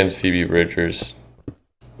very against Phoebe Bridgers.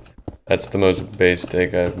 That's the most base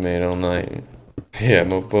take I've made all night. Yeah,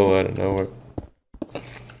 Mopolo out of nowhere.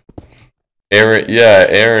 Aaron, yeah,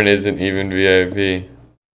 Aaron isn't even VIP.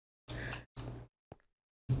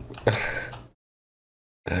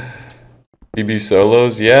 BB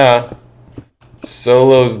Solos, yeah.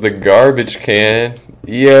 Solos the garbage can.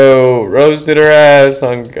 Yo, roasted her ass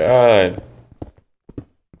on God.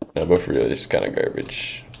 No, but for real, it's kind of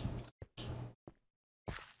garbage.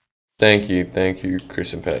 Thank you,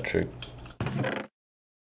 Chris and Patrick.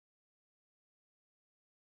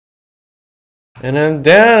 And I'm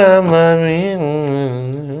down on my knee.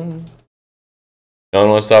 No one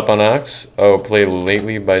wants to stop on Ox? Oh, play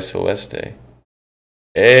Lately by Celeste.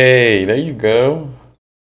 Hey, there you go.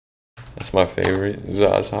 That's my favorite.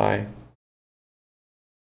 Zaz High.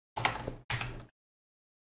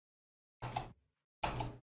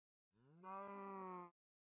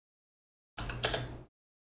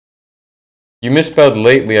 You misspelled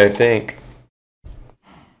lately, I think.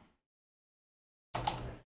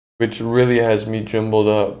 Which really has me jumbled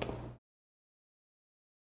up.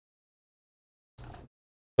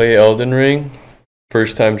 Play Elden Ring?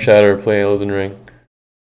 First time chatter, play Elden Ring.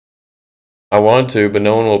 I want to, but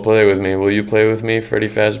no one will play with me. Will you play with me, Freddy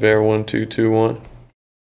Fazbear 1221?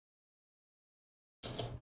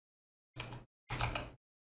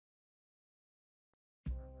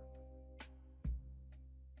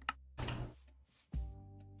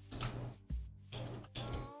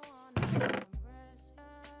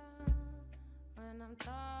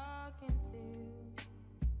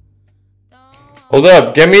 Hold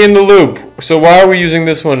up, get me in the loop. So why are we using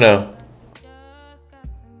this one now?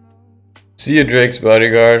 See you, Drake's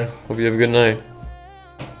bodyguard. Hope you have a good night.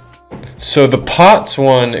 So the Pots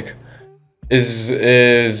one is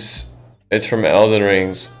it's from Elden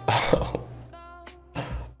Rings.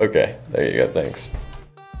 Okay, there you go, thanks.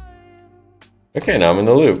 Okay, now I'm in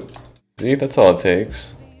the loop. See, that's all it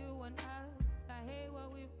takes.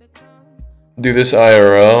 Do this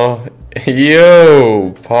IRL.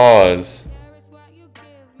 Yo, pause.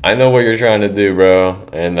 I know what you're trying to do, bro,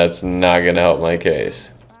 and that's not gonna help my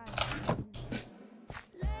case.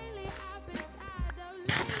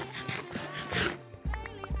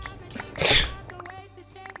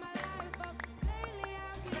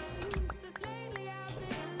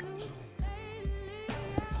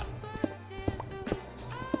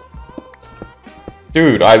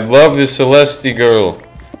 Dude, I love this Celeste girl.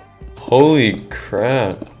 Holy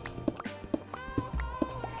crap.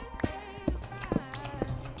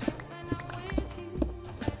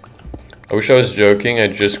 I wish I was joking. I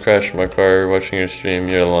just crashed my car watching your stream.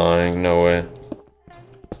 You're lying. No way.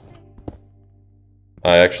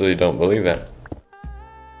 I actually don't believe that.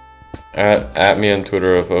 At me on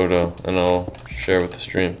Twitter a photo and I'll share with the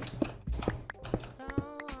stream.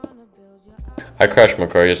 I crashed my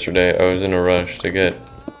car yesterday. I was in a rush to get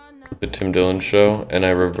the Tim Dillon show and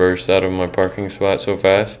I reversed out of my parking spot so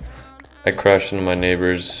fast. I crashed into my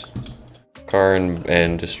neighbor's car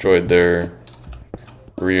and destroyed their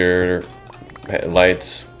rear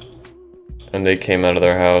lights, and they came out of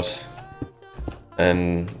their house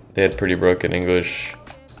and they had pretty broken English,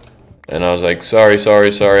 and I was like, sorry,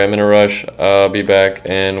 I'm in a rush, I'll be back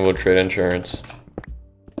and we'll trade insurance.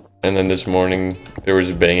 And then this morning there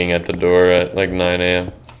was banging at the door at like 9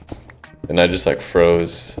 AM and I just like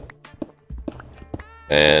froze,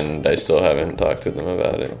 and I still haven't talked to them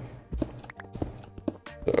about it,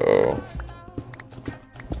 so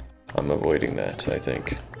I'm avoiding that, I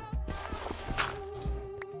think.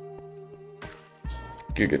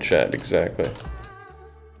 Giga chat, exactly.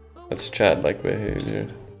 That's chat-like behavior.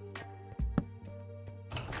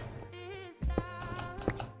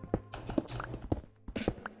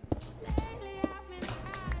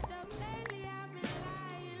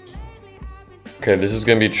 Okay, this is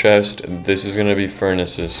gonna be chest, this is gonna be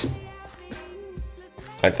furnaces.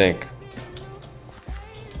 I think.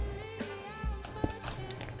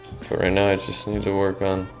 But right now I just need to work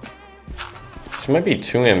on... This might be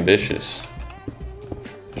too ambitious.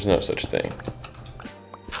 There's no such thing.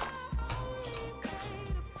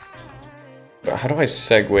 But how do I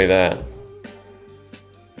segue that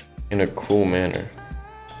in a cool manner?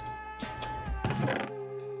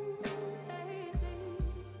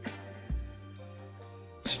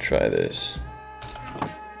 Let's try this.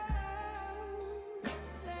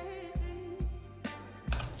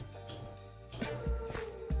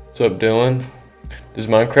 What's up, Dylan? Does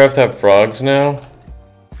Minecraft have frogs now?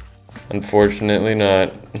 Unfortunately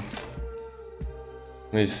not.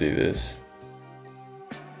 Let me see this.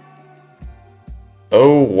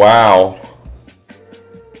 Oh, wow.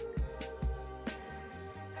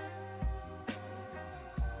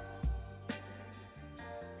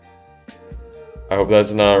 I hope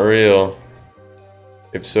that's not real.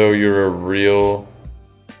 If so, you're a real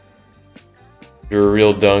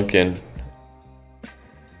Duncan.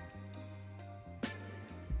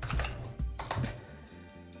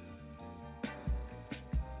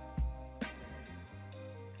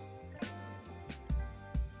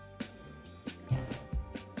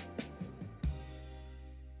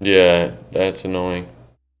 Yeah, that's annoying.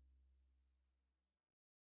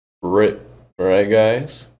 Rip, right,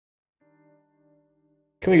 guys?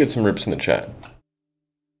 Can we get some rips in the chat?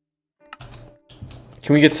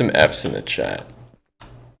 Can we get some Fs in the chat?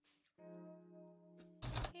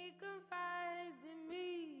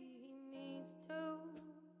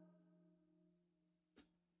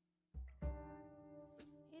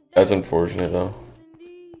 That's unfortunate though.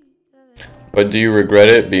 But do you regret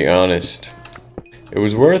it? Be honest. It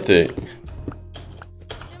was worth it.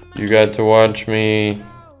 You got to watch me.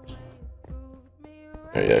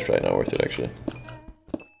 Oh yeah, it's probably not worth it actually.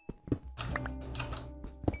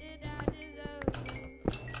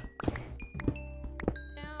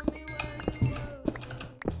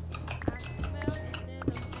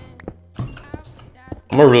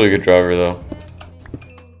 I'm a really good driver though.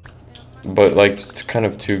 But like it's kind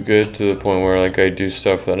of too good to the point where like I do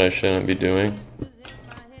stuff that I shouldn't be doing.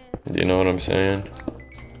 You know what I'm saying?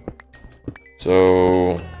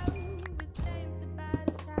 So,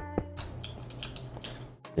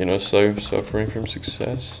 you know, suffering from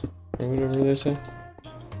success or whatever they say.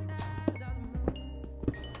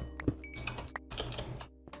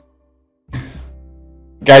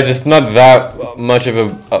 Guys, it's not that much of a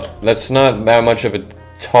that's not that much of a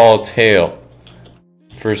tall tale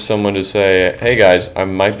for someone to say, "Hey guys, I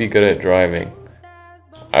might be good at driving."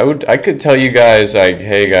 I could tell you guys like,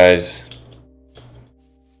 "Hey guys,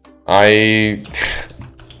 I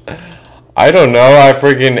don't know,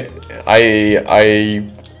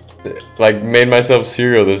 I like made myself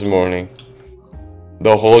cereal this morning.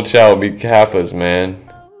 The whole chat will be Kappas, man.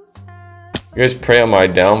 You guys pray on my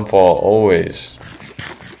downfall always.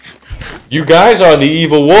 You guys are the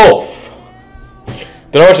evil wolf.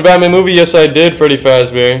 Did I watch the Batman movie? Yes, I did, Freddy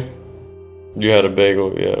Fazbear. You had a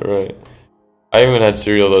bagel, yeah, right. I haven't had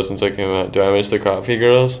cereal though since I came out. Do I miss the coffee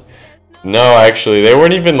girls? No, actually, they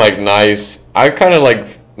weren't even like nice. I kind of like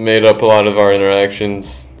made up a lot of our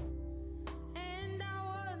interactions.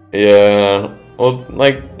 Yeah, well,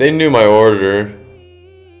 like they knew my order,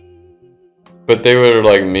 but they were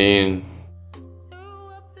like mean.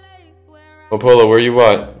 Mopolo, where you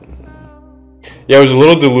at? Yeah, it was a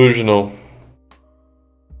little delusional.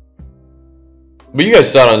 But you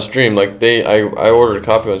guys saw it on stream, like I ordered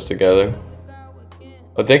coffee ones together.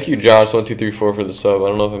 Oh, thank you, Josh1234 for the sub. I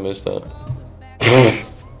don't know if I missed that.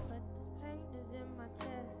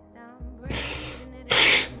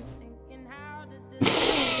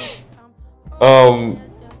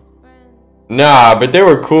 Nah, but they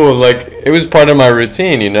were cool. Like it was part of my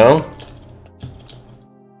routine, you know.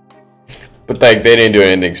 But like they didn't do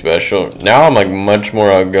anything special. Now I'm like much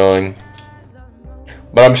more outgoing.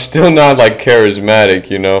 But I'm still not like charismatic,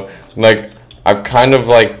 you know. Like I've kind of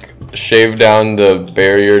like shaved down the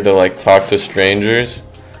barrier to like talk to strangers,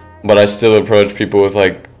 but I still approach people with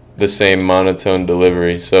like the same monotone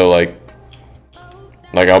delivery. So like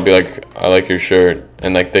I'll be like, I like your shirt,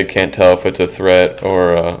 and like they can't tell if it's a threat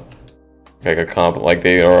or like a compliment, like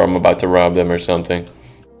or I'm about to rob them or something.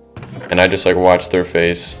 And I just like watch their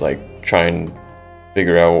face, like try and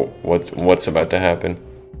figure out what's about to happen,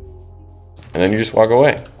 and then you just walk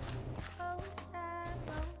away.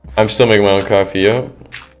 I'm still making my own coffee, yo.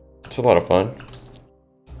 It's a lot of fun.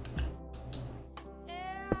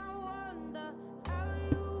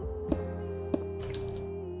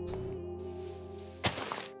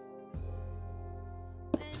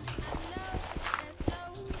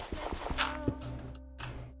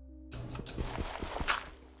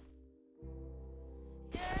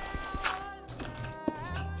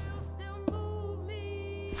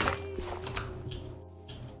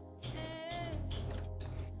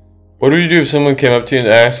 What would you do if someone came up to you and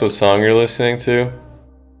asked what song you're listening to?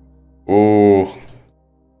 Ooh.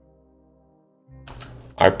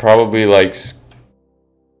 I probably like...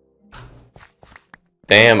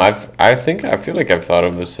 Damn, I feel like I've thought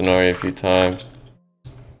of this scenario a few times.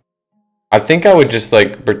 I think I would just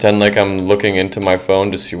like pretend like I'm looking into my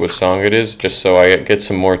phone to see what song it is, just so I get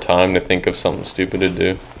some more time to think of something stupid to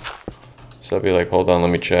do. So I'd be like, hold on, let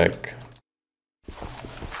me check.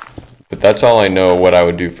 But but that's all I know what I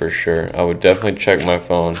would do for sure. I would definitely check my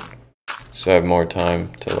phone so I have more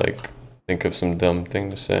time to like think of some dumb thing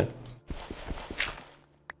to say.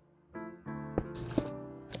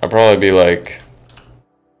 I'd probably be like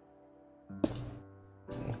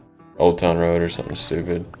Old Town Road or something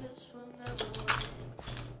stupid.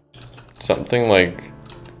 Something like,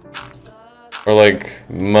 or like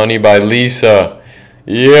Money by Lisa.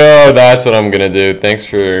 Yo, that's what I'm gonna do. Thanks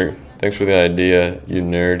for the idea, you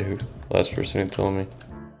nerd. Who last person who told me.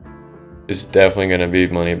 It's definitely gonna be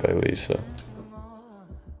Money by Lisa.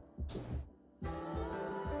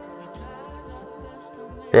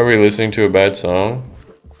 Probably listening to a bad song.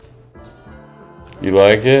 You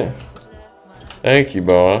like it? Thank you,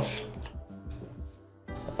 boss.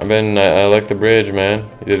 I like the bridge, man.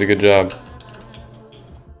 You did a good job.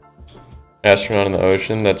 Astronaut in the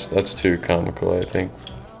Ocean, that's too comical, I think.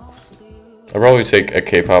 I'd probably say a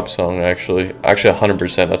K-pop song, actually. Actually,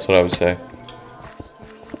 100%, that's what I would say.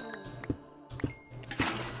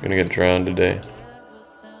 I'm gonna get drowned today.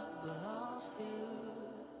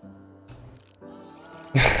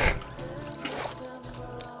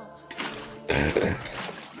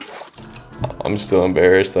 I'm still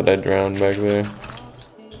embarrassed that I drowned back there.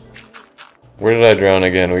 Where did I drown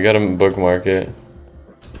again? We gotta bookmark it.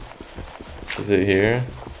 Is it here?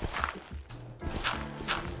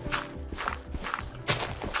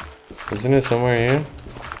 Isn't it somewhere here?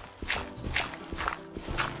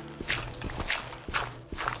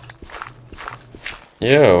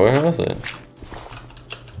 Yo, where was it?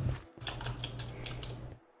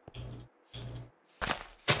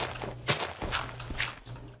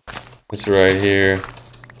 It's right here.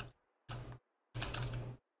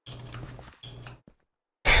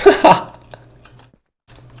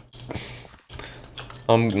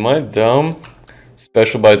 Am I dumb?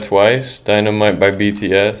 Special by Twice, Dynamite by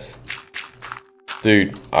BTS.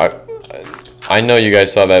 Dude, I know you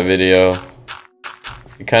guys saw that video.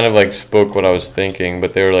 It kind of like spoke what I was thinking,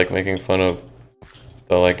 but they were like making fun of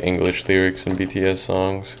the like English lyrics in BTS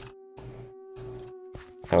songs.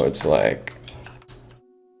 How it's like,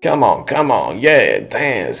 come on, yeah,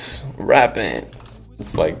 dance, rapping.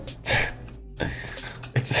 It's like,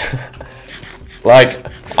 it's like,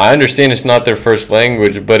 I understand it's not their first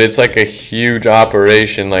language, but it's like a huge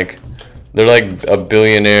operation. Like, they're like a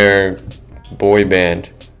billionaire boy band.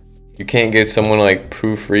 You can't get someone to like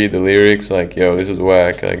proofread the lyrics. Like, yo, this is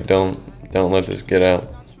whack. Like, don't let this get out.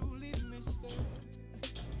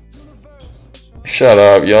 Shut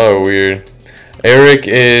up, y'all are weird. Eric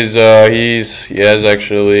is he has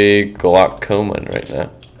actually glaucoma right now.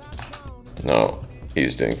 No,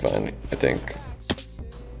 he's doing fine, I think.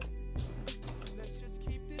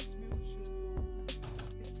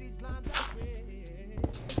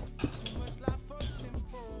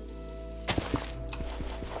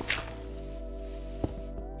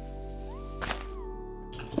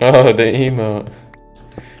 Oh, the emote.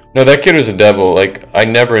 No, that kid was a devil. Like, I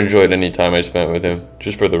never enjoyed any time I spent with him,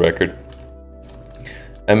 just for the record.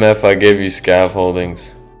 MF, I gave you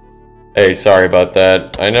scaffoldings. Hey, sorry about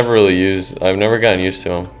that. I've never gotten used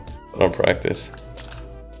to him. I don't practice.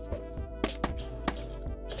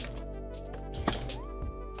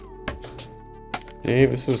 See,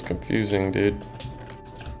 this is confusing, dude.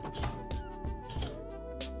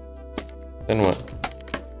 Then what?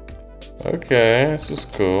 Okay, this is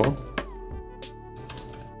cool.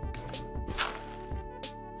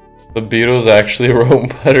 The Beatles actually wrote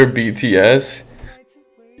better BTS?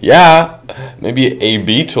 Yeah, maybe a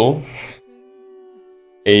beetle.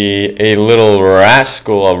 A little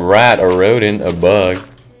rascal, a rat, a rodent, a bug.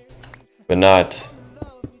 But not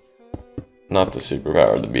the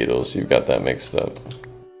superpower of the Beatles. You've got that mixed up.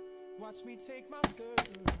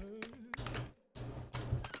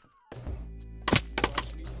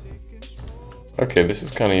 Okay, this is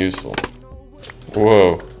kind of useful.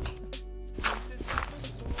 Whoa.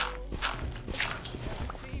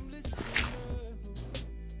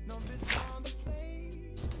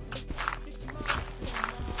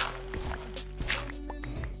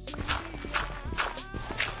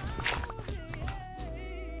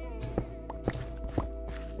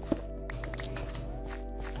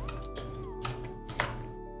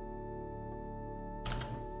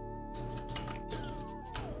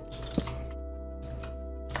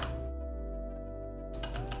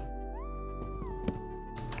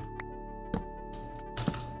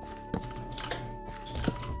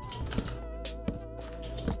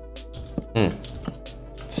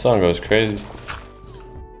 Song goes crazy.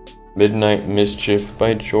 Midnight Mischief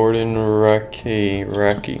by Jordan Rocky.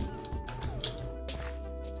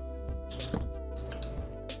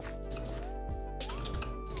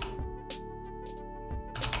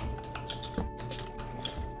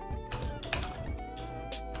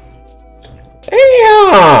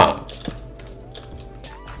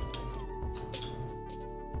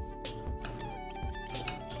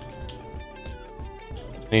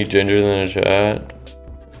 Any ginger in the chat?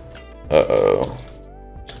 Uh-oh.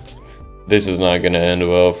 This is not gonna end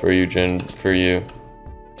well for you, for you.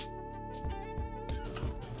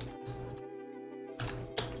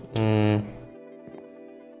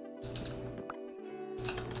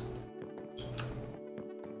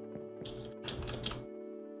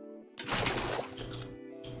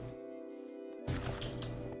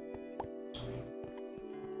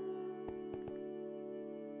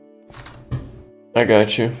 I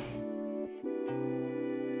got you.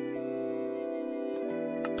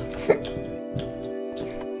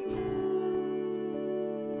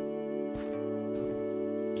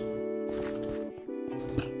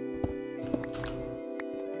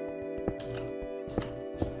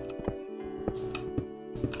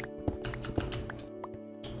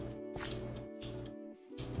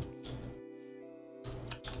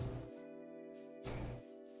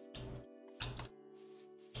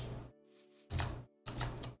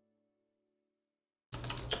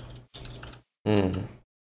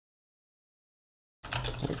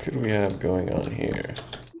 What could we have going on here?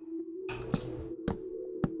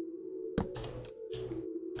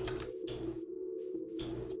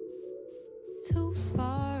 Too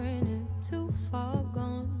far in it, too far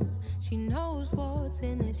gone. She knows what's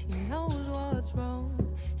in it, she knows what's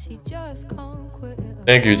wrong. She just can't quit it.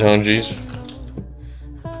 Thank you, Tonjis.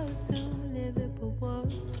 Hers to live it, but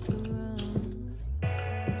what's to run?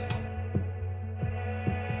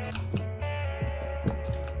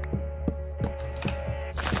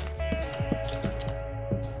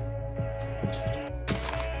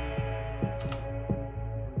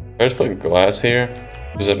 I just put glass here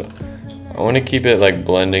because I want to keep it like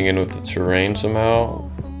blending in with the terrain somehow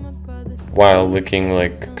while looking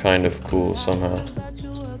like kind of cool somehow,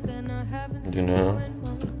 you know?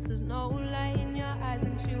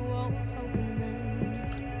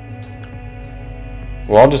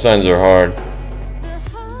 Wall designs are hard.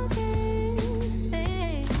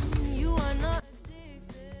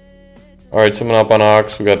 Alright, someone up on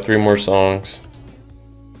Ox. We got 3 more songs.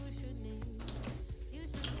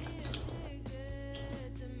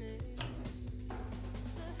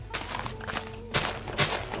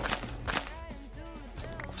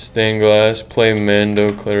 Stained Glass, play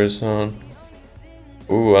Mando Clarisson.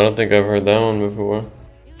 Ooh, I don't think I've heard that one before.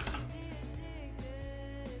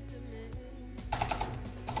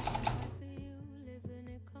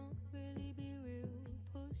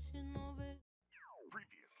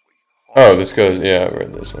 Oh, this goes, yeah, I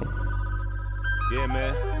read this one. Yeah,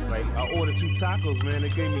 man. Like, I ordered 2 tacos, man. They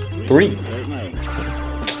gave me 3. 3.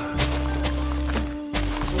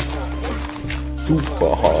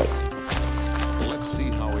 Super hot. Let's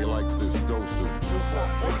see how he likes this dosu.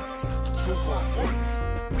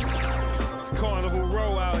 It's Carnival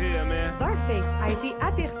Row out here, man. Darkface a été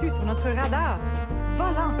aperçu sur notre radar,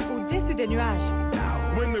 volant au-dessus des nuages.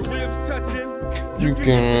 When the ribs touching, You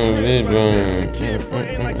can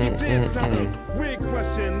wig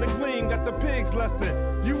crushing, the gleam got the pigs lesson.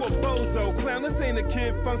 You a bozo, clown, this ain't a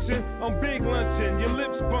kid function. I'm big luncheon, your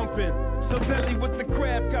lips bumping. So deadly with the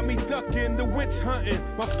crab, got me ducking, the witch hunting.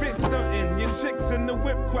 My fit stunting, your chicks in the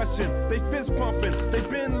whip crushing. They fist pumping, they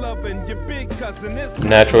been loving, your big cousin is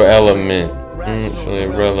natural element. Actually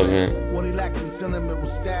irrelevant. What he lacked in sentiment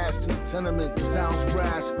was stashed in the tenement. It sounds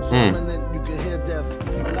brash, so imminent, you can hear death.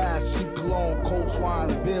 Last sheep cologne, cold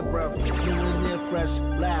swine, beer breath. New in there, fresh,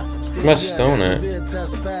 laugh. Must stone it.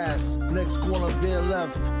 Test pass. Next corner, veer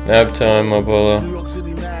left. Nap time, Mopolo. New York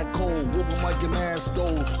City, mad cold. Whooping like a man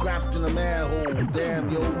stole. Scrapped in a manhole. Damn,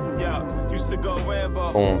 yo. Yeah, used to go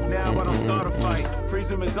Rambo. Now I don't start a fight.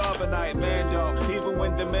 Freeze him as overnight, Mando. Even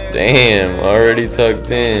when the man. Damn, already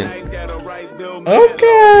tucked in.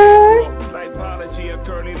 Okay. Like Policy or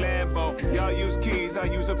Curly Lambo. Y'all use keys, I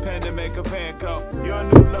use a pen to make a van go. Your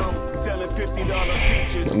new low, selling $50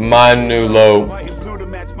 features. My new low. White and blue to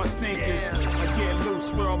match my sneakers. I get loose,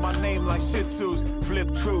 swear on my name like Shih Tzus.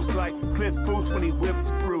 Flip truth like Cliff Booth when he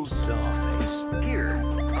whipped Bruce. Sawface. Here,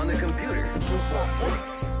 on the computer.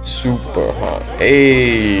 Super hot.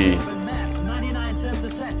 Hey.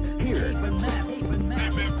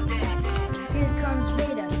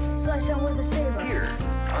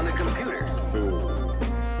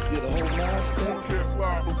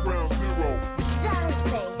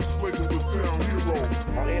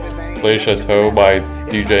 Play Chateau by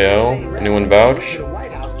DJL. Anyone vouch?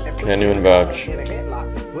 Can anyone vouch?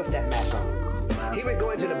 With that mask on. He would go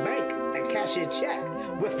into the bank and cash a check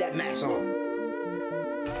with that mask on.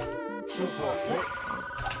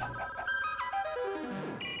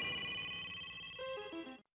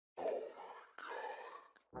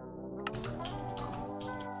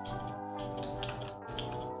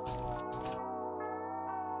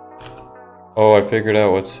 Oh, I figured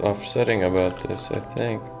out what's offsetting about this, I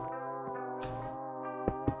think.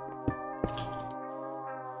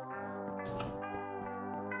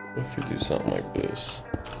 What if we do something like this?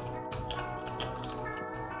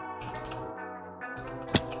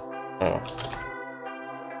 Oh.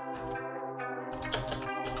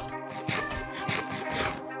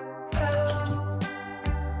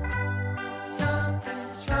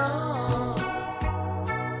 Something's wrong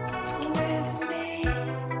with me.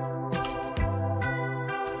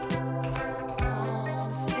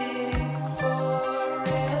 I'm sick for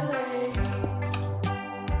LA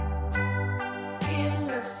in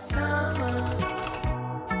the summer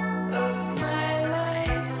of my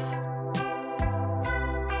life.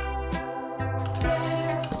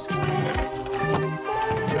 That's when we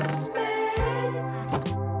first met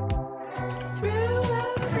through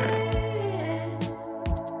a friend.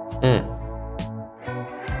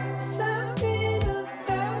 Something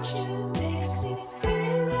about you makes me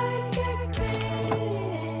feel like I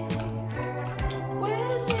can.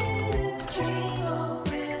 Was it a dream or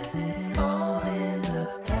is it all in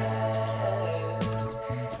the past?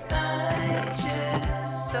 I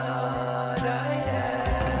just thought I'd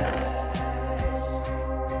ask.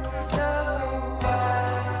 So I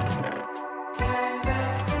turn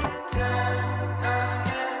back the time. I'm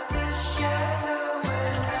at the shadow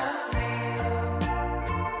when I feel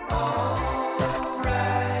alright.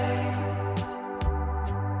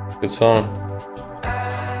 Good song.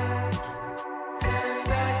 Turn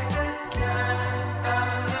back the time.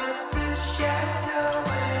 I'm at the shadow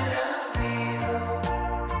when I feel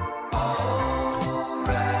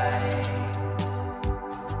alright.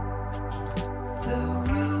 The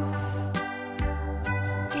roof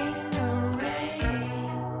in the rain.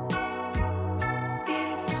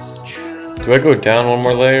 It's true. Do I go down one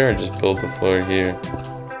more layer or just build the floor here?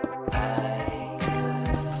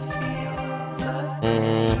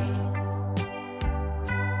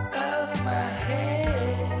 Of my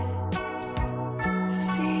head.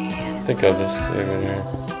 See, I think I'll just stay over here.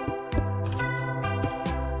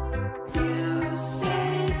 you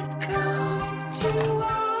said come to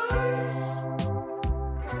ours.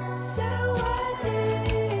 So I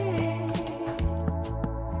did.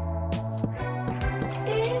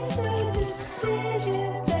 It's a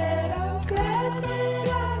decision that I'm glad that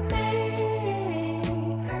I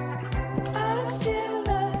made. I'm still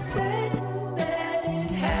not certain that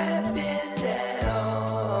it happened at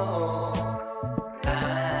all.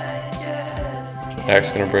 I just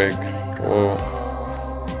Axe gonna break. Whoa.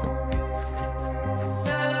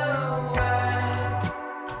 so I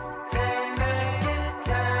turn back the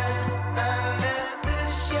time. I'm at the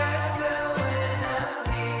shadow when I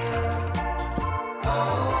feel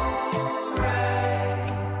alright.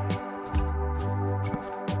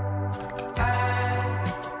 I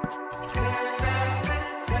turn back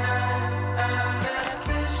the time. I'm at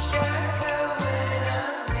the shadow when I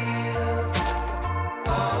feel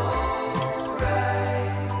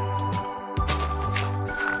alright.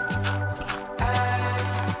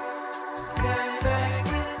 Turn back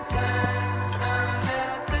the time. I'm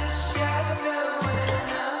at the shadow when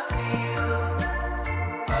I feel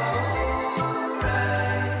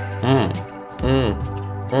alright. Mm. Turn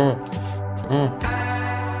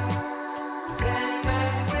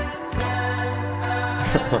back the time. I'm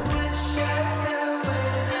at the shadow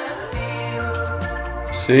when I feel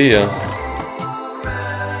See ya.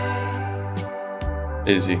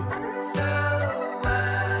 Easy. so I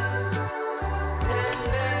turn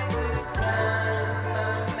back the time.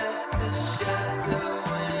 I'm at the shadow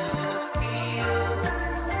when I feel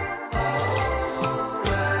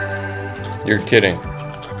alright. You're kidding.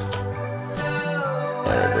 So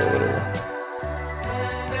Alright, bro, whatever.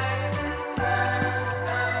 turn back the time.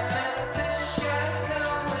 I'm at the shadow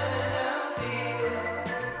when I feel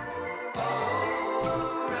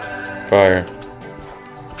alright. Fire.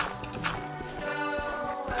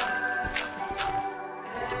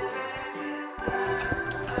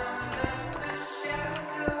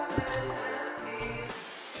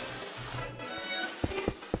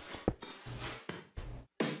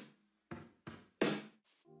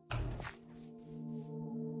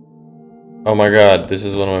 Oh my god, this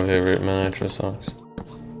is one of my favorite Man Intro songs.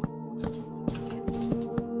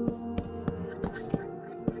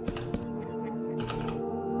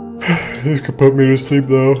 This could put me to sleep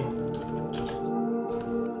though.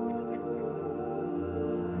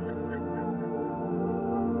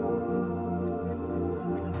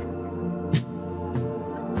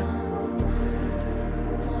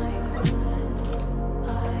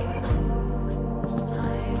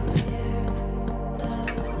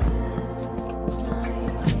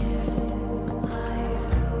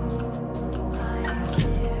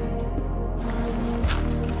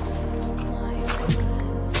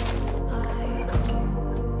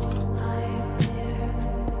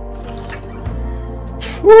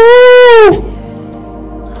 When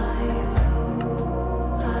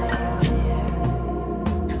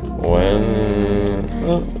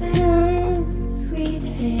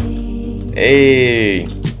hey,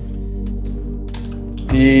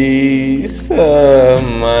 peace of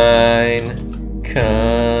mind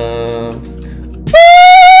comes.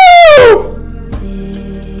 Woo!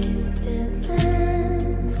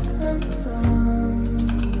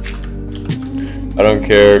 I don't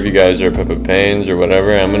care if you guys are Peppa Pains or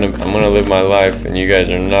whatever. I'm gonna live my life, and you guys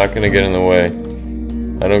are not gonna get in the way.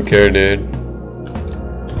 I don't care, dude.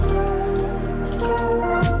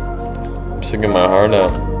 I'm singing my heart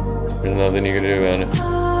out. There's nothing you can do about it.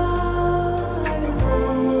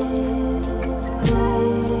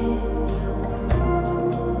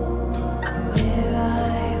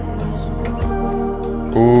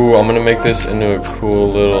 Ooh, I'm gonna make this into a cool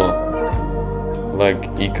little, like,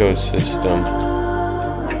 ecosystem.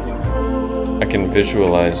 I can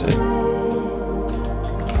visualize it.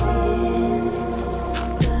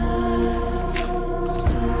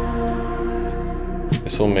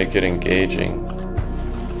 This will make it engaging,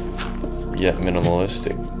 yet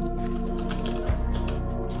minimalistic.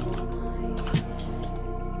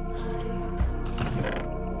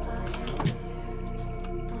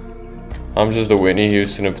 I'm just the Whitney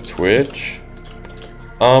Houston of Twitch.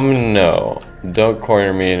 No. Don't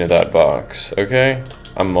corner me into that box, okay?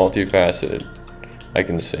 I'm multifaceted. I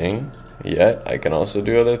can sing, yet I can also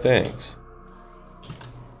do other things.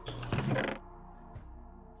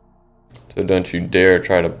 So don't you dare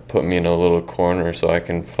try to put me in a little corner so I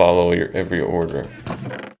can follow your every order.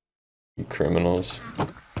 You criminals.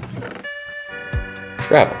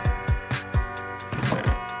 Grab 'em.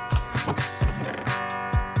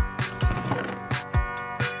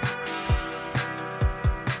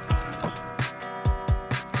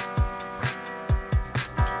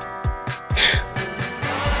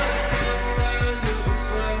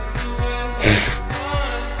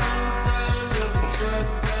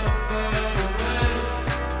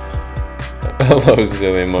 Hello,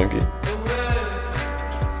 silly monkey.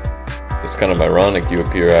 It's kind of ironic you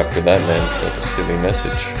appear after that man sent a silly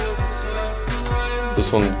message.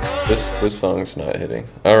 This song's not hitting.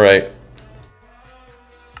 Alright.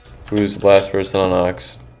 Who's the last person on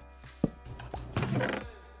Ox?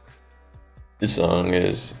 This song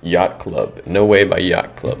is Yacht Club. No Way by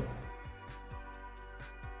Yacht Club.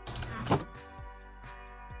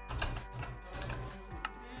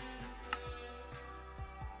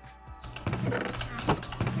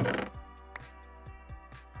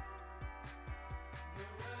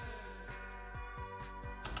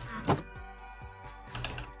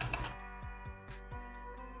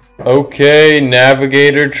 Okay,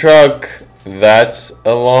 Navigator Truck. That's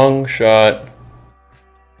a long shot.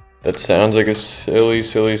 That sounds like a silly,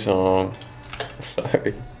 silly song.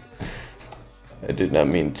 Sorry. I did not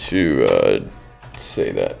mean to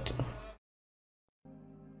say that.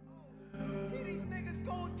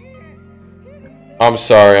 I'm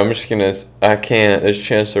sorry, I'm just gonna... I can't. There's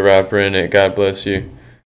Chance the Rapper in it. God bless you.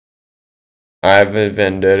 I have a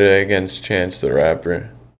vendetta against Chance the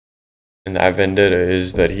Rapper. And that vendetta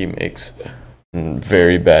is that he makes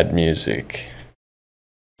very bad music.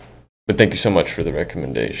 But thank you so much for the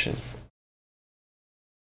recommendation.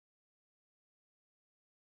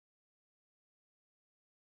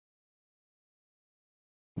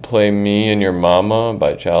 Play Me and Your Mama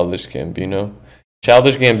by Childish Gambino.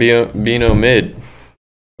 Childish Gambino mid.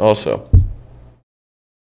 Also.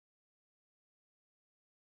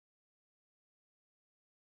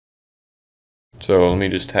 So let me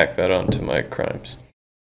just tack that onto my crimes.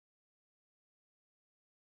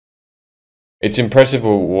 It's impressive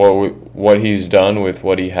what he's done with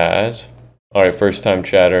what he has. Alright, first time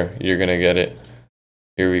chatter. You're gonna get it.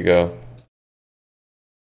 Here we go.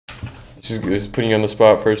 This is putting you on the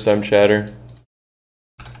spot, first time chatter.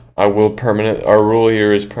 Our rule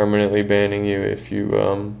here is permanently banning you if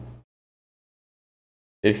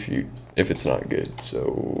it's not good.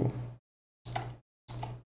 So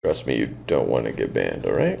trust me, you don't want to get banned,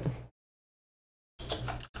 alright?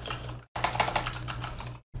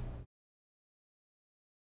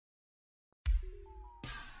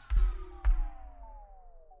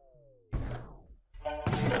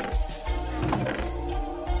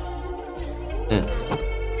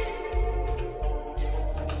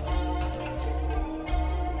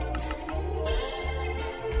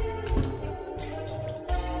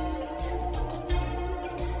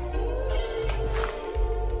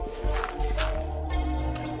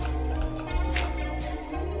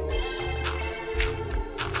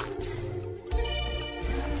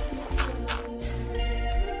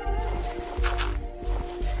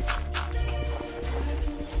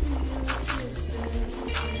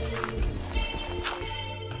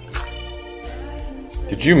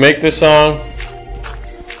 Did you make this song?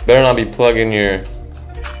 Better not be plugging your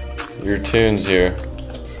tunes here.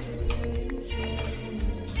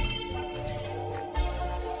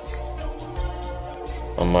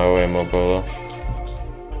 On my way, Mopolo.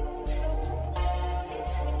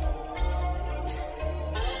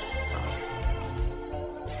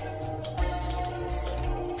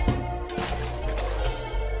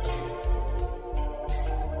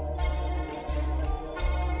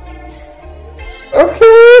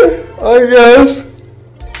 Okay, I guess.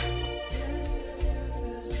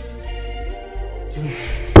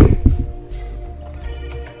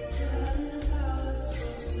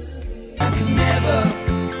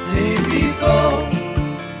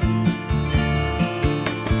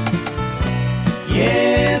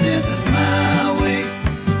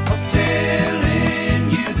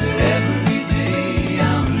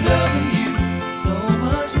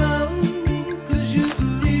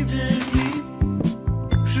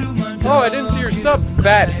 Oh, I didn't see your sub,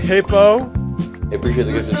 fat hippo. I appreciate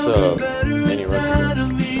the gifted sub. Any record.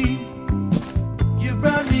 You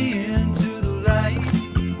brought me into the light.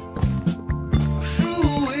 Threw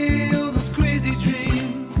away all those crazy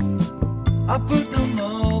dreams. I put them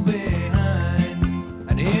all behind,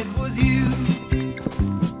 and it was you.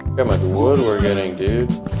 Look how much wood we're getting, dude.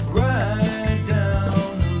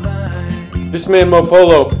 This man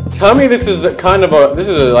Mopolo, tell me this is kind of a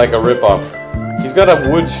like a ripoff. He's got a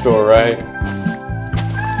wood store, right?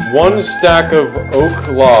 One stack of oak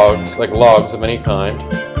logs, like logs of any kind,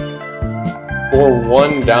 or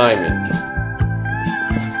one diamond.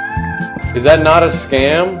 Is that not a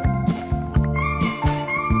scam?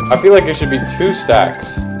 I feel like it should be 2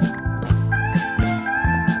 stacks.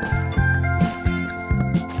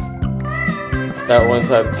 That one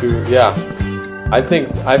type 2, yeah. I think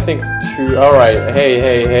 2. All right,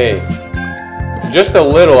 hey. Just a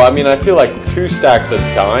little. I mean, I feel like 2 stacks of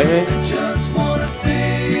diamond.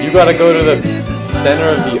 You gotta go to the center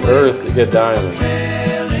of the earth to get diamonds.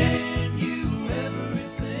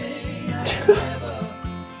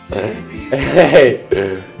 Hey,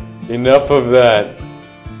 enough of that.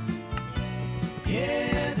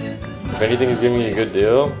 If anything is giving you a good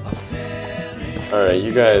deal, all right,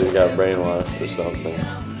 you guys got brainwashed or something.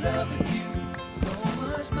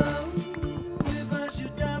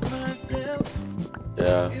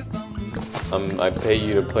 Yeah. I pay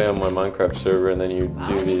you to play on my Minecraft server, and then you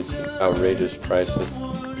do these outrageous prices.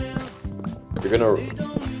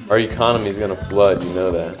 Our economy's gonna flood, you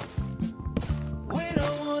know that.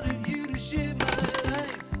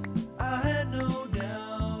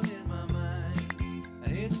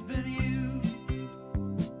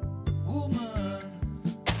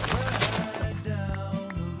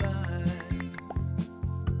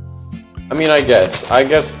 I mean, I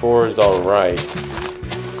guess 4 is all right.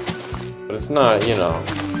 But it's not, you know,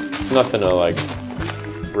 it's nothing to like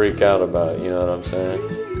freak out about, you know what I'm saying?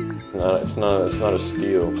 It's not a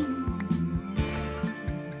steal.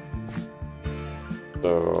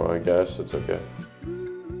 So I guess it's okay.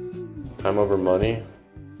 Time over money.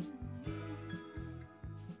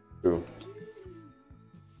 Ooh.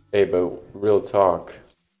 Hey, but real talk.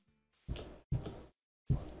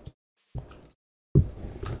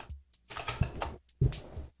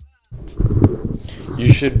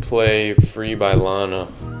 You should play Free by Lana.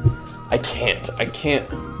 I can't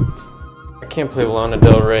play Lana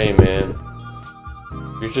Del Rey, man.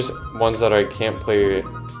 There's just ones that I can't play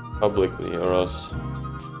publicly, or else,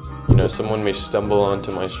 you know, someone may stumble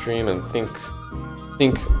onto my stream and think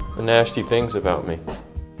nasty things about me.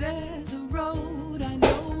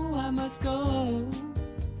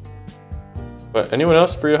 But anyone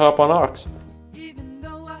else free to hop on Ox?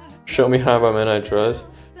 Show me how by men I trust.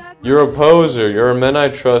 You're a poser. You're a men I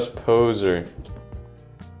trust poser.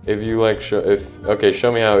 If you like okay,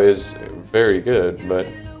 show me how is very good, but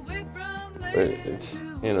it's,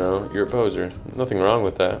 you know, you're a poser. Nothing wrong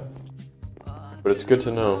with that. But it's good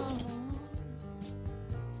to know.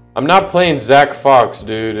 I'm not playing Zach Fox,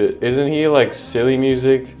 dude. Isn't he like silly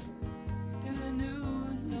music?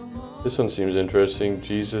 This one seems interesting.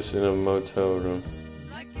 Jesus in a motel room.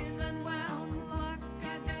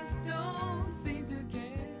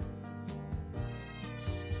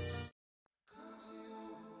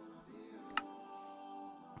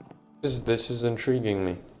 This is intriguing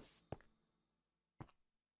me.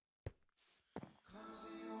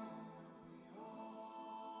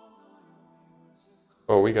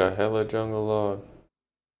 Oh, we got hella jungle log.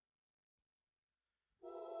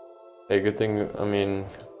 Hey, good thing, I mean,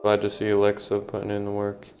 glad to see Alexa putting in the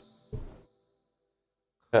work.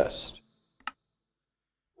 Test.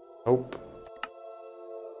 Nope.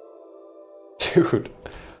 Dude.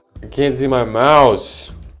 I can't see my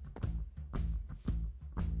mouse.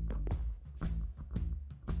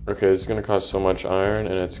 Okay, it's gonna cost so much iron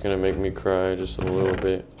and it's gonna make me cry just a little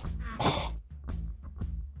bit. Oh.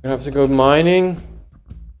 I'm gonna have to go mining.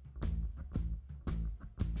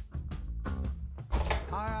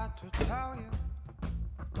 I had to tell you,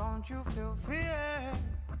 don't you feel fear?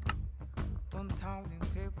 Don't tell them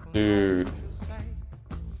people. Dude,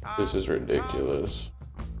 this is ridiculous.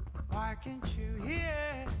 Why can't you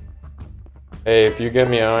hear? Hey, if you get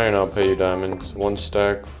me iron, I'll pay you diamonds. 1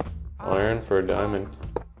 stack iron for a diamond.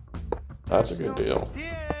 That's a good deal.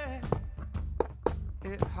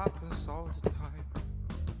 It happens all the time.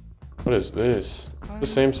 What is this? The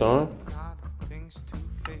same song? Things to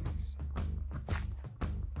face.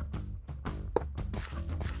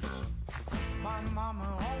 My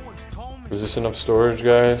mama always told me. Is this enough storage,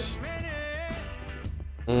 guys?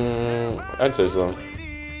 I'd say so.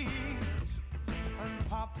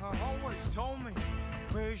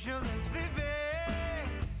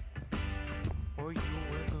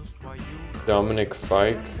 Dominic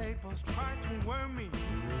Fike.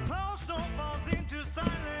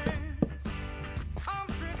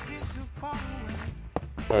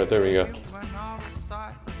 Alright, there we go.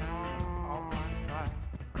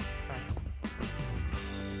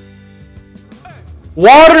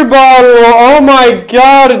 Water bottle! Oh my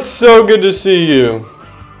god, it's so good to see you.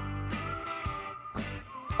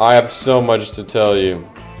 I have so much to tell you.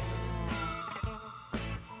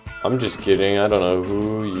 I'm just kidding, I don't know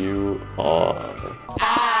who you are.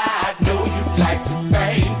 I know you'd like to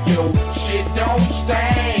thank you. Shit don't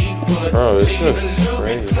stain, but bro, this lean a looks little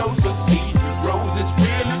crazy. bit closer. See, roses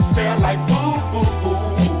really smell like boo boo boo.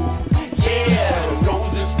 Yeah,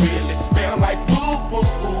 roses really smell like boo boo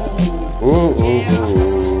boo. Ooh, ooh,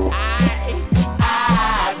 ooh.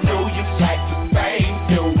 I know you'd like to thank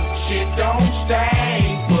you. Shit don't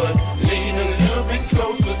stain, but lean a little bit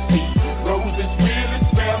closer. See, roses really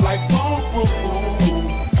smell like boo boo boo.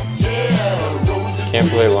 Yeah, roses Can't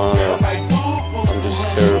play really long smell enough. like boo boo. I'm just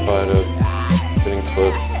terrified of getting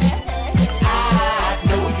clipped. I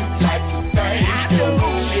know you'd like to thank you.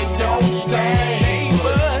 Shit don't stain,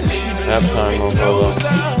 but lean a Halftime, little bit Mopolo.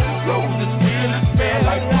 closer. Roses really smell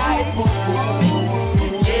like boo boo boo.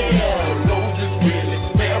 Yeah, roses really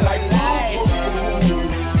smell like boo boo boo.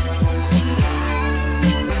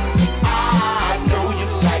 I know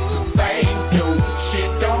you'd like to thank you.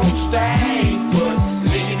 Shit don't stain, but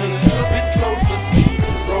lean a little bit closer. See,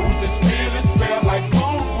 roses really smell like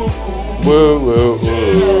boo boo boo. Woo, woo,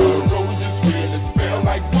 woo. Roses really smell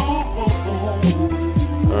like boo boo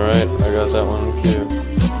boo. Alright, I got that one too.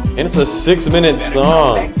 And it's a 6-minute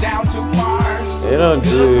song. Down to Mars. They don't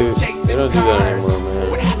do that anymore, man.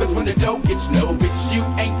 What happens when the dough gets low? Bitch, you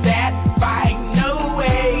ain't that fine. No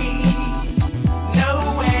way.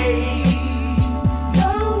 No way.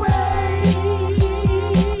 No way.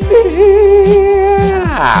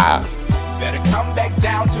 Better come back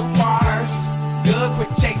down to Mars. Good, quit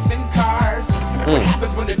chasing cars. What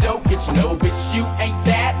happens when the dough gets low? Bitch, you ain't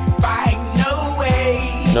that fine. No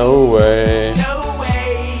way. No way. No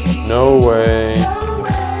way. No way.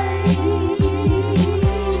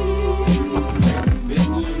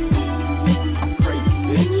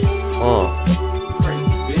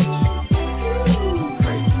 Crazy bitch.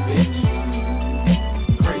 Crazy bitch.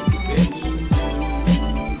 Crazy bitch. Crazy bitch.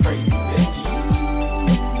 Crazy bitch.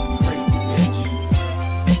 Crazy bitch.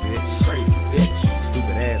 Crazy bitch.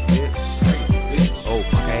 Stupid ass bitch. Crazy bitch. Oh,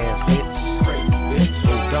 punk ass bitch. Crazy bitch.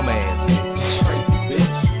 Oh, dumb ass bitch. Crazy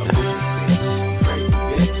bitch. A bitch's bitch. Crazy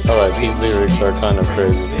bitch. Alright, these lyrics are kind of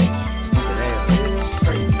crazy. Stupid ass bitch.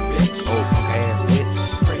 Crazy bitch. Oh, punk ass bitch.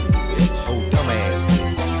 Crazy bitch. Oh, dumb ass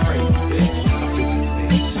bitch. Crazy bitch. A bitch's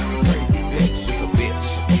bitch. Crazy bitch. Just a bitch.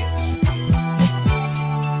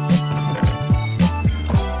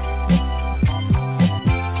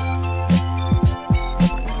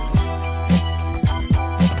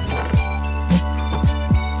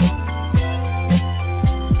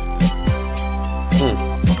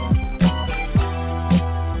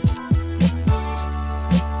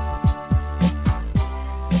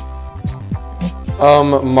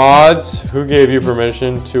 Mods, who gave you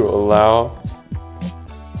permission to allow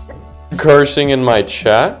cursing in my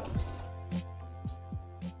chat?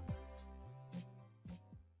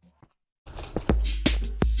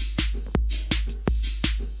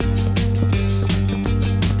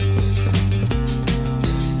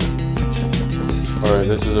 Alright,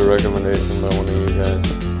 this is a recommendation by one of you guys.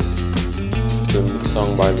 It's a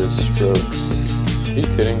song by The Strokes. Are you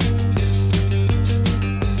kidding?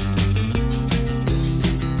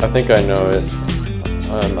 I think I know it.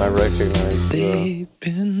 I recognize the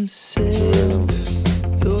rhythm.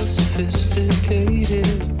 You're sophisticated.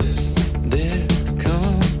 They're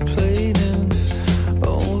complaining.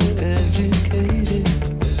 Overeducated.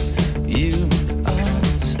 You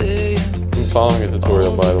are saying. I'm following a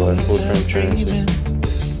tutorial, by the way, full transparency.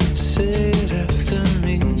 Say it after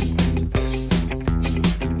me.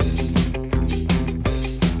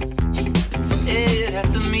 Say it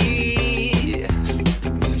after me.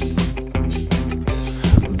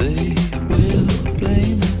 They will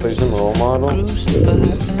blame. Play some role model.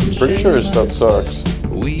 Pretty sure his stuff sucks.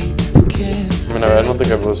 I mean, I don't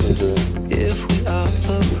think I've listened to it. If we are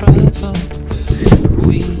the problem,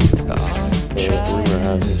 we are Rumor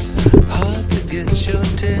has it. hard to get your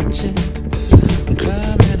attention.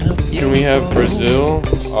 Can we have Brazil?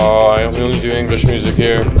 Oh, we only do English music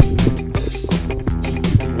here.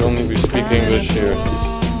 We speak English here.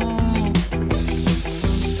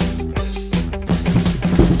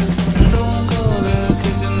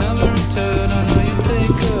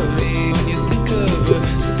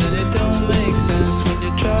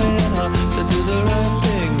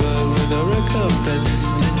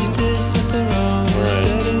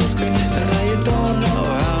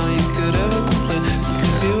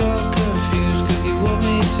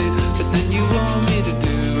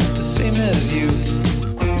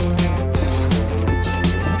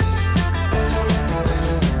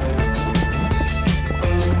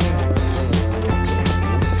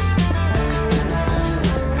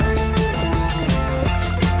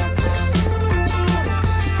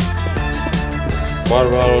 Water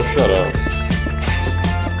bottle, shut up.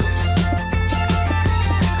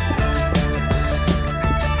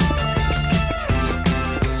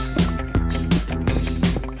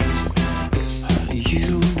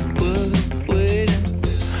 You were waiting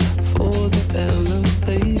for the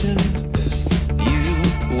elevator. You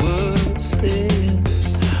were saying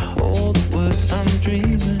all the words I'm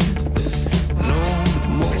dreaming. No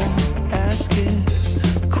more asking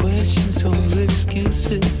questions or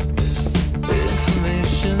excuses.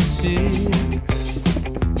 Information's here.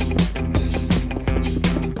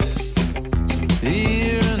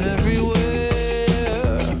 Here and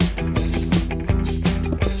everywhere.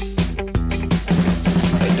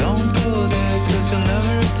 I don't go there 'cause you'll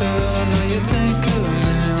never return. I know you think of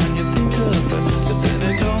me when you think of her, but then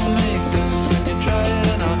it don't make sense when you try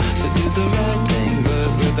it on to do the right thing, but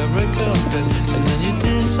with a recompense, and then you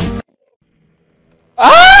did something.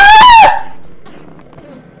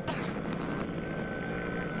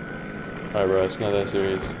 Alright, bro, it's not that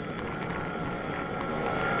serious.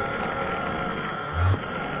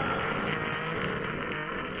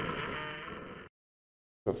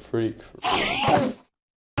 A freak. What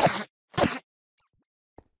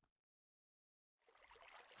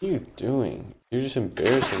are you doing? You're just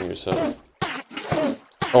embarrassing yourself.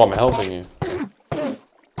 Oh, I'm helping you.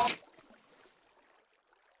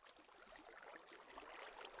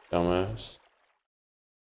 Dumbass.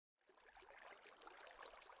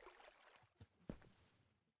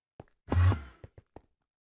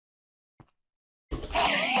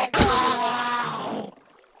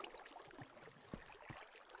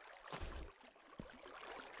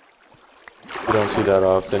 You don't see that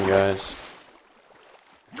often, guys.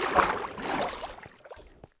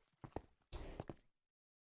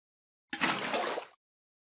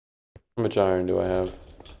 How much iron do I have?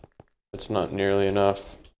 That's not nearly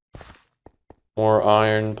enough. More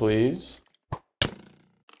iron, please.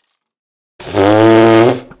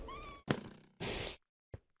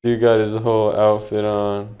 You got his whole outfit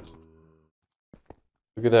on.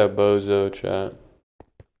 Look at that bozo, chat.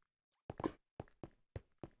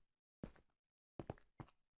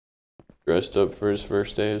 Dressed up for his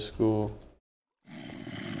first day of school.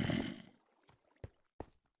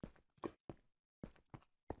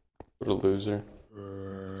 What a loser.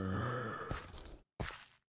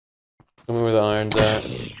 Tell me where the iron's at.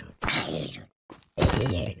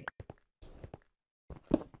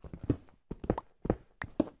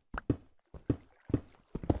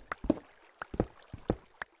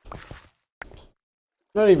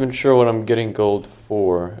 I'm not even sure what I'm getting gold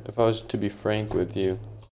for, if I was to be frank with you.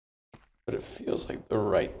 But it feels like the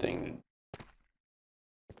right thing to do.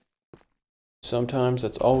 Sometimes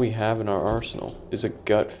that's all we have in our arsenal, is a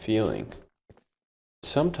gut feeling.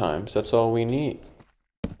 Sometimes that's all we need.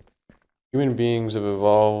 Human beings have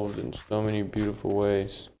evolved in so many beautiful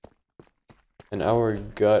ways. And our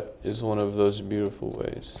gut is one of those beautiful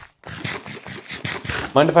ways.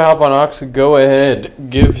 Mind if I hop on Ox? Go ahead.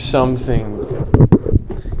 Give something.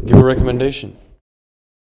 Give a recommendation.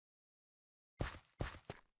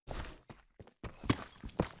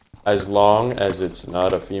 As long as it's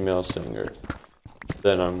not a female singer,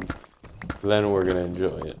 then we're gonna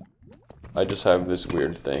enjoy it. I just have this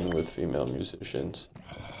weird thing with female musicians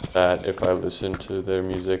that if I listen to their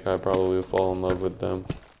music, I probably will fall in love with them.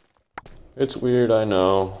 It's weird, I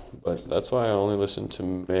know, but that's why I only listen to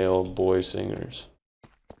male boy singers.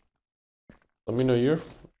 Let me know your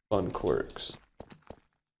fun quirks.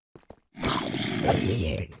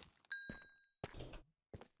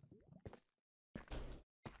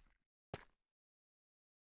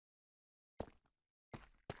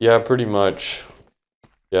 Yeah, pretty much.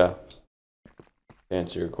 Yeah. To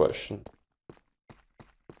answer your question.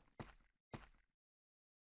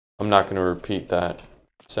 I'm not going to repeat that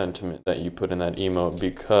sentiment that you put in that emote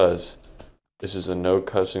because this is a no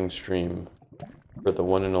cussing stream for the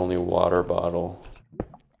one and only water bottle.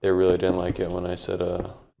 They really didn't like it when I said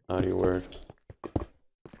a naughty word.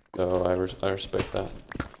 So I respect that.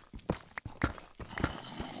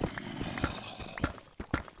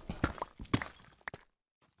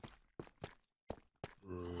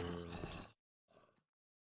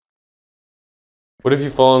 What if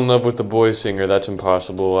you fall in love with the boy singer? That's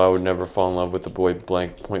impossible. I would never fall in love with the boy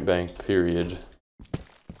blank point blank period.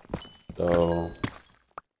 So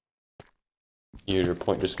your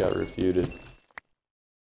point just got refuted.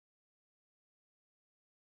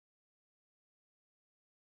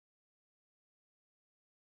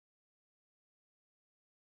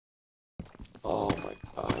 Oh my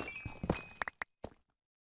god.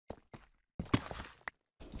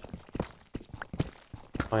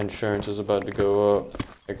 My insurance is about to go up.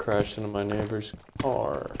 I crashed into my neighbor's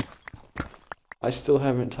car. I still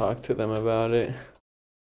haven't talked to them about it.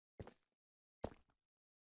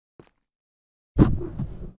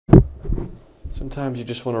 Sometimes you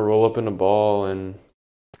just want to roll up in a ball and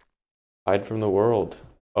hide from the world.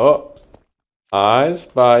 Oh, I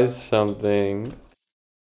spy something.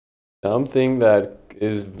 Something that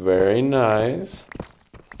is very nice.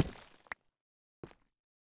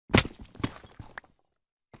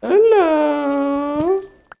 Hello.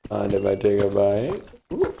 Mind if I take a bite?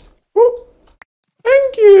 Ooh, ooh.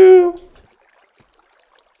 Thank you.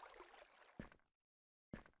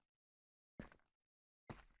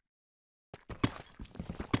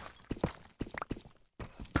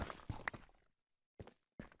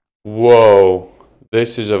 Whoa,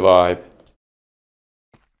 this is a vibe.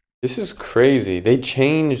 This is crazy. They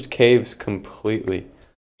changed caves completely.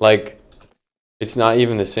 Like, it's not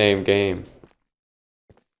even the same game.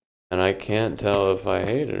 And I can't tell if I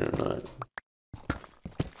hate it or not.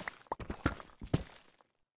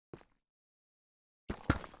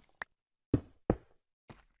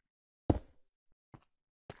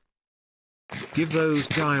 Give those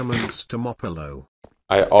diamonds to Mopolo.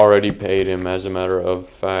 I already paid him, as a matter of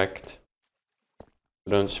fact.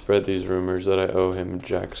 Don't spread these rumors that I owe him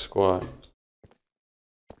jack squat.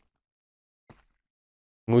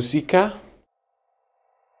 Musica?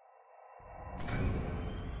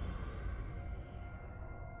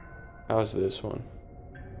 How's this one?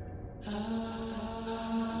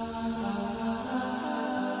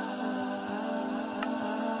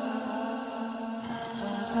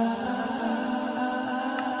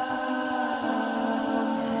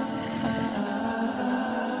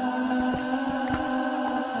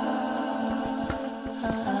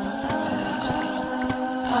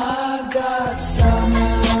 I got summer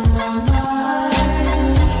on my mind.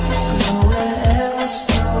 Nowhere else,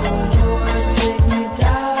 no Lord, take me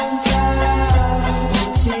downtown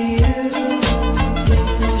to you.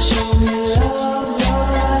 People show me love,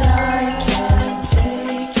 but I can't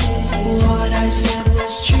take it. What I said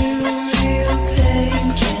was true, real pain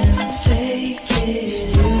can't fake it.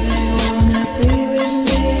 Still they wanna be with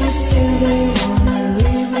me, still they wanna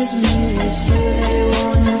leave with me, still they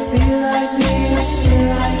wanna feel like me,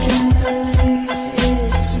 still I can't believe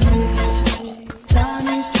it's me. Time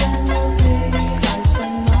you spend with me, I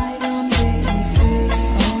spend mine on being free.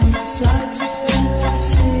 On a flight to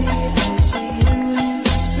fantasy, I see you in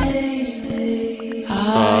the city. I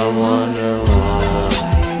wonder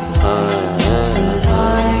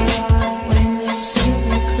tonight when you see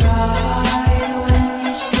me cry, when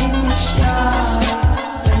you see me shout,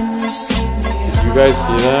 when you see me Did you guys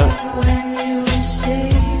see that? when you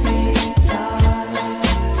see me die.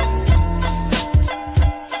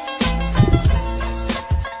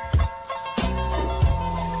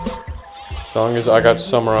 Song is I Got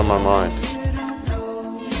Summer on My Mind.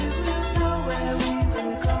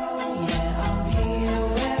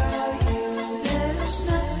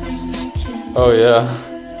 Oh yeah.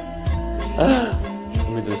 Let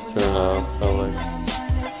me just turn off.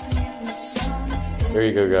 There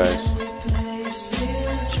you go, guys.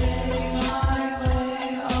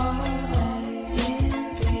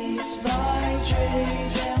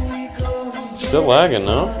 Still lagging,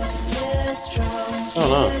 no? I don't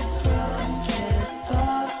know.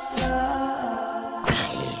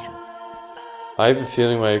 I have a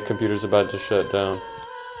feeling my computer's about to shut down.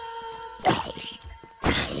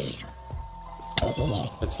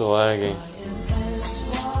 It's lagging.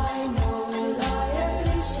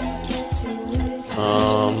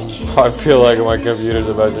 I feel like my computer's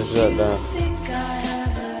about to shut down.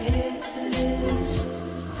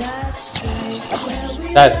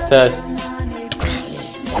 That's test.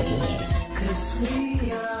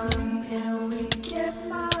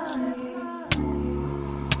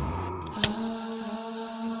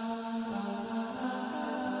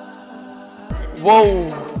 Whoa.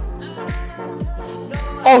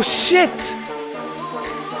 Oh shit.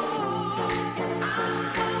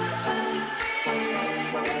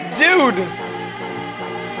 Dude.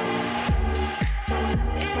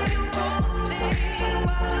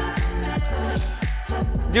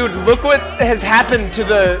 Dude, look what has happened to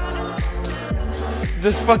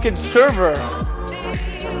this fucking server.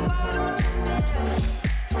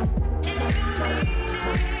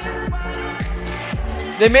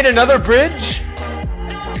 They made another bridge?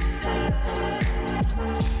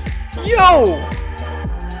 Yo!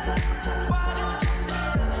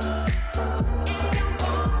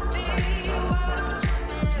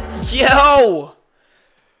 Yo!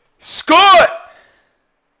 Scott!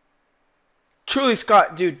 Truly,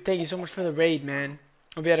 Scott, dude, thank you so much for the raid, man.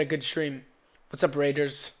 Hope you had a good stream. What's up,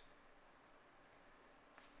 raiders?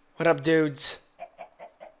 What up, dudes?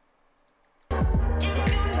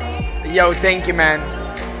 Yo, thank you, man.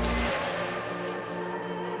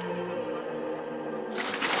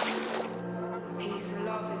 Peace and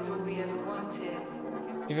love is all we ever wanted.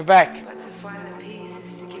 Leave it back. But to find the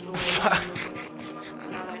pieces to give away.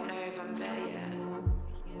 And I don't know if I'm there yet.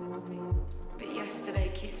 But yesterday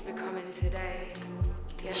keeps becoming today.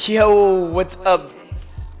 Yo, what's up?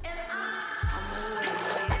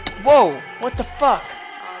 Whoa, what the fuck?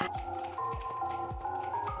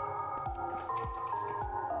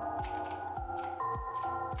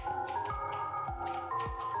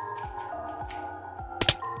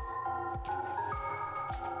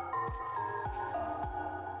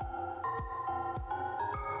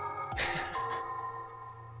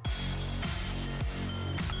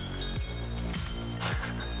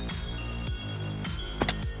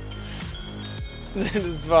 This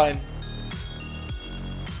is fine.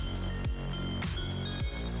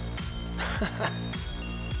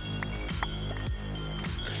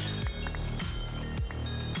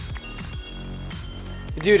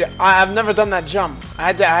 Dude, I've never done that jump.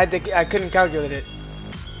 I couldn't calculate it.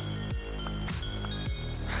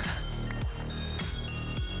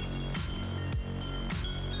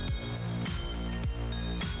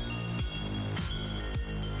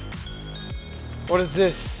 What is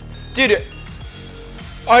this? Dude,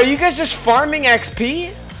 are you guys just farming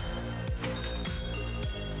XP?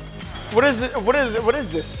 What is it? What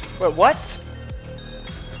is this? Wait, what?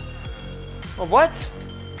 What?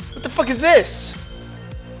 What the fuck is this?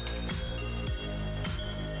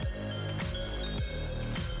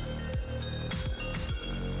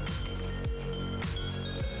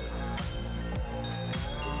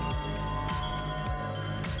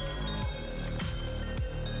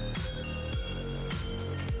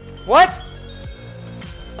 What?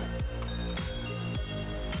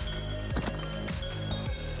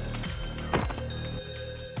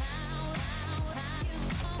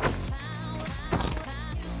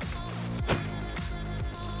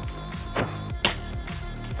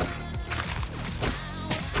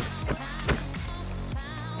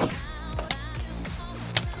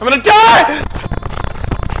 I'm gonna die!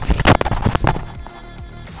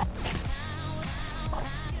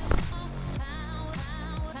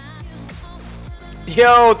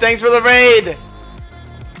 Yo, thanks for the raid!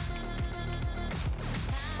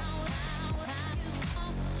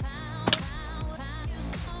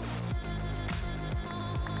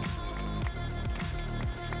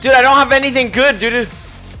 Dude, I don't have anything good, dude.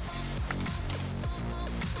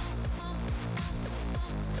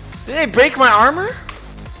 Did they break my armor?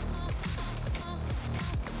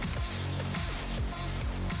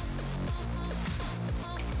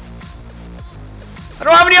 I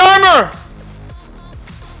don't have any armor!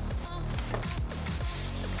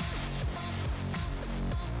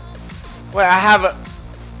 Wait, I have a...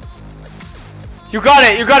 You got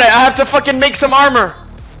it, you got it. I have to fucking make some armor.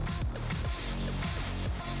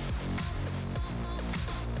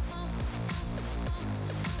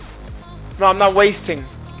 No, I'm not wasting.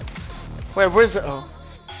 Wait, where's it? Oh.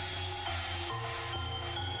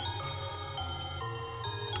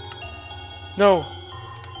 No.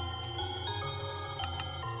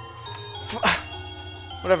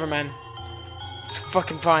 Whatever, man. It's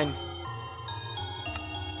fucking fine.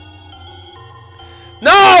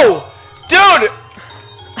 No! Dude!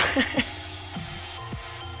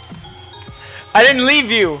 I didn't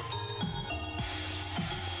leave you.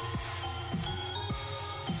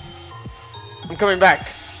 I'm coming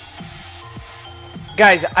back.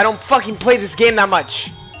 Guys, I don't fucking play this game that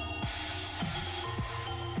much.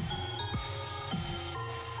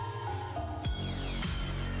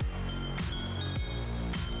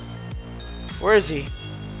 Where is he?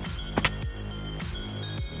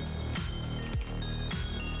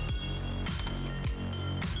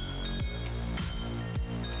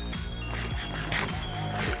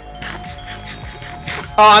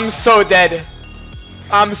 Oh, I'm so dead.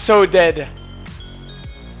 I'm so dead.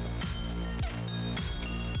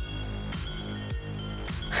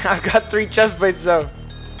 I've got 3 chest plates though.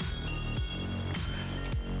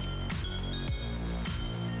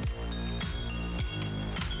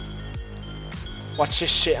 Watch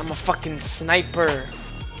this shit, I'm a fucking sniper.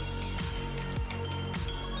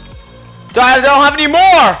 I don't have any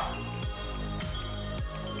more!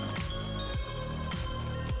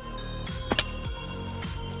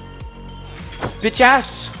 Bitch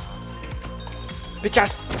ass! Bitch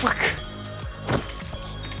ass, fuck!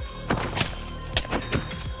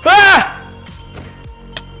 Ah!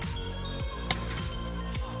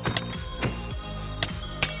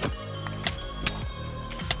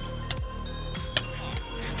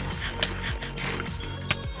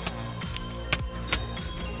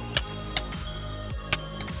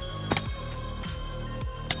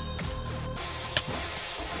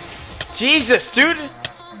 Jesus, dude!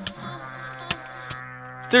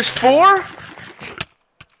 There's 4?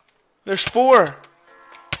 There's 4.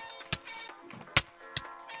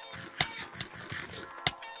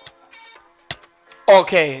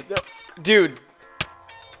 Okay, dude.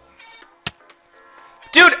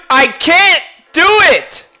 Dude, I can't do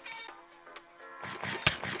it!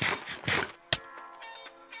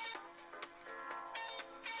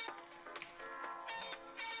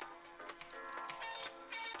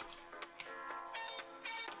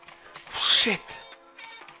 Shit.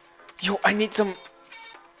 Yo, I need some...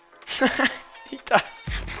 He died.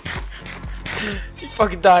 He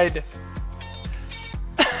fucking died.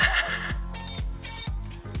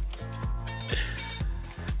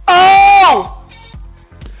 Oh!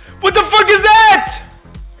 What the fuck is that?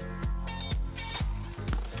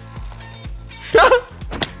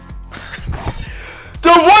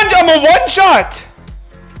 I'm a one shot.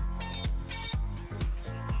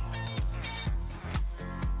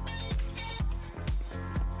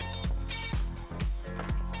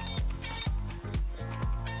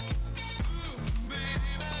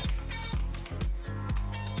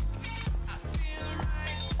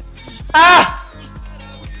 Ah!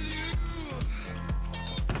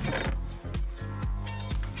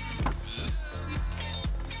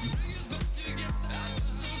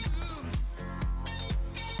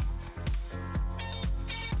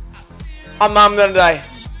 I'm gonna die.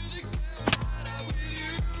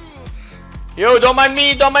 Yo, don't mind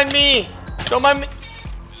me, don't mind me. Don't mind me.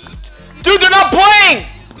 Dude, they're not playing!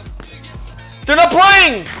 They're not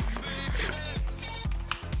playing!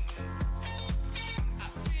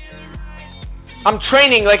 I'm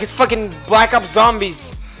training like it's fucking Black Ops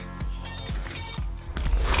Zombies.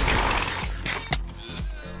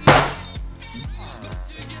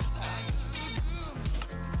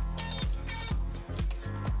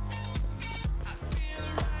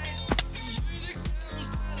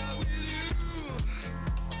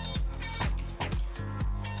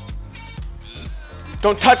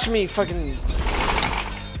 Don't touch me, fucking...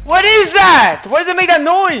 What is that? Why does it make that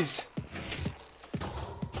noise?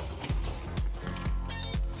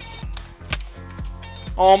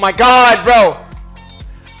 Oh my god, bro!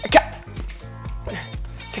 I can't...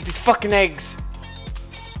 Take these fucking eggs.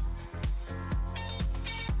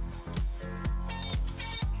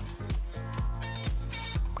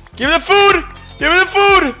 Give me the food! Give me the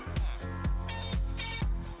food!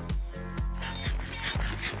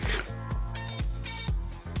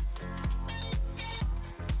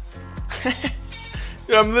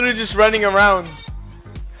 Dude, I'm literally just running around.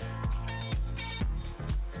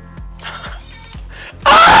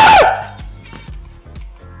 Ah!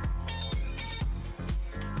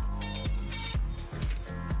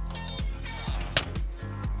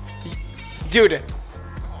 Dude,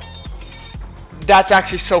 that's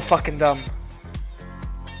actually so fucking dumb.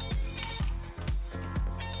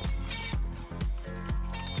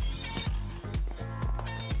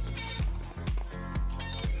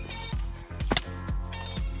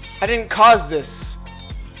 I didn't cause this.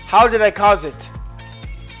 How did I cause it?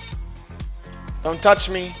 Don't touch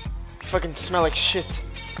me, you fucking smell like shit.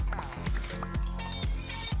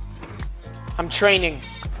 I'm training.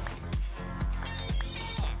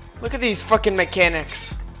 Look at these fucking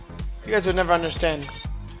mechanics. You guys would never understand.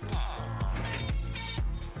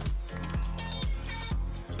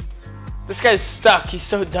 This guy's stuck. He's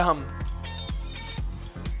so dumb.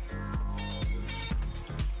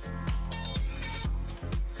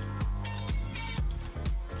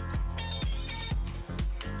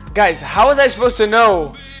 Guys, how was I supposed to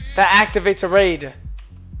know that activates a raid?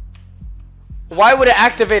 Why would it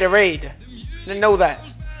activate a raid? I didn't know that.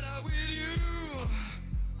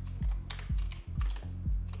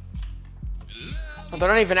 Oh, they're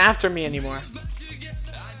not even after me anymore.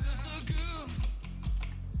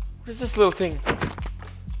 What is this little thing?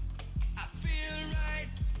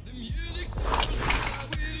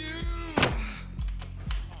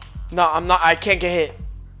 No, I'm not. I can't get hit.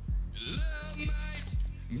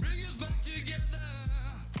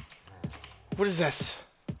 What is this?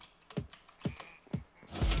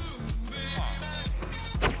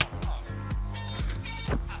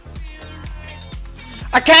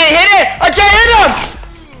 I can't hit it! I can't hit him!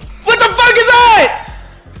 What the fuck is that?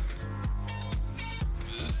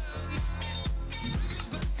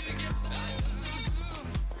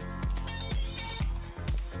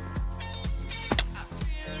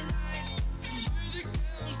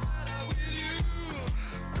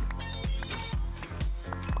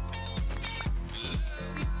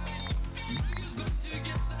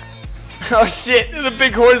 Oh shit, the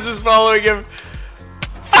big horse is following him.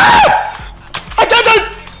 Ah! I got that!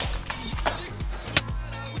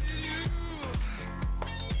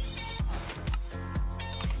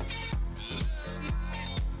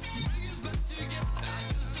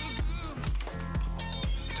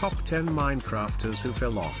 Top 10 Minecrafters who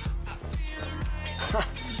fell off.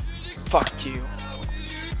 Fuck you.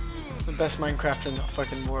 The best Minecrafter in the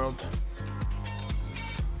fucking world.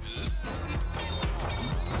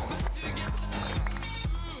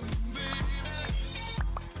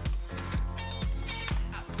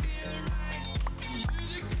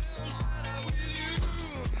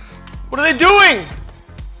 What are they doing?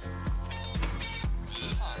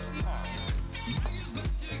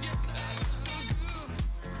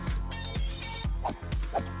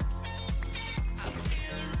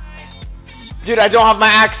 Dude, I don't have my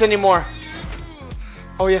axe anymore.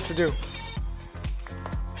 Oh, yes, I do.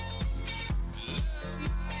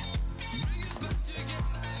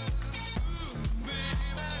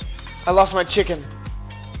 I lost my chicken.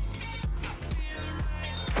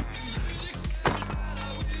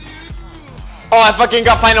 Oh, I fucking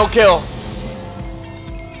got final kill.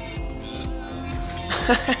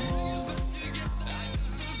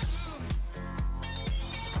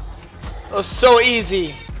 That was so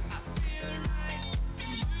easy.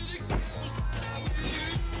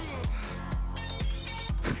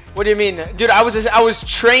 What do you mean? Dude, I was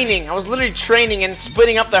training. I was literally training and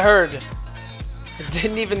splitting up the herd. I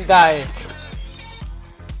didn't even die.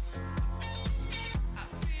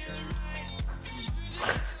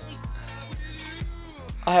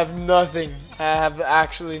 I have nothing. I have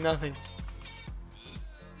actually nothing.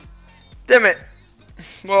 Damn it.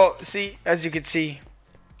 Well, see, as you can see,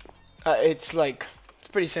 it's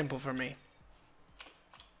pretty simple for me.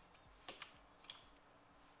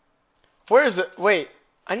 Where is it? Wait,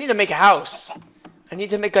 I need to make a house. I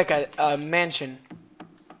need to make like a mansion.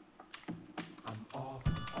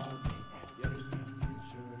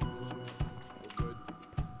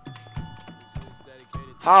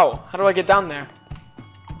 How? How do I get down there?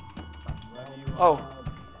 Oh.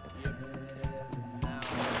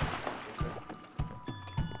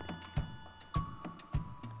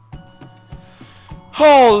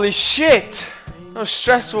 Holy shit! That was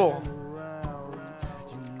stressful.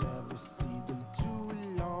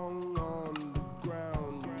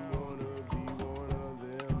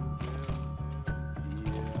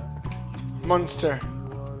 Monster.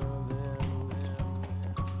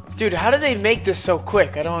 Dude, how did they make this so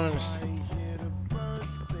quick? I don't understand.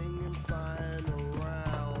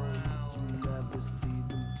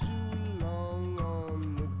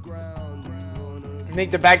 Make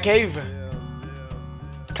the bat cave?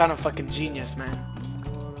 Kind of fucking genius, man.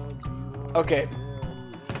 Okay.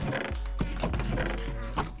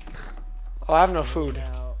 Oh, I have no food.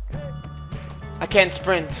 I can't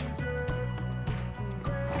sprint.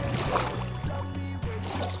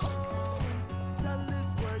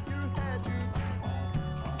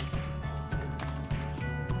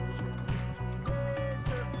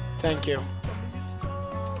 Thank you.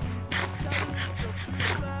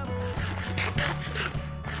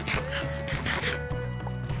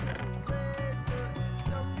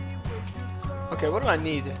 Okay, what do I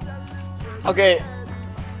need? Okay.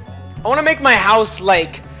 I want to make my house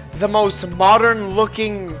like the most modern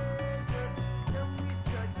looking.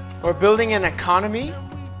 We're building an economy?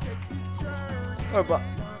 Oh, but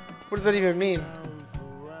what does that even mean?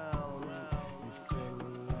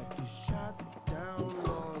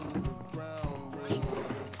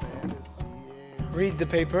 Read the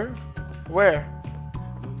paper? Where?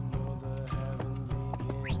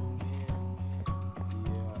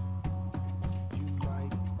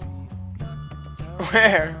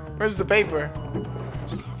 Where? Where's the paper?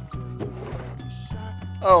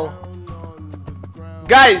 Oh.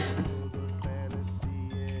 Guys!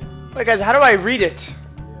 Wait, guys, how do I read it?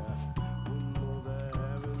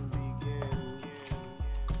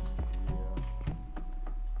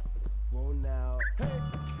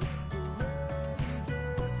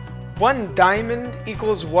 One diamond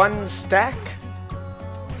equals one stack?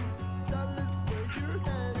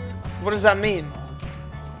 What does that mean?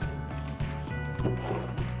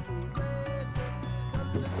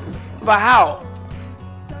 But how?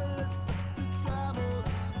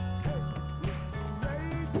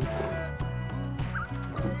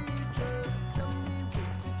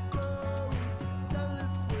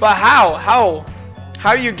 But how? How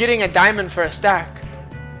are you getting a diamond for a stack?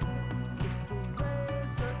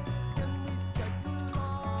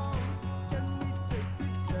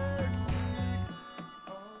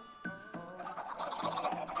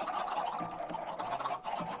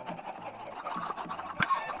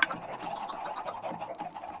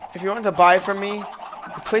 If you want to buy from me, you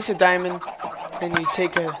place a diamond and you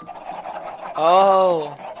take a...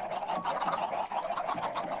 Oh.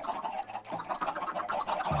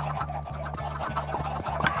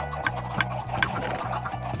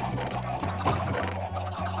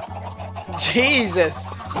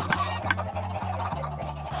 Jesus.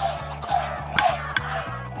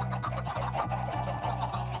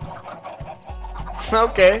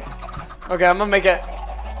 Okay. Okay, I'm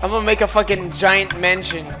gonna make a fucking giant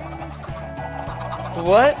mansion.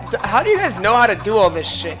 What? How do you guys know how to do all this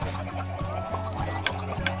shit?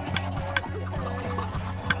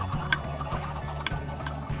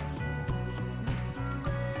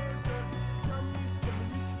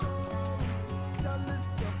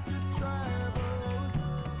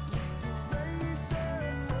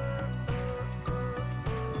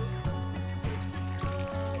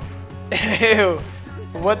 Ew.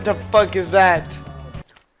 What the fuck is that?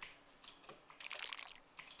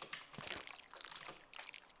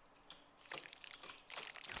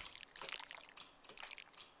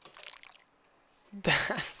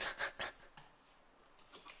 That's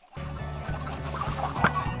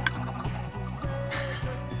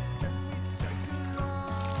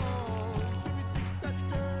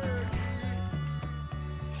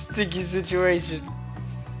sticky situation.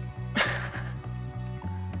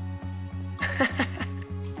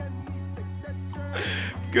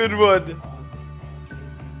 Good one.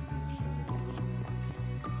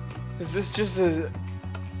 Is this just a...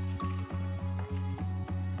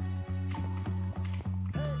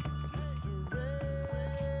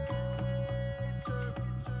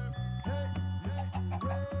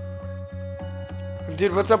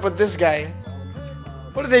 Dude, what's up with this guy?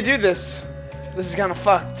 What did they do this? This is kind of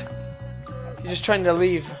fucked. He's just trying to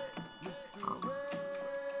leave.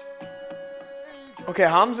 Okay,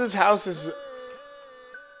 Hamzah's house is...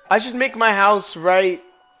 I should make my house right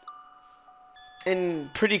in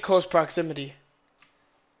pretty close proximity.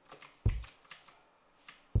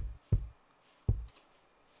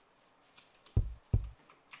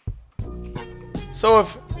 So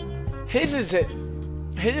if his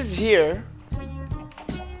is here.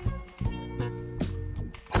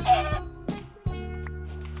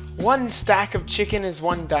 One stack of chicken is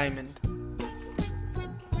one diamond.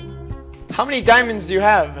 How many diamonds do you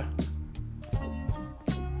have?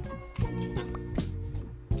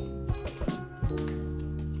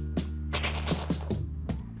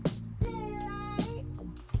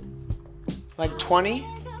 Like 20?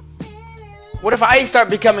 What if I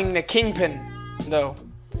start becoming the kingpin, though?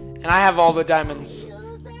 And I have all the diamonds.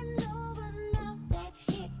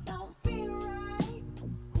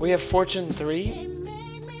 We have fortune 3?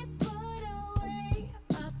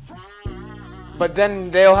 But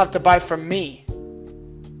then they'll have to buy from me.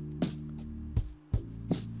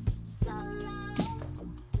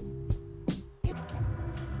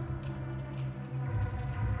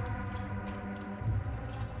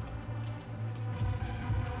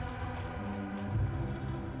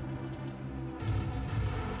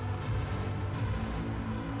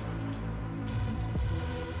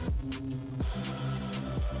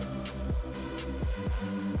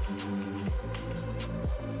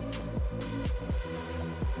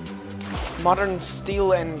 Modern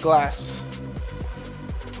steel and glass.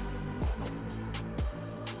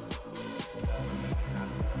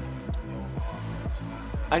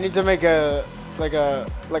 I need to make a like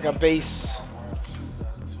a base.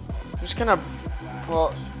 I'm just gonna, well,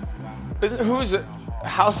 whose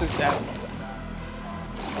house is that?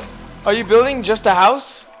 Are you building just a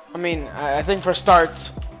house? I mean, I think for starts,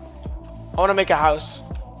 I want to make a house.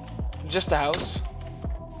 Just a house.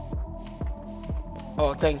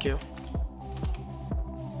 Oh, thank you.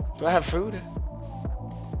 Do I have food?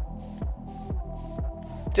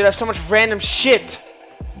 Dude, I have so much random shit.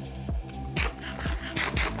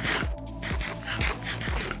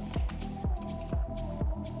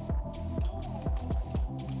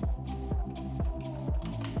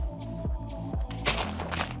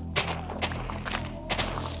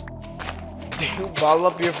 Do you bottle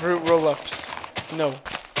up your fruit roll-ups? No.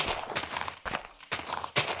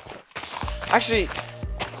 Actually,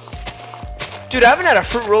 dude, I haven't had a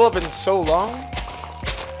fruit roll-up in so long.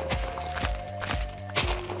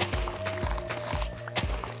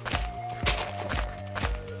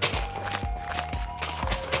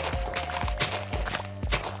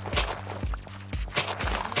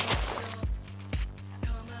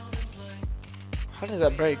 How does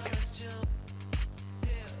that break?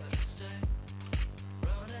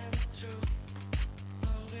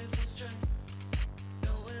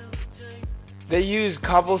 They use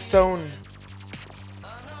cobblestone.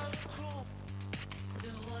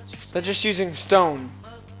 They're just using stone.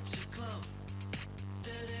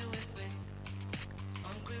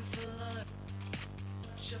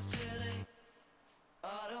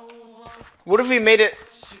 What if we made it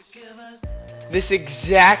this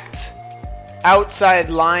exact outside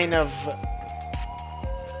line of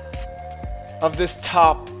this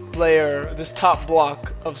top layer, this top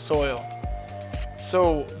block of soil?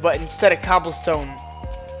 So, but instead of cobblestone,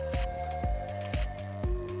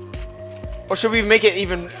 or should we make it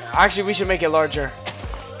even? Actually, we should make it larger.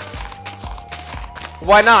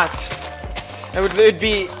 Why not? It'd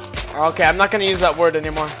be okay. I'm not gonna use that word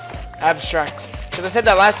anymore. Abstract, because I said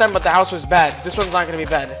that last time, but the house was bad. This one's not gonna be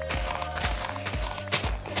bad.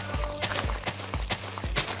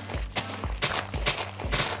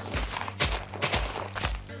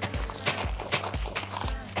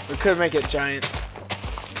 We could make it giant.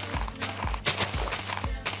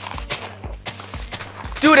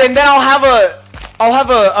 Dude, and then I'll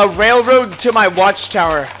have a railroad to my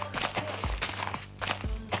watchtower.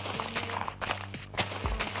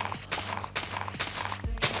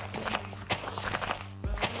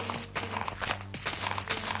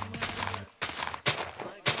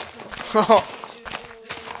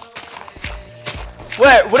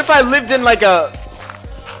 What if I lived in like a...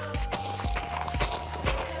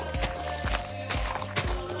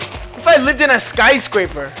 If I lived in a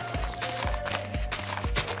skyscraper?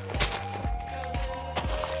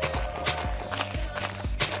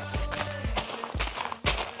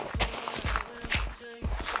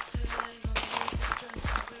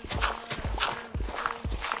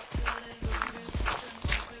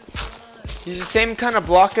 Use the same kind of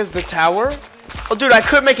block as the tower? Oh dude, I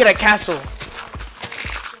could make it a castle.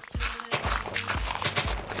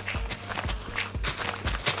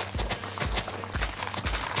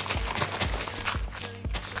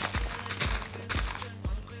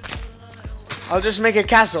 I'll just make a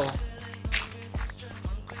castle.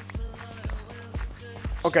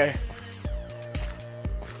 Okay.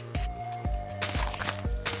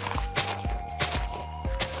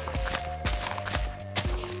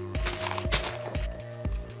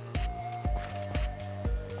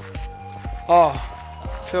 Oh,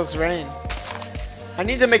 feels rain. I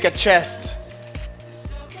need to make a chest.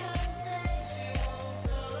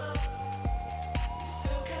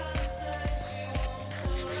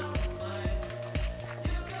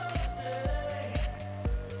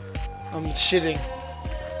 I'm shitting.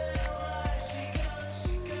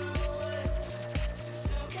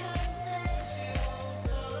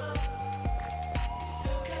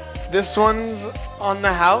 This one's on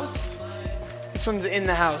the house. This one's in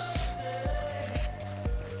the house.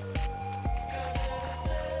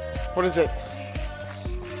 What is it?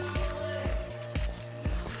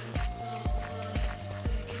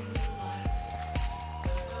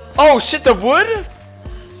 Oh shit, the wood?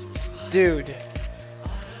 Dude.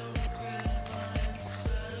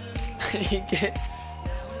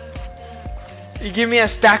 You give me a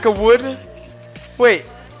stack of wood? Wait.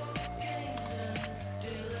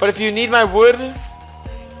 But if you need my wood,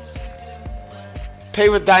 pay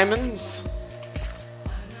with diamonds?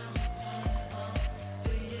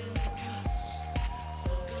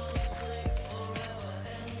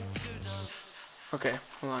 Okay,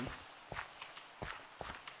 hold on.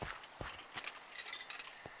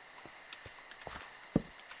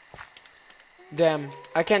 Damn,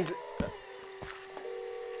 I can't.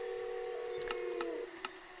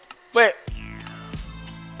 Wait.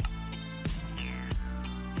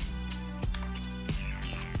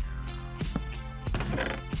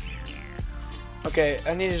 Okay,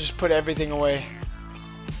 I need to just put everything away.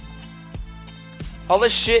 All the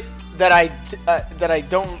shit that I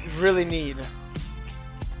don't really need.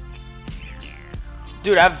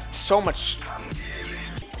 Dude, I have so much.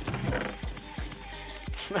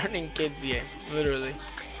 Learning kids game, literally.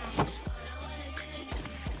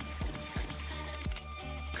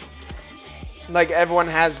 Like everyone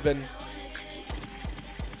has been.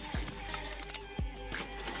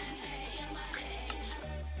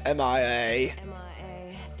 MIA.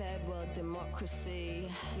 MIA, third world democracy.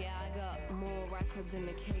 Yeah, I got more records in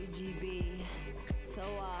the KGB. So,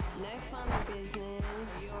 no fun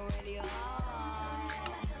business. You already are.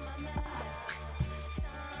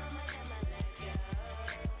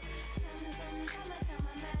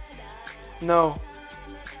 No.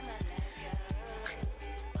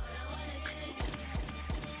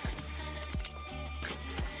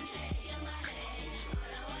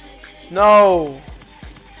 No.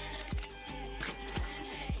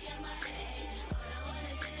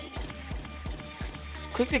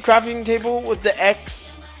 Click the crafting table with the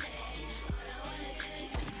X.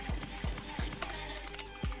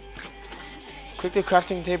 Click the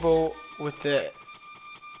crafting table with the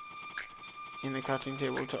in the crafting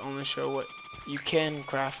table to only show what you can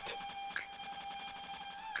craft.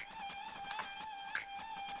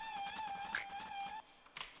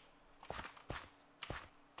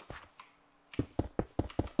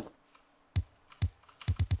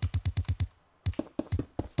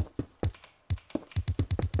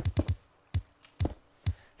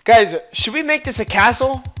 Guys, should we make this a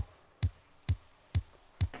castle?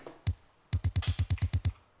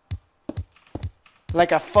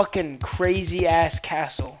 Like a fucking crazy ass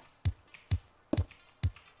castle.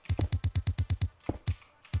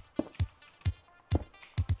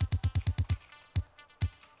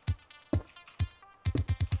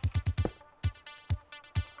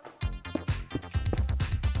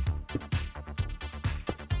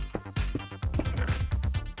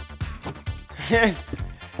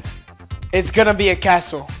 It's gonna be a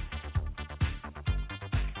castle.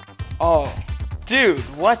 Oh, dude,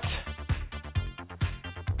 what?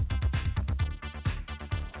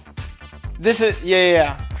 This is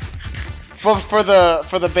yeah. For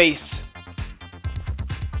the base.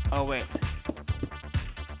 Oh wait.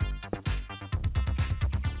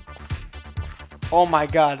 Oh my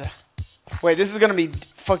god. Wait, this is gonna be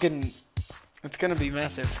fucking. It's gonna be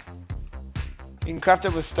massive. You can craft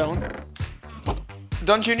it with stone.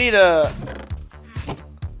 Don't you need a...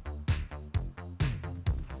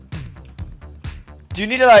 Do you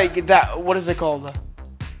need a, like, that, what is it called?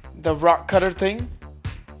 The rock cutter thing?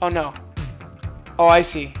 Oh no. Oh, I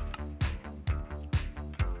see.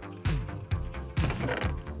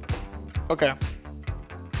 Okay.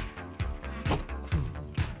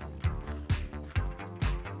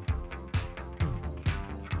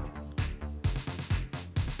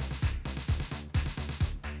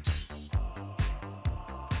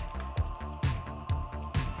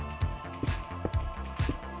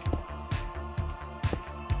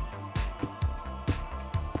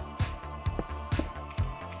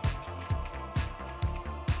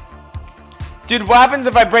 Dude, what happens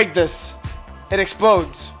if I break this? It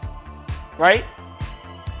explodes, right?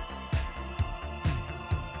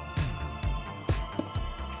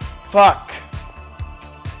 Fuck.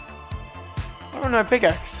 I don't know,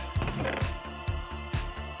 pickaxe.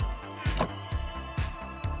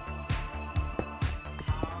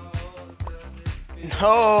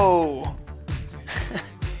 No.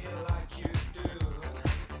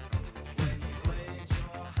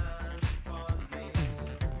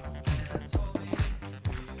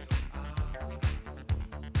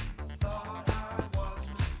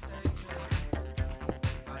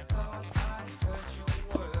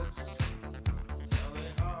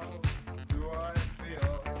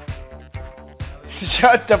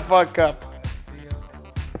 Shut the fuck up.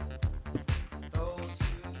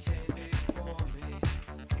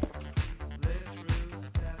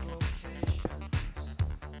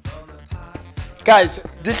 Guys,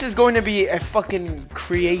 this is going to be a fucking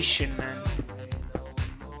creation, man.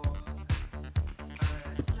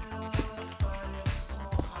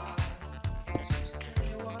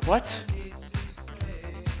 What?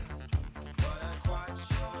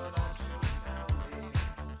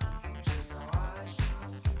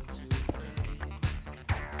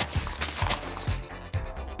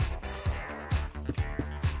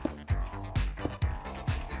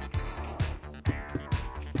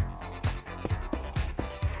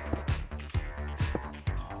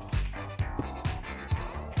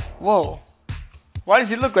 Whoa. Why does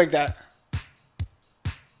he look like that?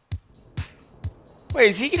 Wait,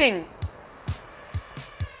 is he getting...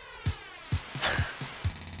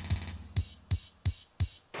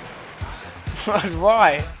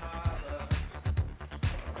 Why?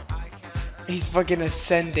 He's fucking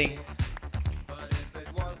ascending.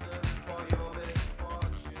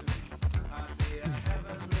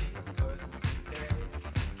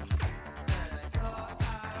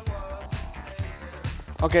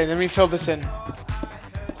 Okay, let me fill this in.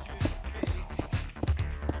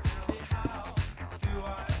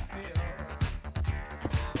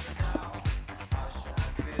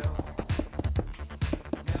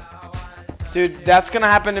 Dude, that's gonna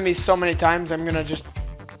happen to me so many times. I'm gonna just...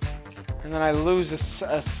 And then I lose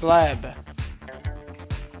a slab.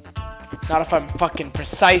 Not if I'm fucking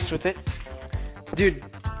precise with it. Dude.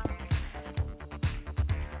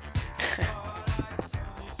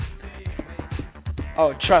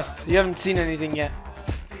 Oh, trust. You haven't seen anything yet.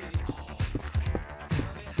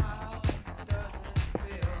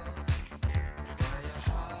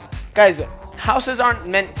 Guys, houses aren't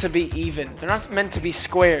meant to be even. They're not meant to be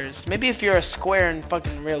squares. Maybe if you're a square in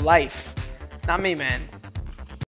fucking real life. Not me, man.